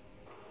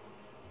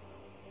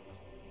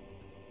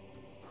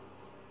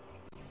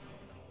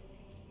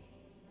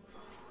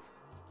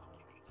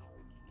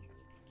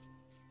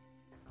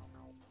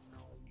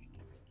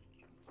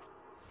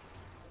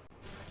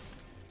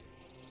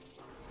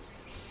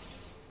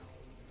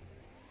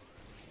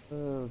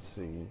 Let's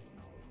see.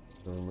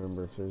 I don't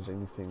remember if there's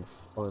anything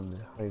fun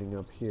hiding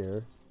up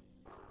here.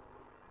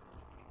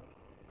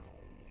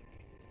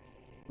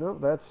 Nope,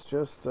 that's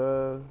just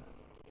where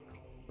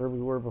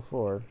we were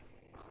before.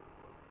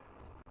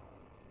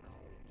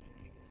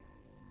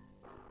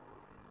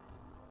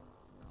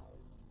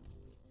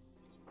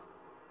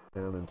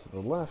 Down and to the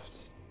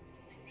left.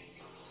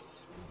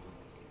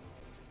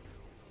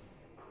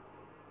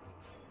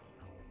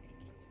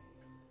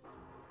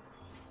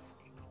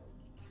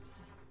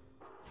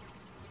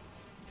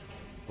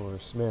 Or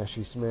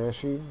smashy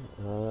smashy.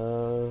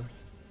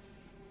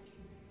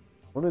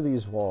 One of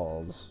these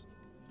walls.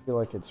 I feel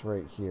like it's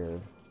right here.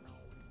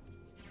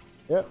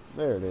 Yep,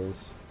 there it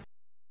is.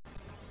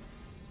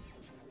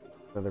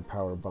 Another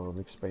power bomb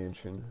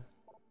expansion.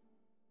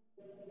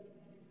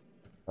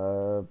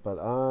 But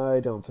I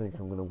don't think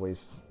I'm gonna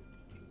waste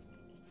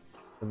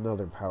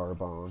another power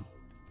bomb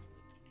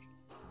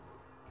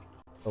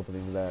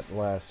opening that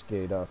last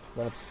gate up.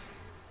 That's...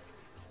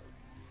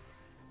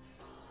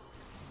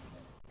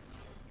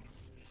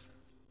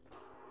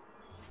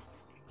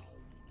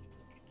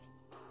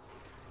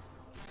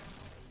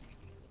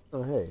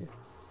 Oh hey,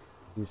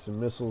 use some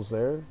missiles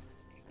there.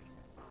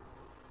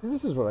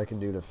 This is what I can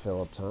do to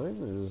fill up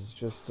time, is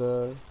just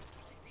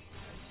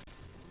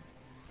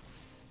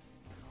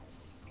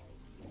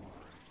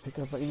pick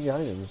up any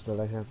items that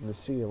I happen to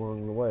see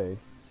along the way.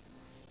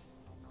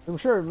 I'm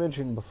sure I've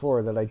mentioned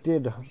before that I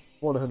did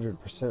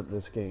 100%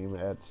 this game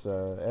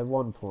at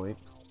one point,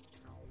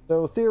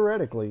 so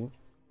theoretically,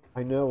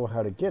 I know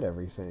how to get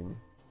everything.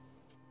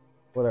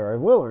 Whether I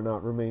will or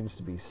not remains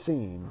to be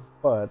seen,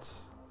 but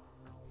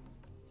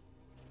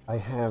I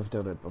have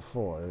done it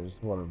before, is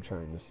what I'm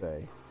trying to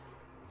say.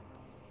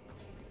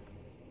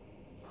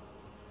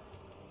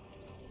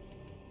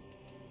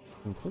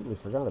 Completely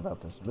forgot about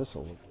this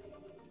missile.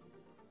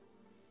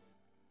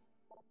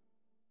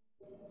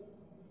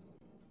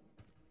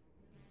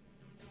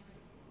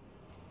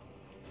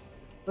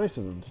 Nice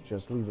of them to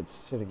just leave it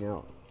sitting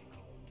out.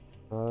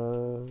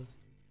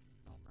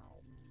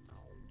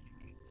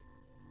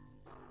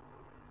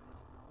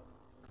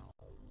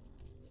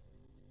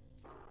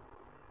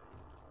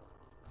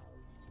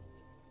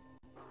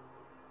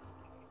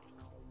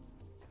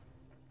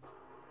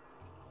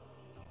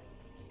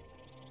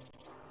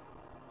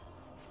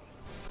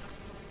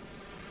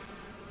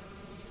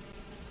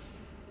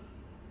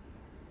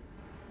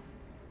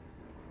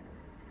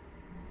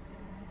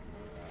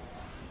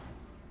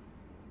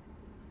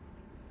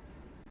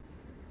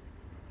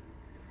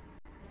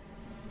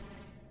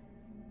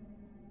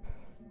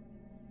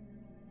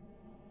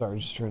 Sorry,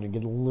 just trying to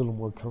get a little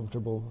more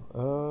comfortable.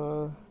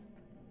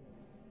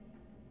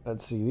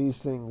 Let's see,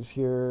 these things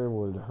here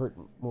would hurt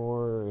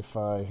more if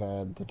I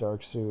had the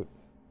dark suit.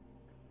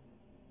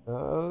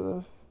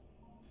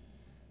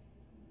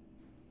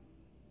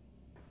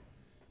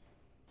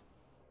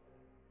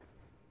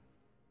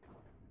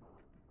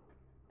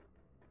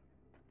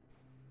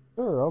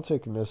 Sure, I'll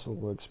take a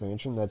missile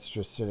expansion that's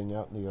just sitting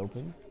out in the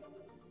open.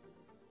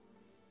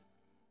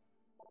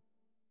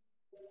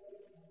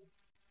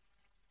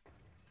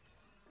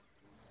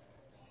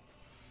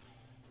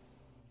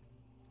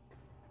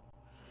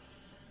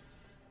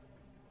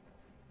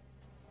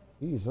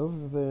 Geez,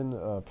 other than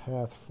a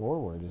path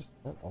forward, is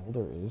that all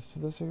there is to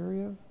this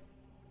area?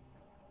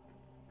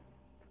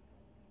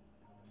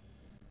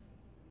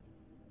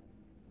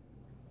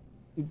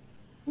 It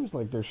seems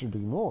like there should be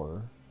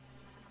more.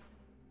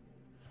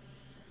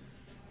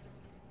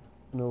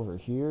 And over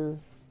here.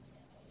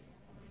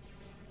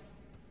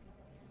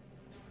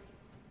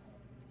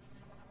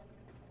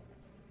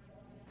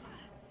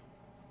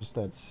 Just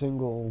that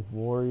single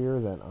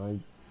warrior that I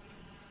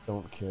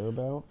don't care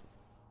about.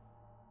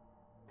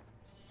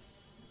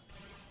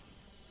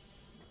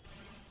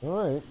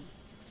 Alright.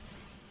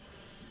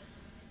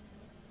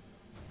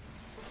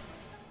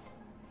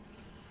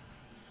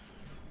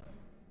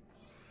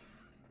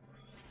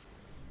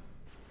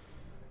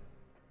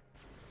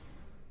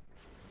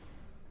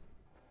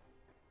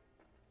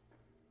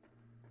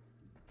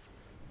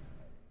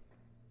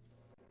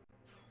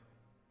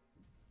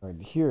 Right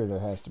here, there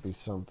has to be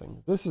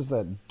something. This is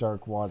that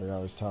dark water I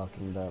was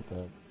talking about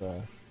that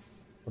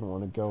I don't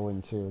want to go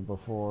into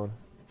before.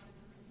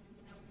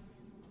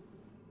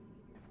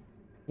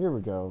 Here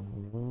we go.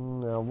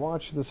 Now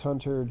watch this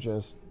hunter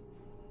just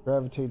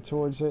gravitate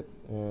towards it,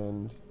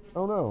 and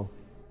oh no.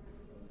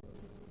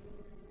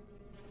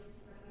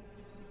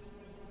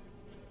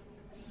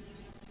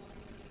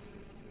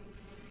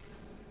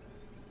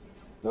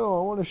 No,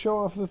 I want to show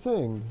off the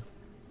thing.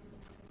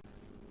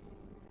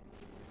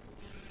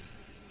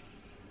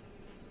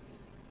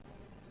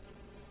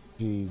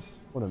 Jeez,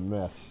 what a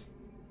mess.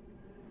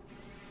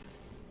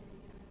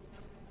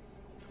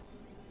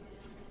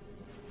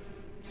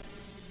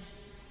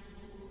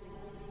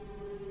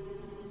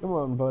 Come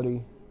on,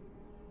 buddy.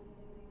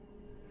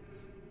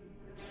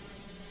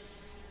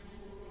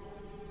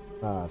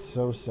 Ah,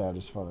 so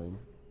satisfying.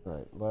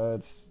 Alright,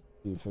 let's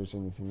see if there's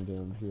anything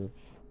down here.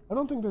 I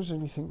don't think there's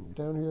anything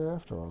down here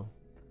after all.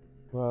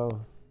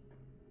 Well,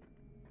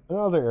 in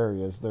other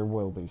areas there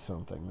will be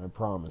something, I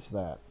promise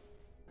that.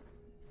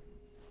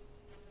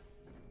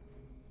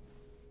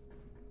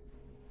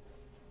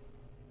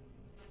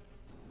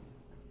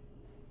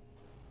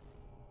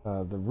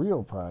 The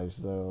real prize,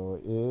 though,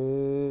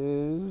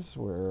 is...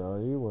 Where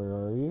are you? Where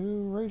are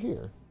you? Right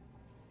here.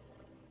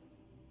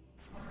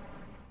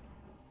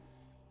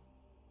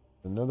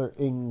 Another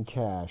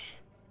in-cache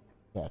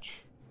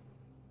catch.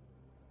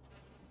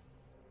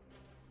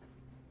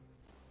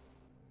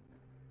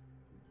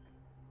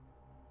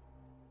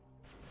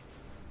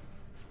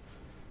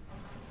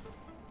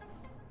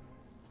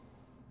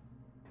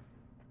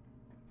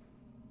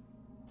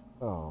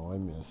 Oh, I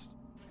missed.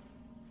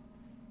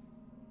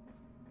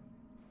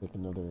 Take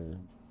another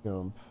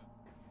jump.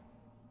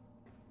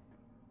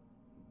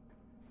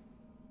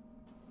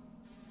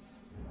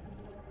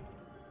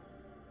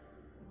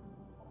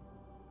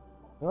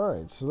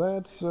 Alright, so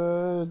that's 2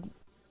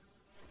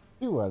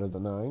 out of the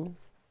 9.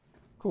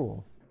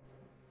 Cool.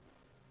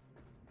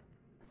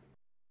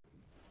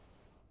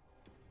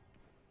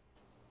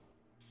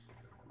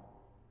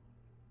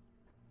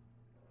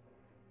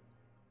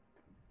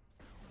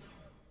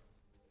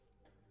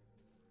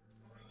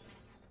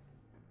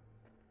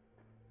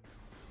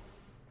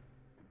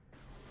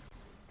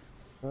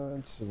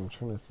 Let's see, I'm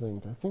trying to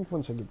think. I think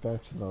once I get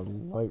back to the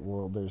light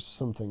world, there's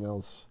something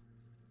else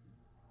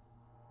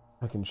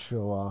I can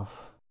show off.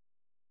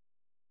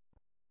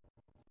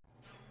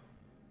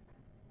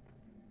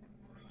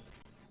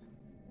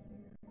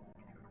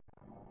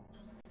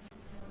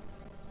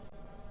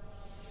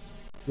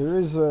 There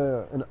is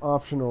an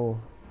optional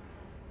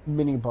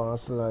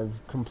mini-boss that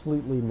I've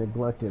completely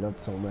neglected up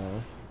till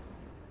now.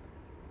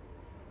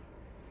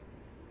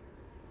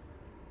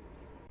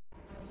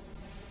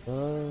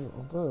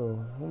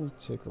 Although, let me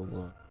take a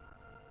look.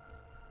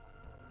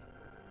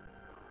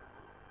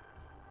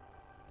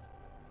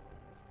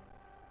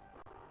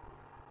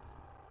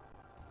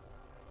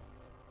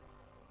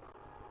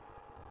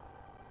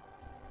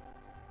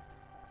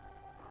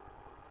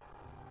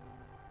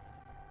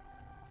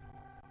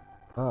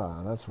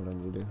 Ah, that's what I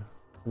need to...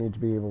 I need to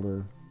be able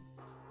to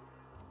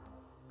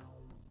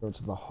go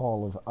to the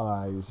Hall of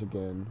Eyes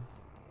again.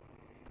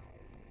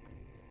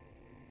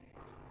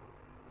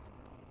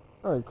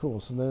 Alright, cool.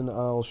 So then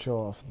I'll show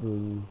off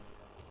the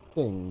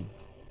thing.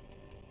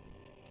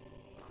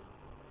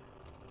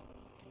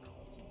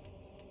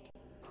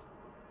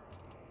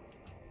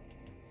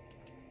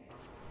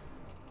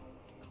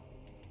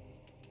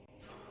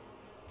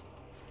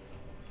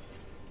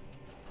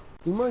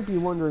 You might be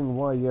wondering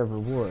why you ever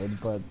would,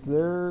 but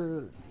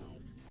there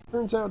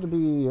turns out to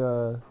be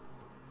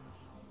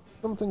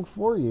something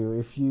for you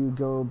if you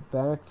go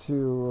back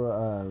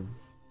to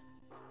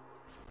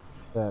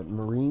that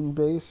Marine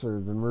base, or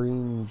the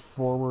Marine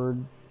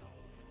Forward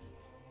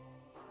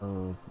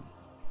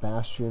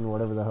Bastion,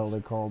 whatever the hell they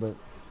called it.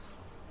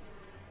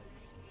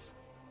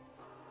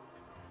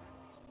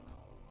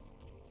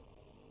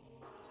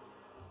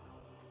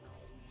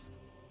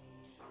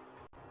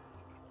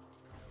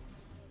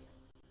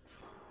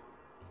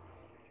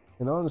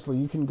 And honestly,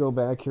 you can go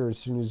back here as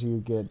soon as you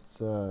get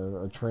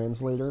a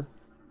translator.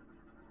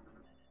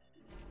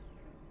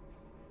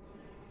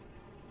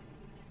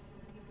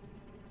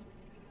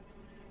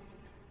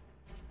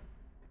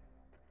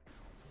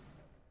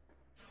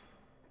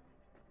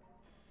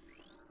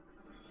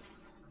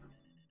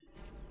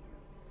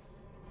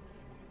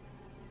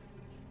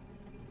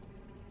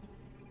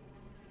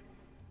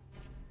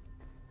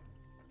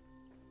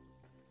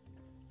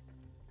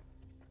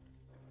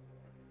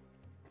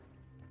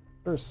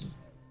 First,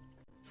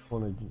 I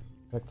want to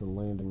check the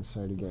landing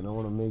site again. I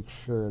want to make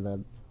sure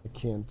that I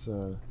can't...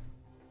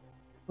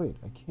 Wait,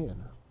 I can.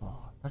 Oh,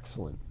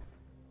 excellent.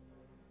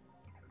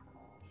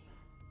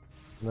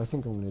 And I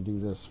think I'm going to do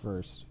this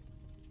first.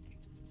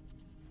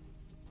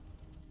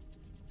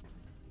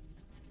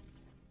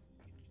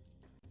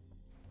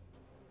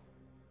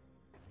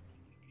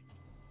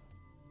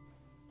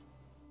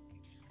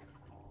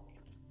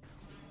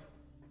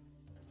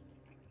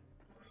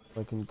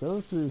 I can go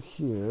through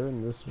here,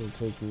 and this will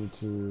take me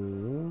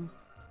to...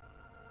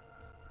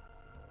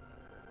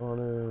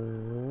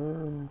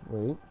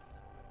 Wait.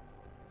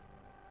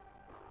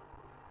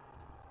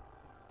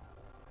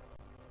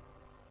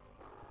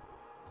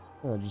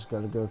 I just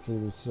got to go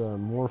through this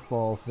morph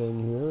ball thing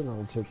here, and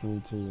it'll take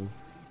me to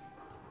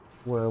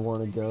where I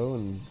want to go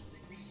and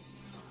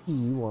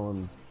pee while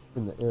I'm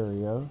in the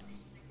area.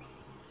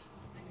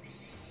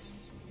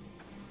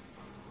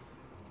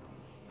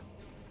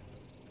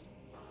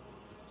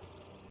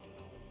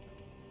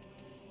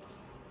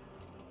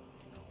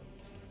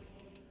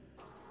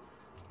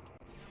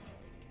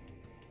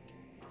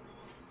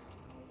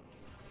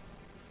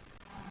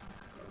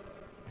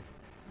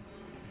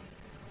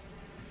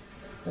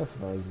 That's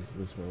advised is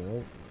this way,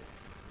 right?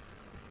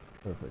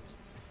 Perfect.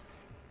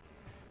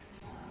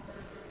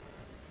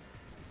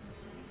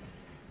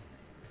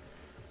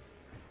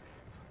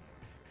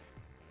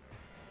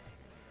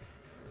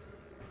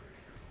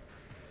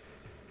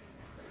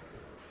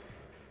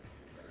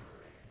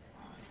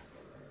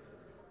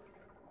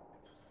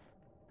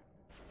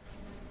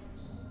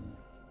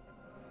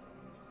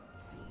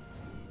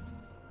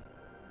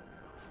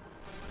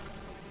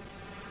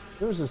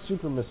 There was a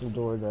super missile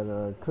door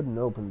that couldn't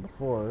open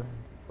before,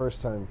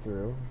 first time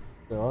through.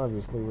 So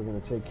obviously we're going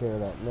to take care of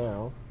that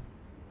now.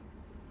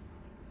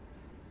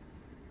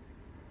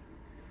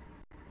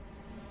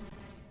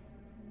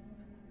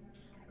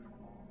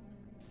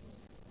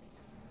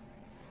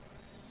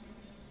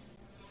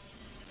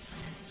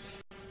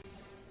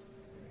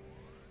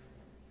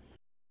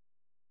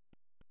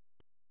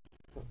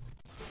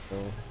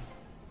 So,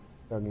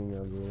 chugging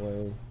out of the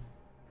way.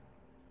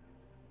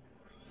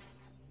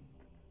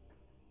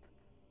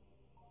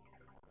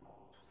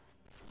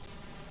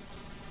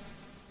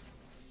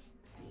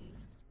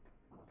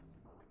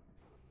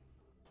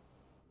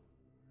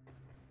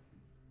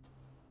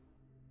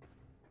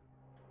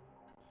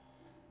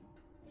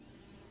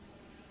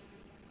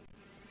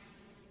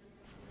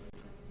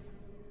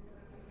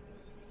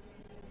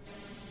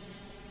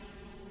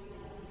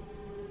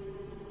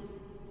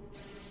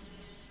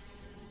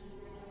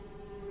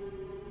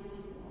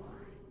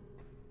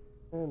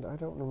 And I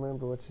don't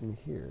remember what's in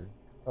here.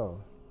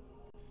 Oh.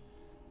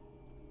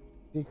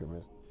 Seeker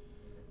missile.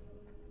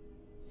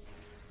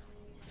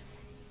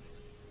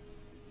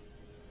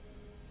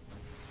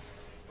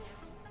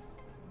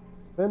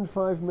 Spend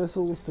 5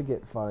 missiles to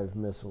get 5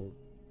 missiles.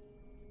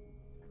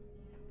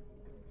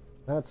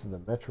 That's the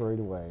Metroid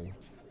way.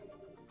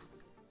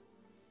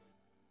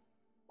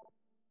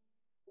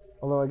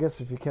 Although I guess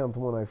if you count the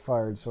one I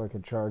fired so I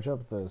could charge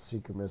up the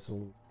Seeker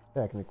missile,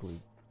 technically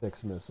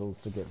 6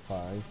 missiles to get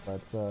 5,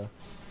 but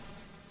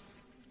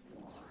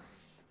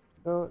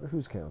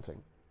who's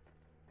counting?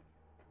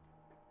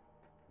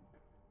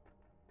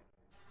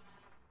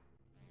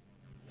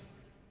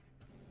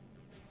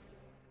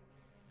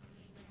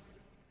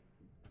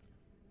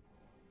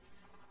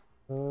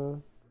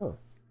 Huh.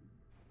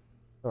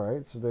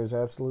 Alright, so there's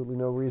absolutely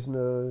no reason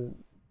to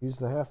use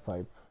the half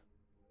pipe.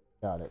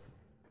 Got it.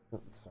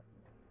 Oops, sorry.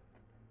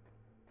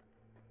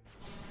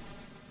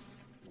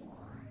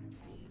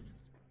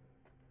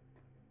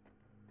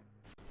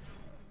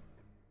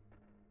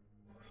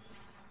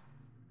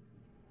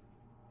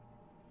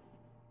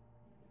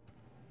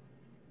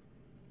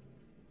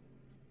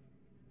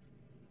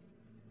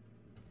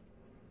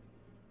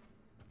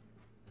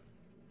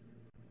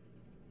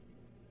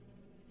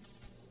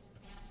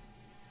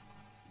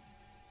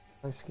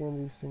 I scanned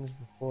these things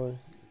before.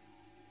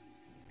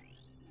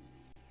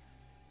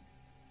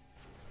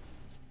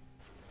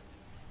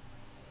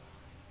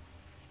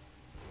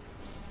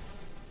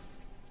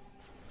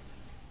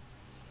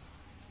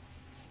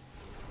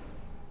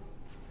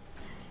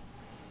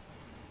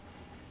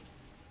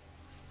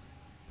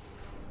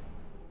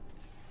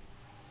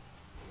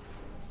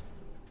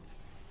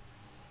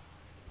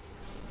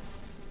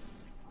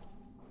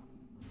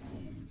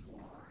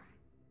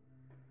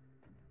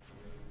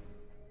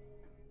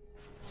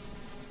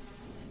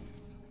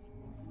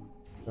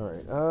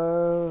 Alright,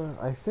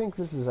 I think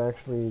this is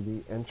actually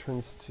the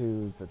entrance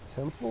to the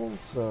temple,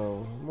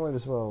 so might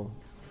as well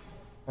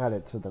add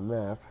it to the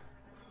map.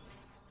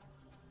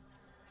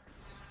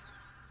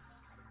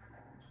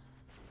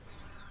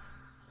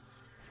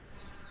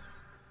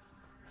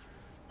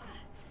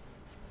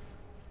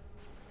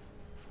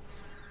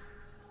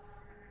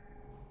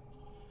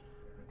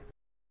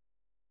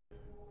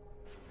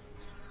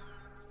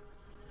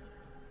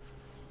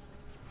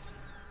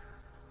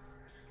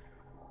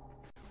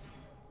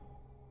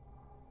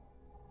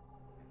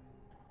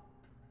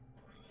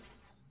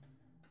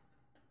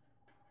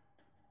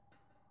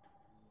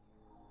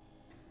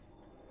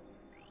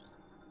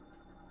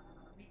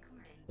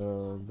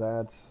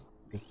 that's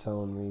just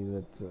telling me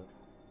that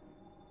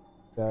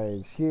guy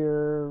is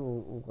here,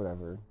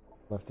 whatever.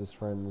 Left his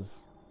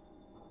friends.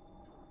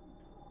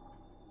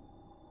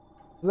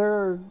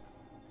 There,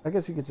 I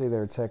guess you could say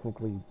there are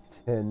technically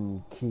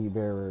 10 key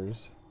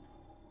bearers.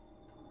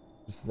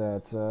 Just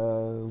that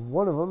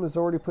one of them has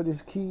already put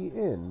his key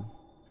in.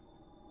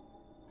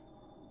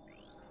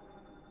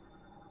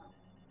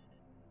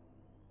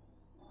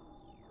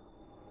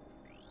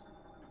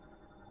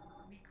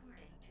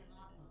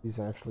 These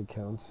actually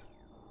counts.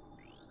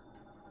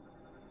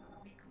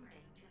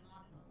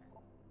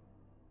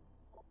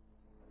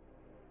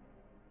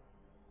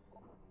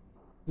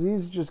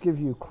 These just give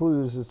you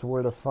clues as to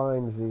where to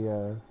find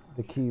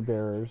the key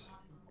bearers.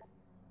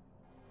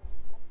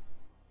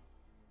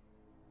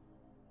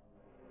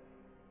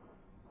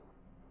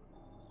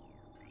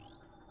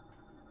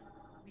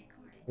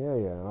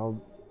 Yeah,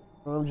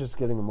 I'm just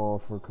getting them all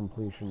for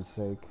completion's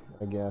sake,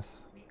 I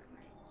guess.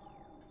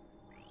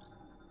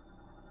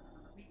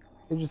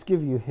 They just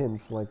give you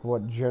hints like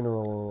what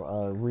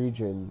general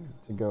region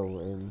to go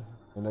in,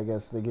 and I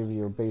guess they give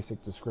you a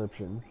basic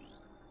description.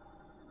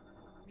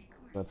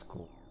 That's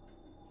cool.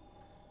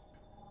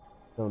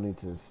 Don't need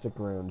to stick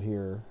around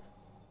here.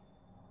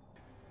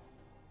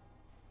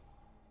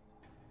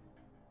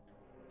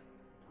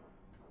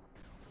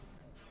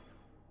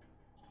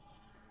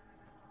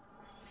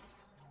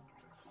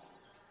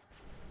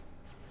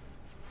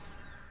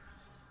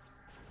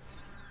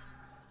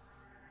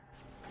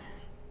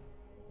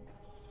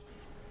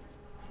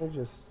 I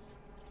just...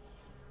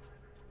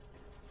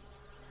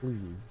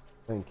 Please.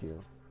 Thank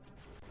you.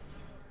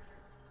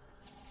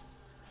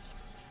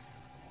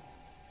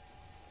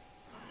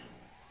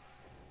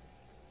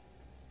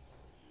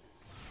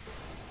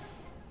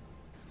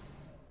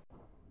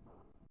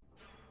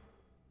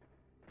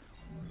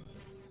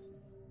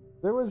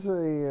 There was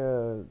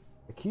a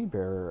key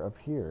bearer up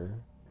here.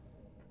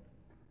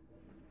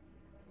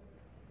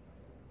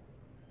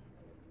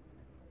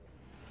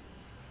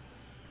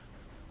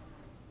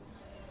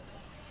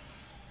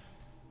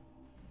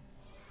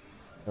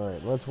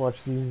 Alright, let's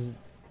watch these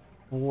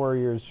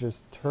warriors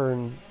just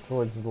turn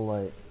towards the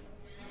light.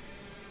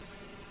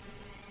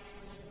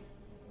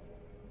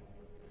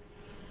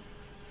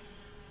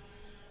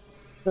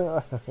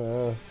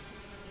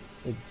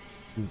 Big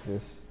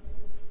doofus.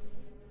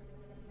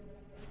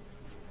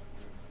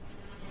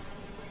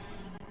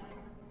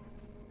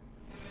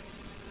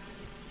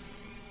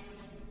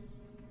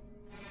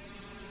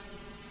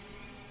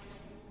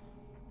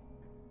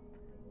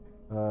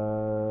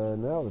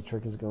 Now the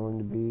trick is going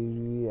to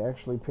be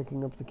actually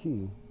picking up the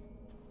key.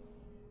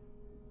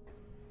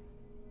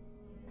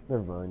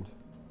 Never mind.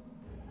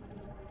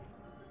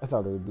 I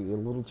thought it would be a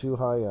little too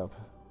high up.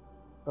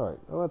 Alright,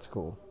 well that's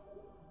cool.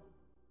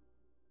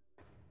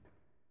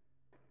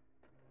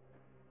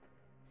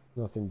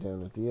 Nothing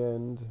down at the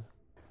end.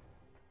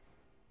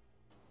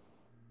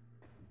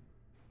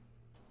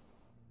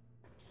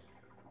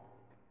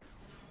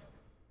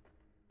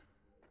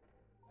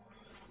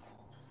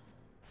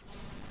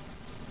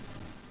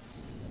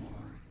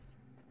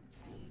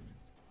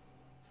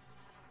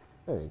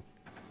 Hey.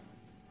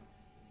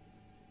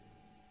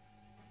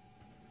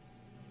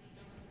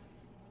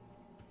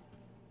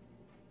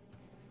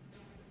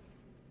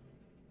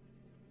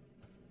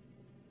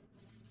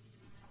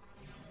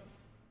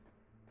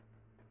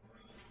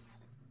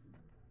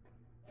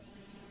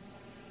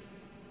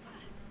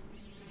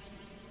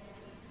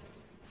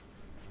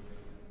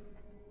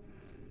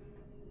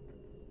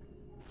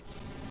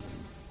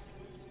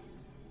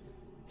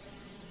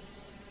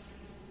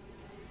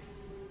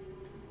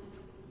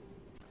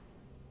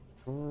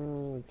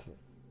 Okay.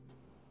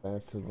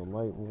 Back to the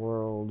light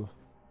world.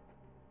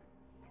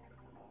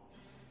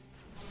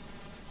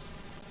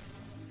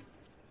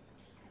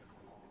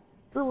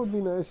 It would be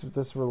nice if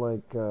this were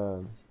like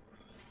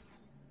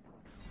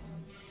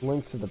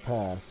Link to the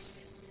Past.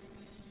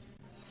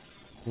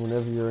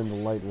 Whenever you're in the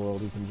light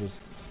world, you can just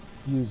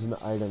use an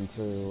item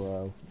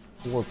to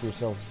warp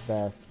yourself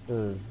back.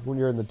 Or when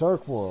you're in the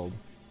dark world,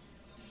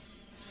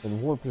 and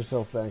warp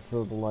yourself back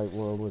to the light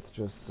world with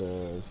just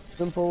a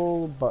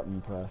simple button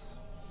press.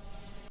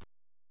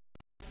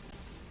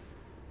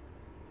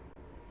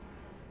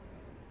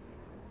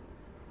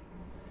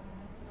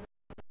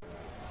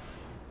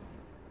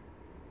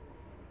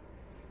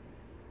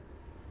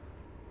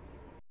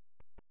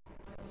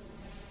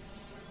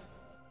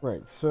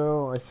 Right,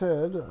 so I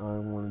said I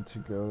wanted to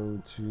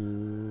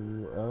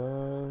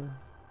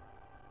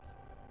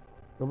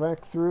go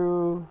back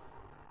through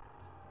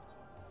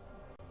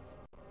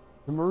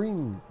the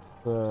Marine,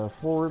 the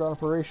forward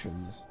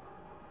operations.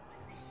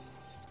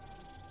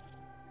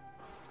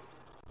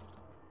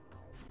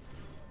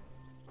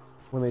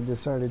 When they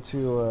decided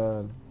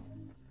to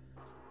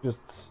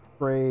just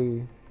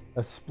spray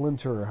a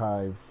splinter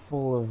hive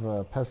full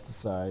of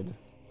pesticide.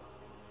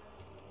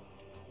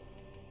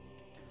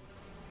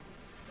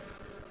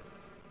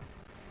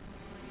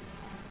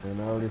 And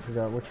I already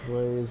forgot which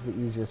way is the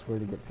easiest way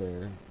to get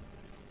there.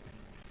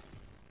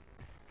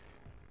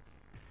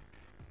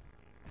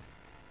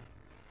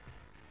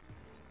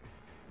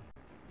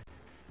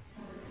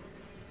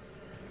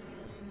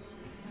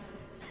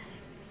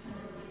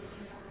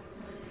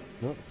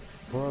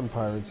 on,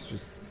 pirates.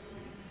 Just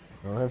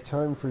don't have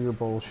time for your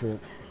bullshit.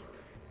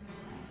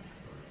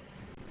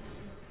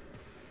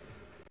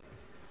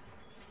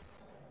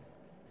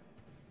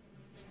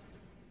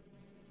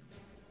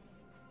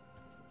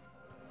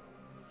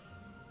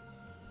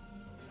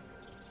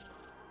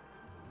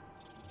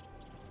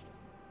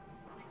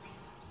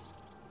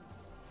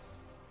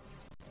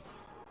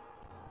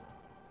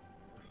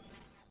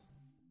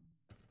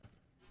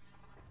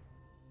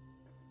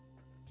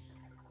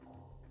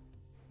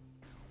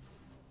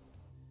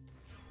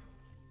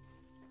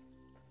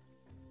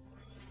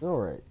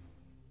 Alright.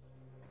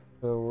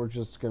 So we're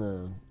just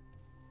gonna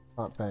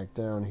hop back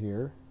down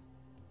here.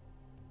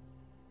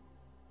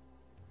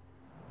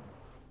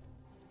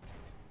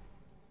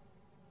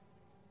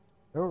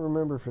 I don't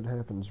remember if it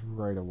happens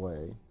right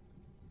away.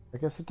 I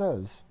guess it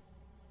does.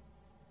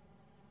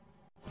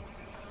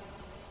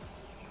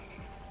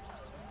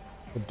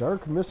 The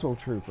Dark Missile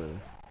Trooper.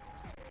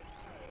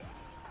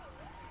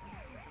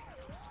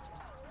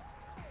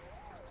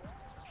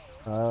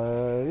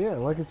 Yeah,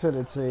 like I said,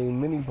 it's a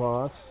mini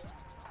boss.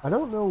 I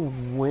don't know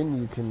when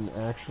you can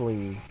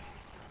actually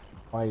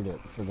fight it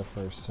for the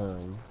first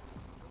time.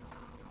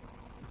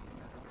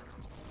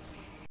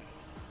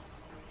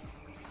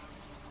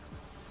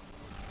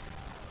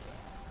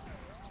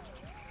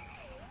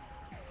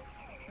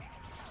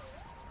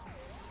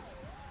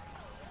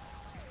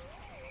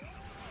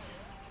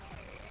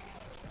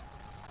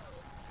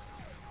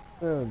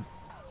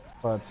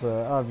 But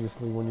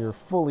obviously when you're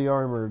fully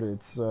armored,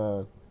 it's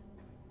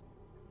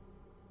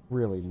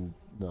really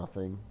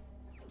nothing.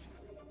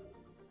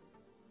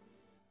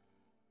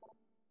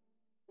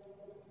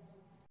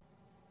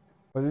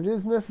 But it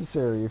is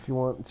necessary if you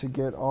want to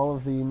get all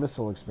of the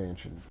missile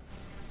expansion.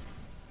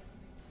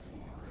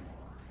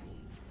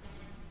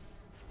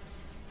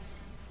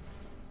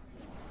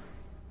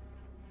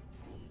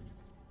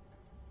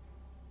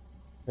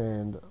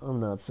 And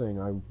I'm not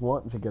saying I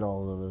want to get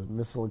all of the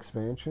missile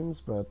expansions,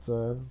 but,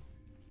 you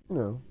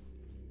know,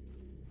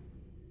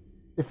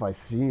 if I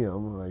see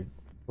them,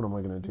 what am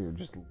I going to do?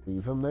 Just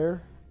leave them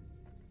there?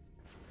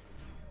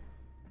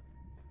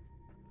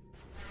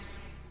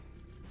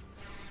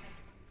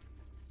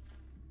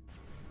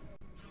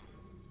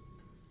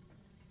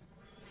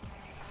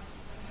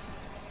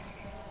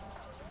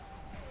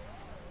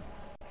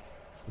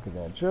 Look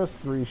at that.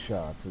 Just 3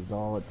 shots is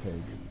all it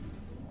takes.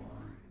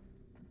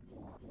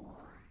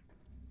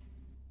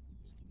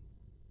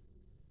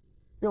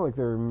 I feel like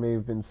there may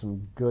have been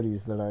some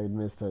goodies that I had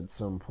missed at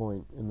some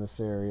point in this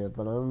area,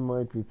 but I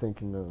might be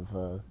thinking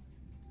of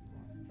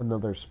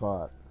another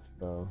spot.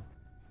 So,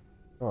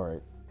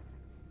 alright.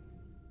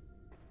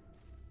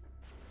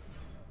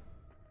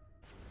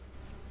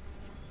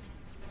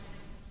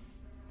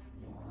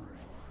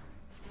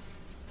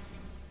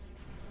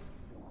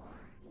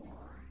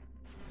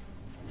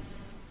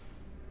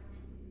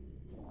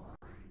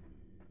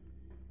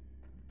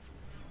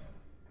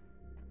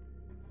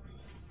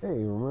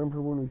 Hey,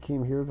 remember when we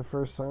came here the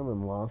first time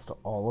and lost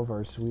all of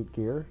our sweet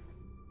gear?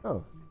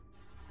 Oh.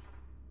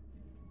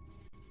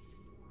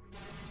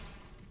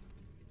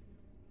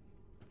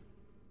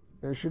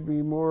 There should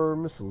be more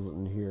missiles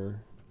in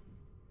here.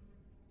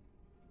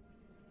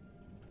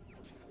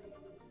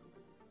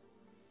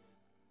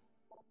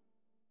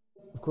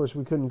 Of course,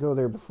 we couldn't go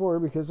there before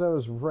because that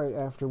was right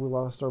after we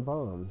lost our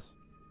bombs.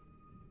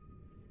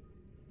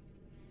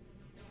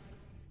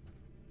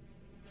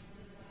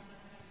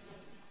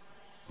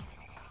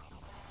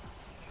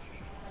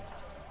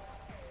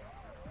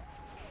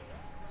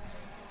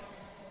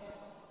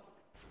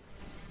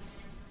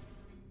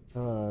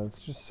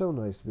 It's just so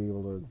nice to be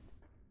able to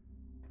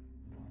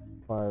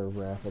fire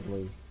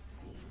rapidly.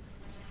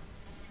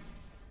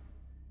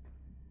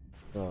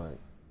 Alright.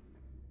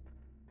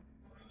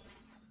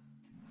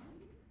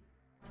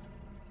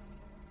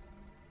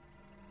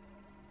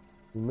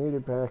 We made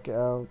it back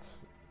out.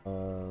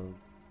 How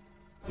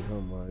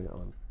am I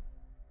on?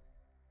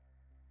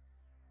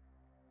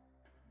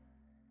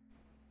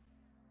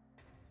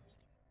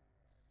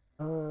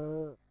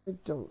 I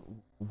don't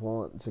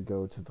want to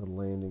go to the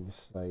landing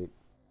site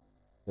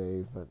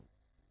today, but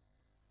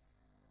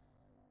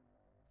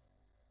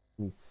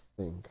let me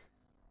think.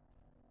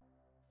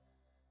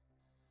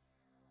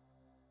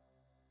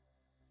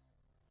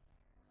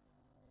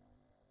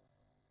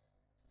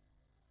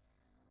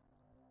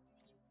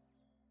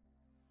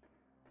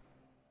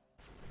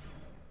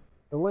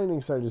 The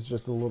landing site is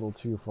just a little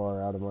too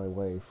far out of my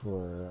way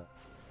for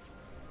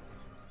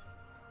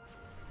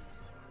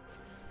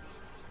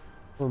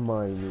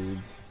my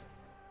needs.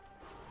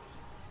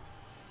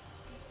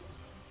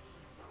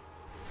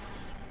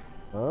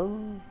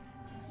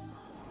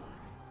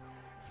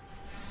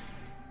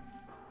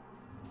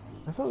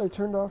 I thought I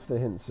turned off the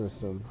hint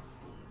system.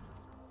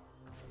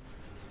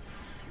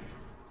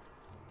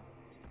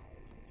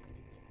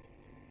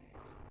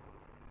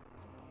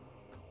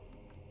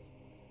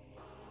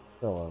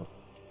 Oh well.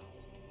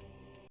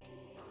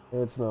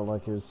 It's not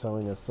like he was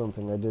telling us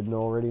something I didn't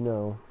already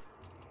know.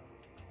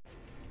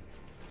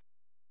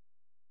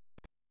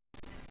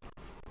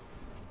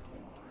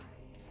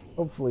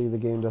 hopefully the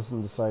game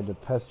doesn't decide to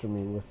pester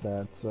me with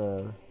that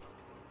too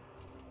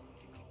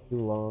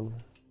long.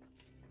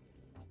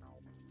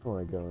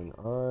 Where am I going?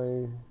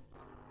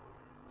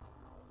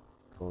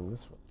 Going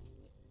this way.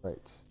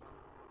 Right.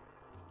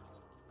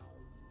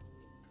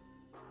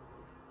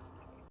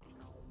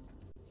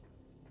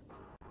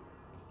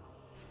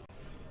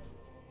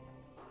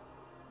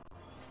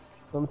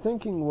 I'm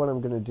thinking what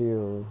I'm gonna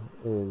do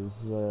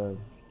is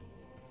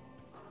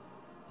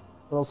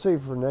what I'll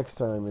save for next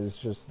time is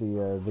just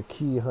the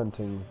key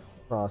hunting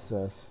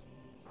process,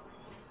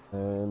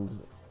 and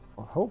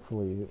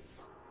hopefully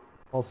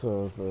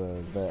also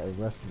the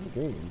rest of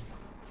the game.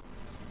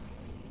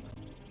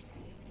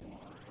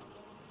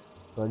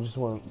 So I just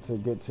want to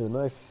get to a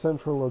nice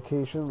central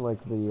location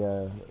like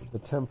the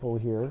temple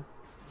here.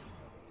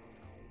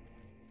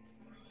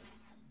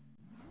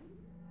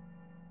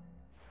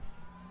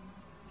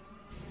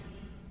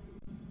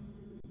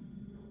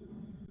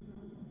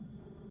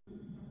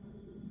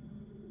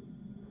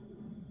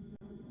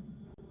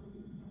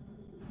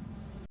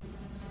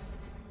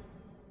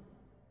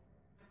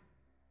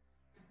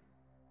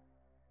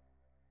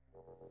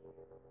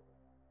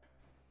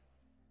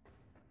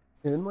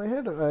 In my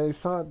head, I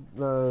thought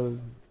the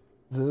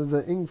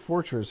Ing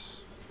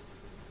Fortress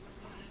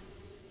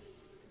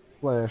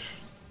slash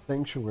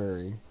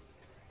Sanctuary.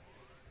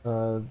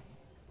 I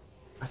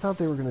thought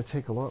they were going to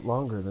take a lot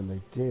longer than they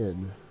did.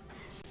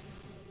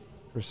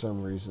 For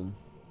some reason.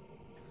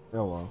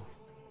 Oh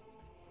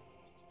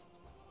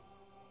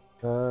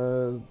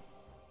well.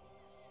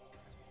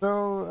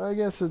 So I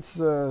guess it's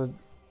a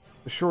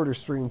shorter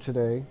stream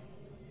today.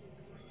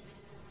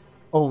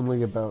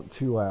 Only about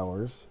 2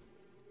 hours.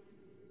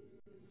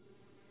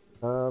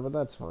 But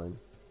that's fine.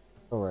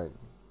 Alright.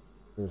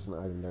 There's an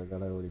item there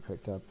that I already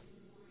picked up.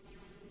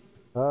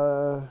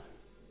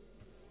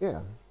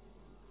 Yeah.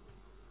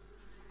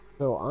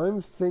 So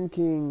I'm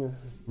thinking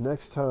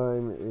next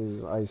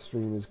time I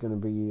stream is going to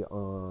be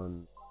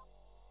on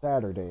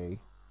Saturday.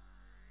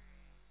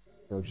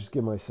 You know, just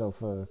give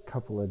myself a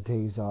couple of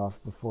days off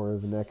before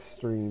the next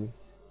stream.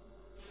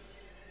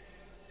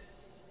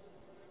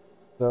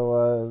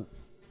 So,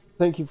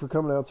 thank you for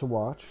coming out to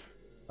watch.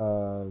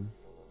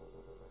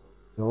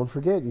 Don't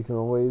forget, you can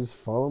always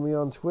follow me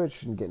on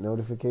Twitch and get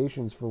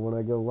notifications for when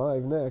I go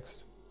live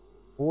next.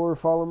 Or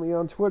follow me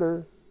on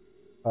Twitter,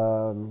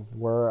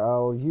 where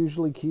I'll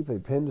usually keep a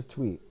pinned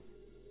tweet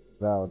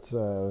about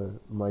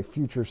my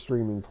future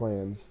streaming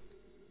plans.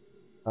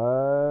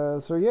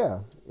 So yeah,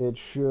 it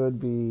should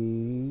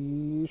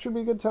be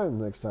a good time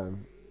next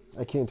time.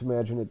 I can't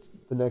imagine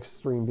the next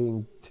stream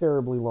being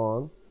terribly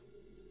long,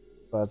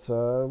 but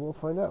we'll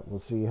find out. We'll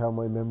see how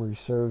my memory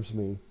serves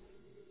me.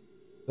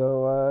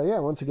 So yeah,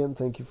 once again,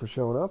 thank you for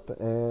showing up,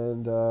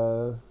 and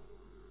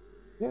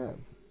yeah,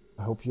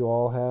 I hope you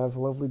all have a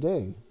lovely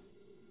day.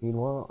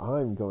 Meanwhile,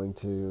 I'm going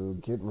to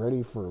get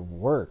ready for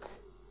work.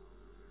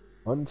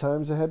 Fun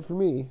times ahead for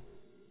me.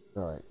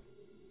 Alright,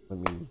 let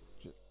me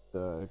just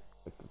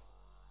click the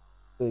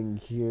thing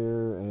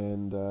here,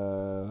 and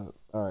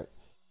alright.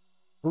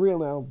 For real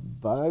now,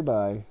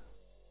 bye-bye.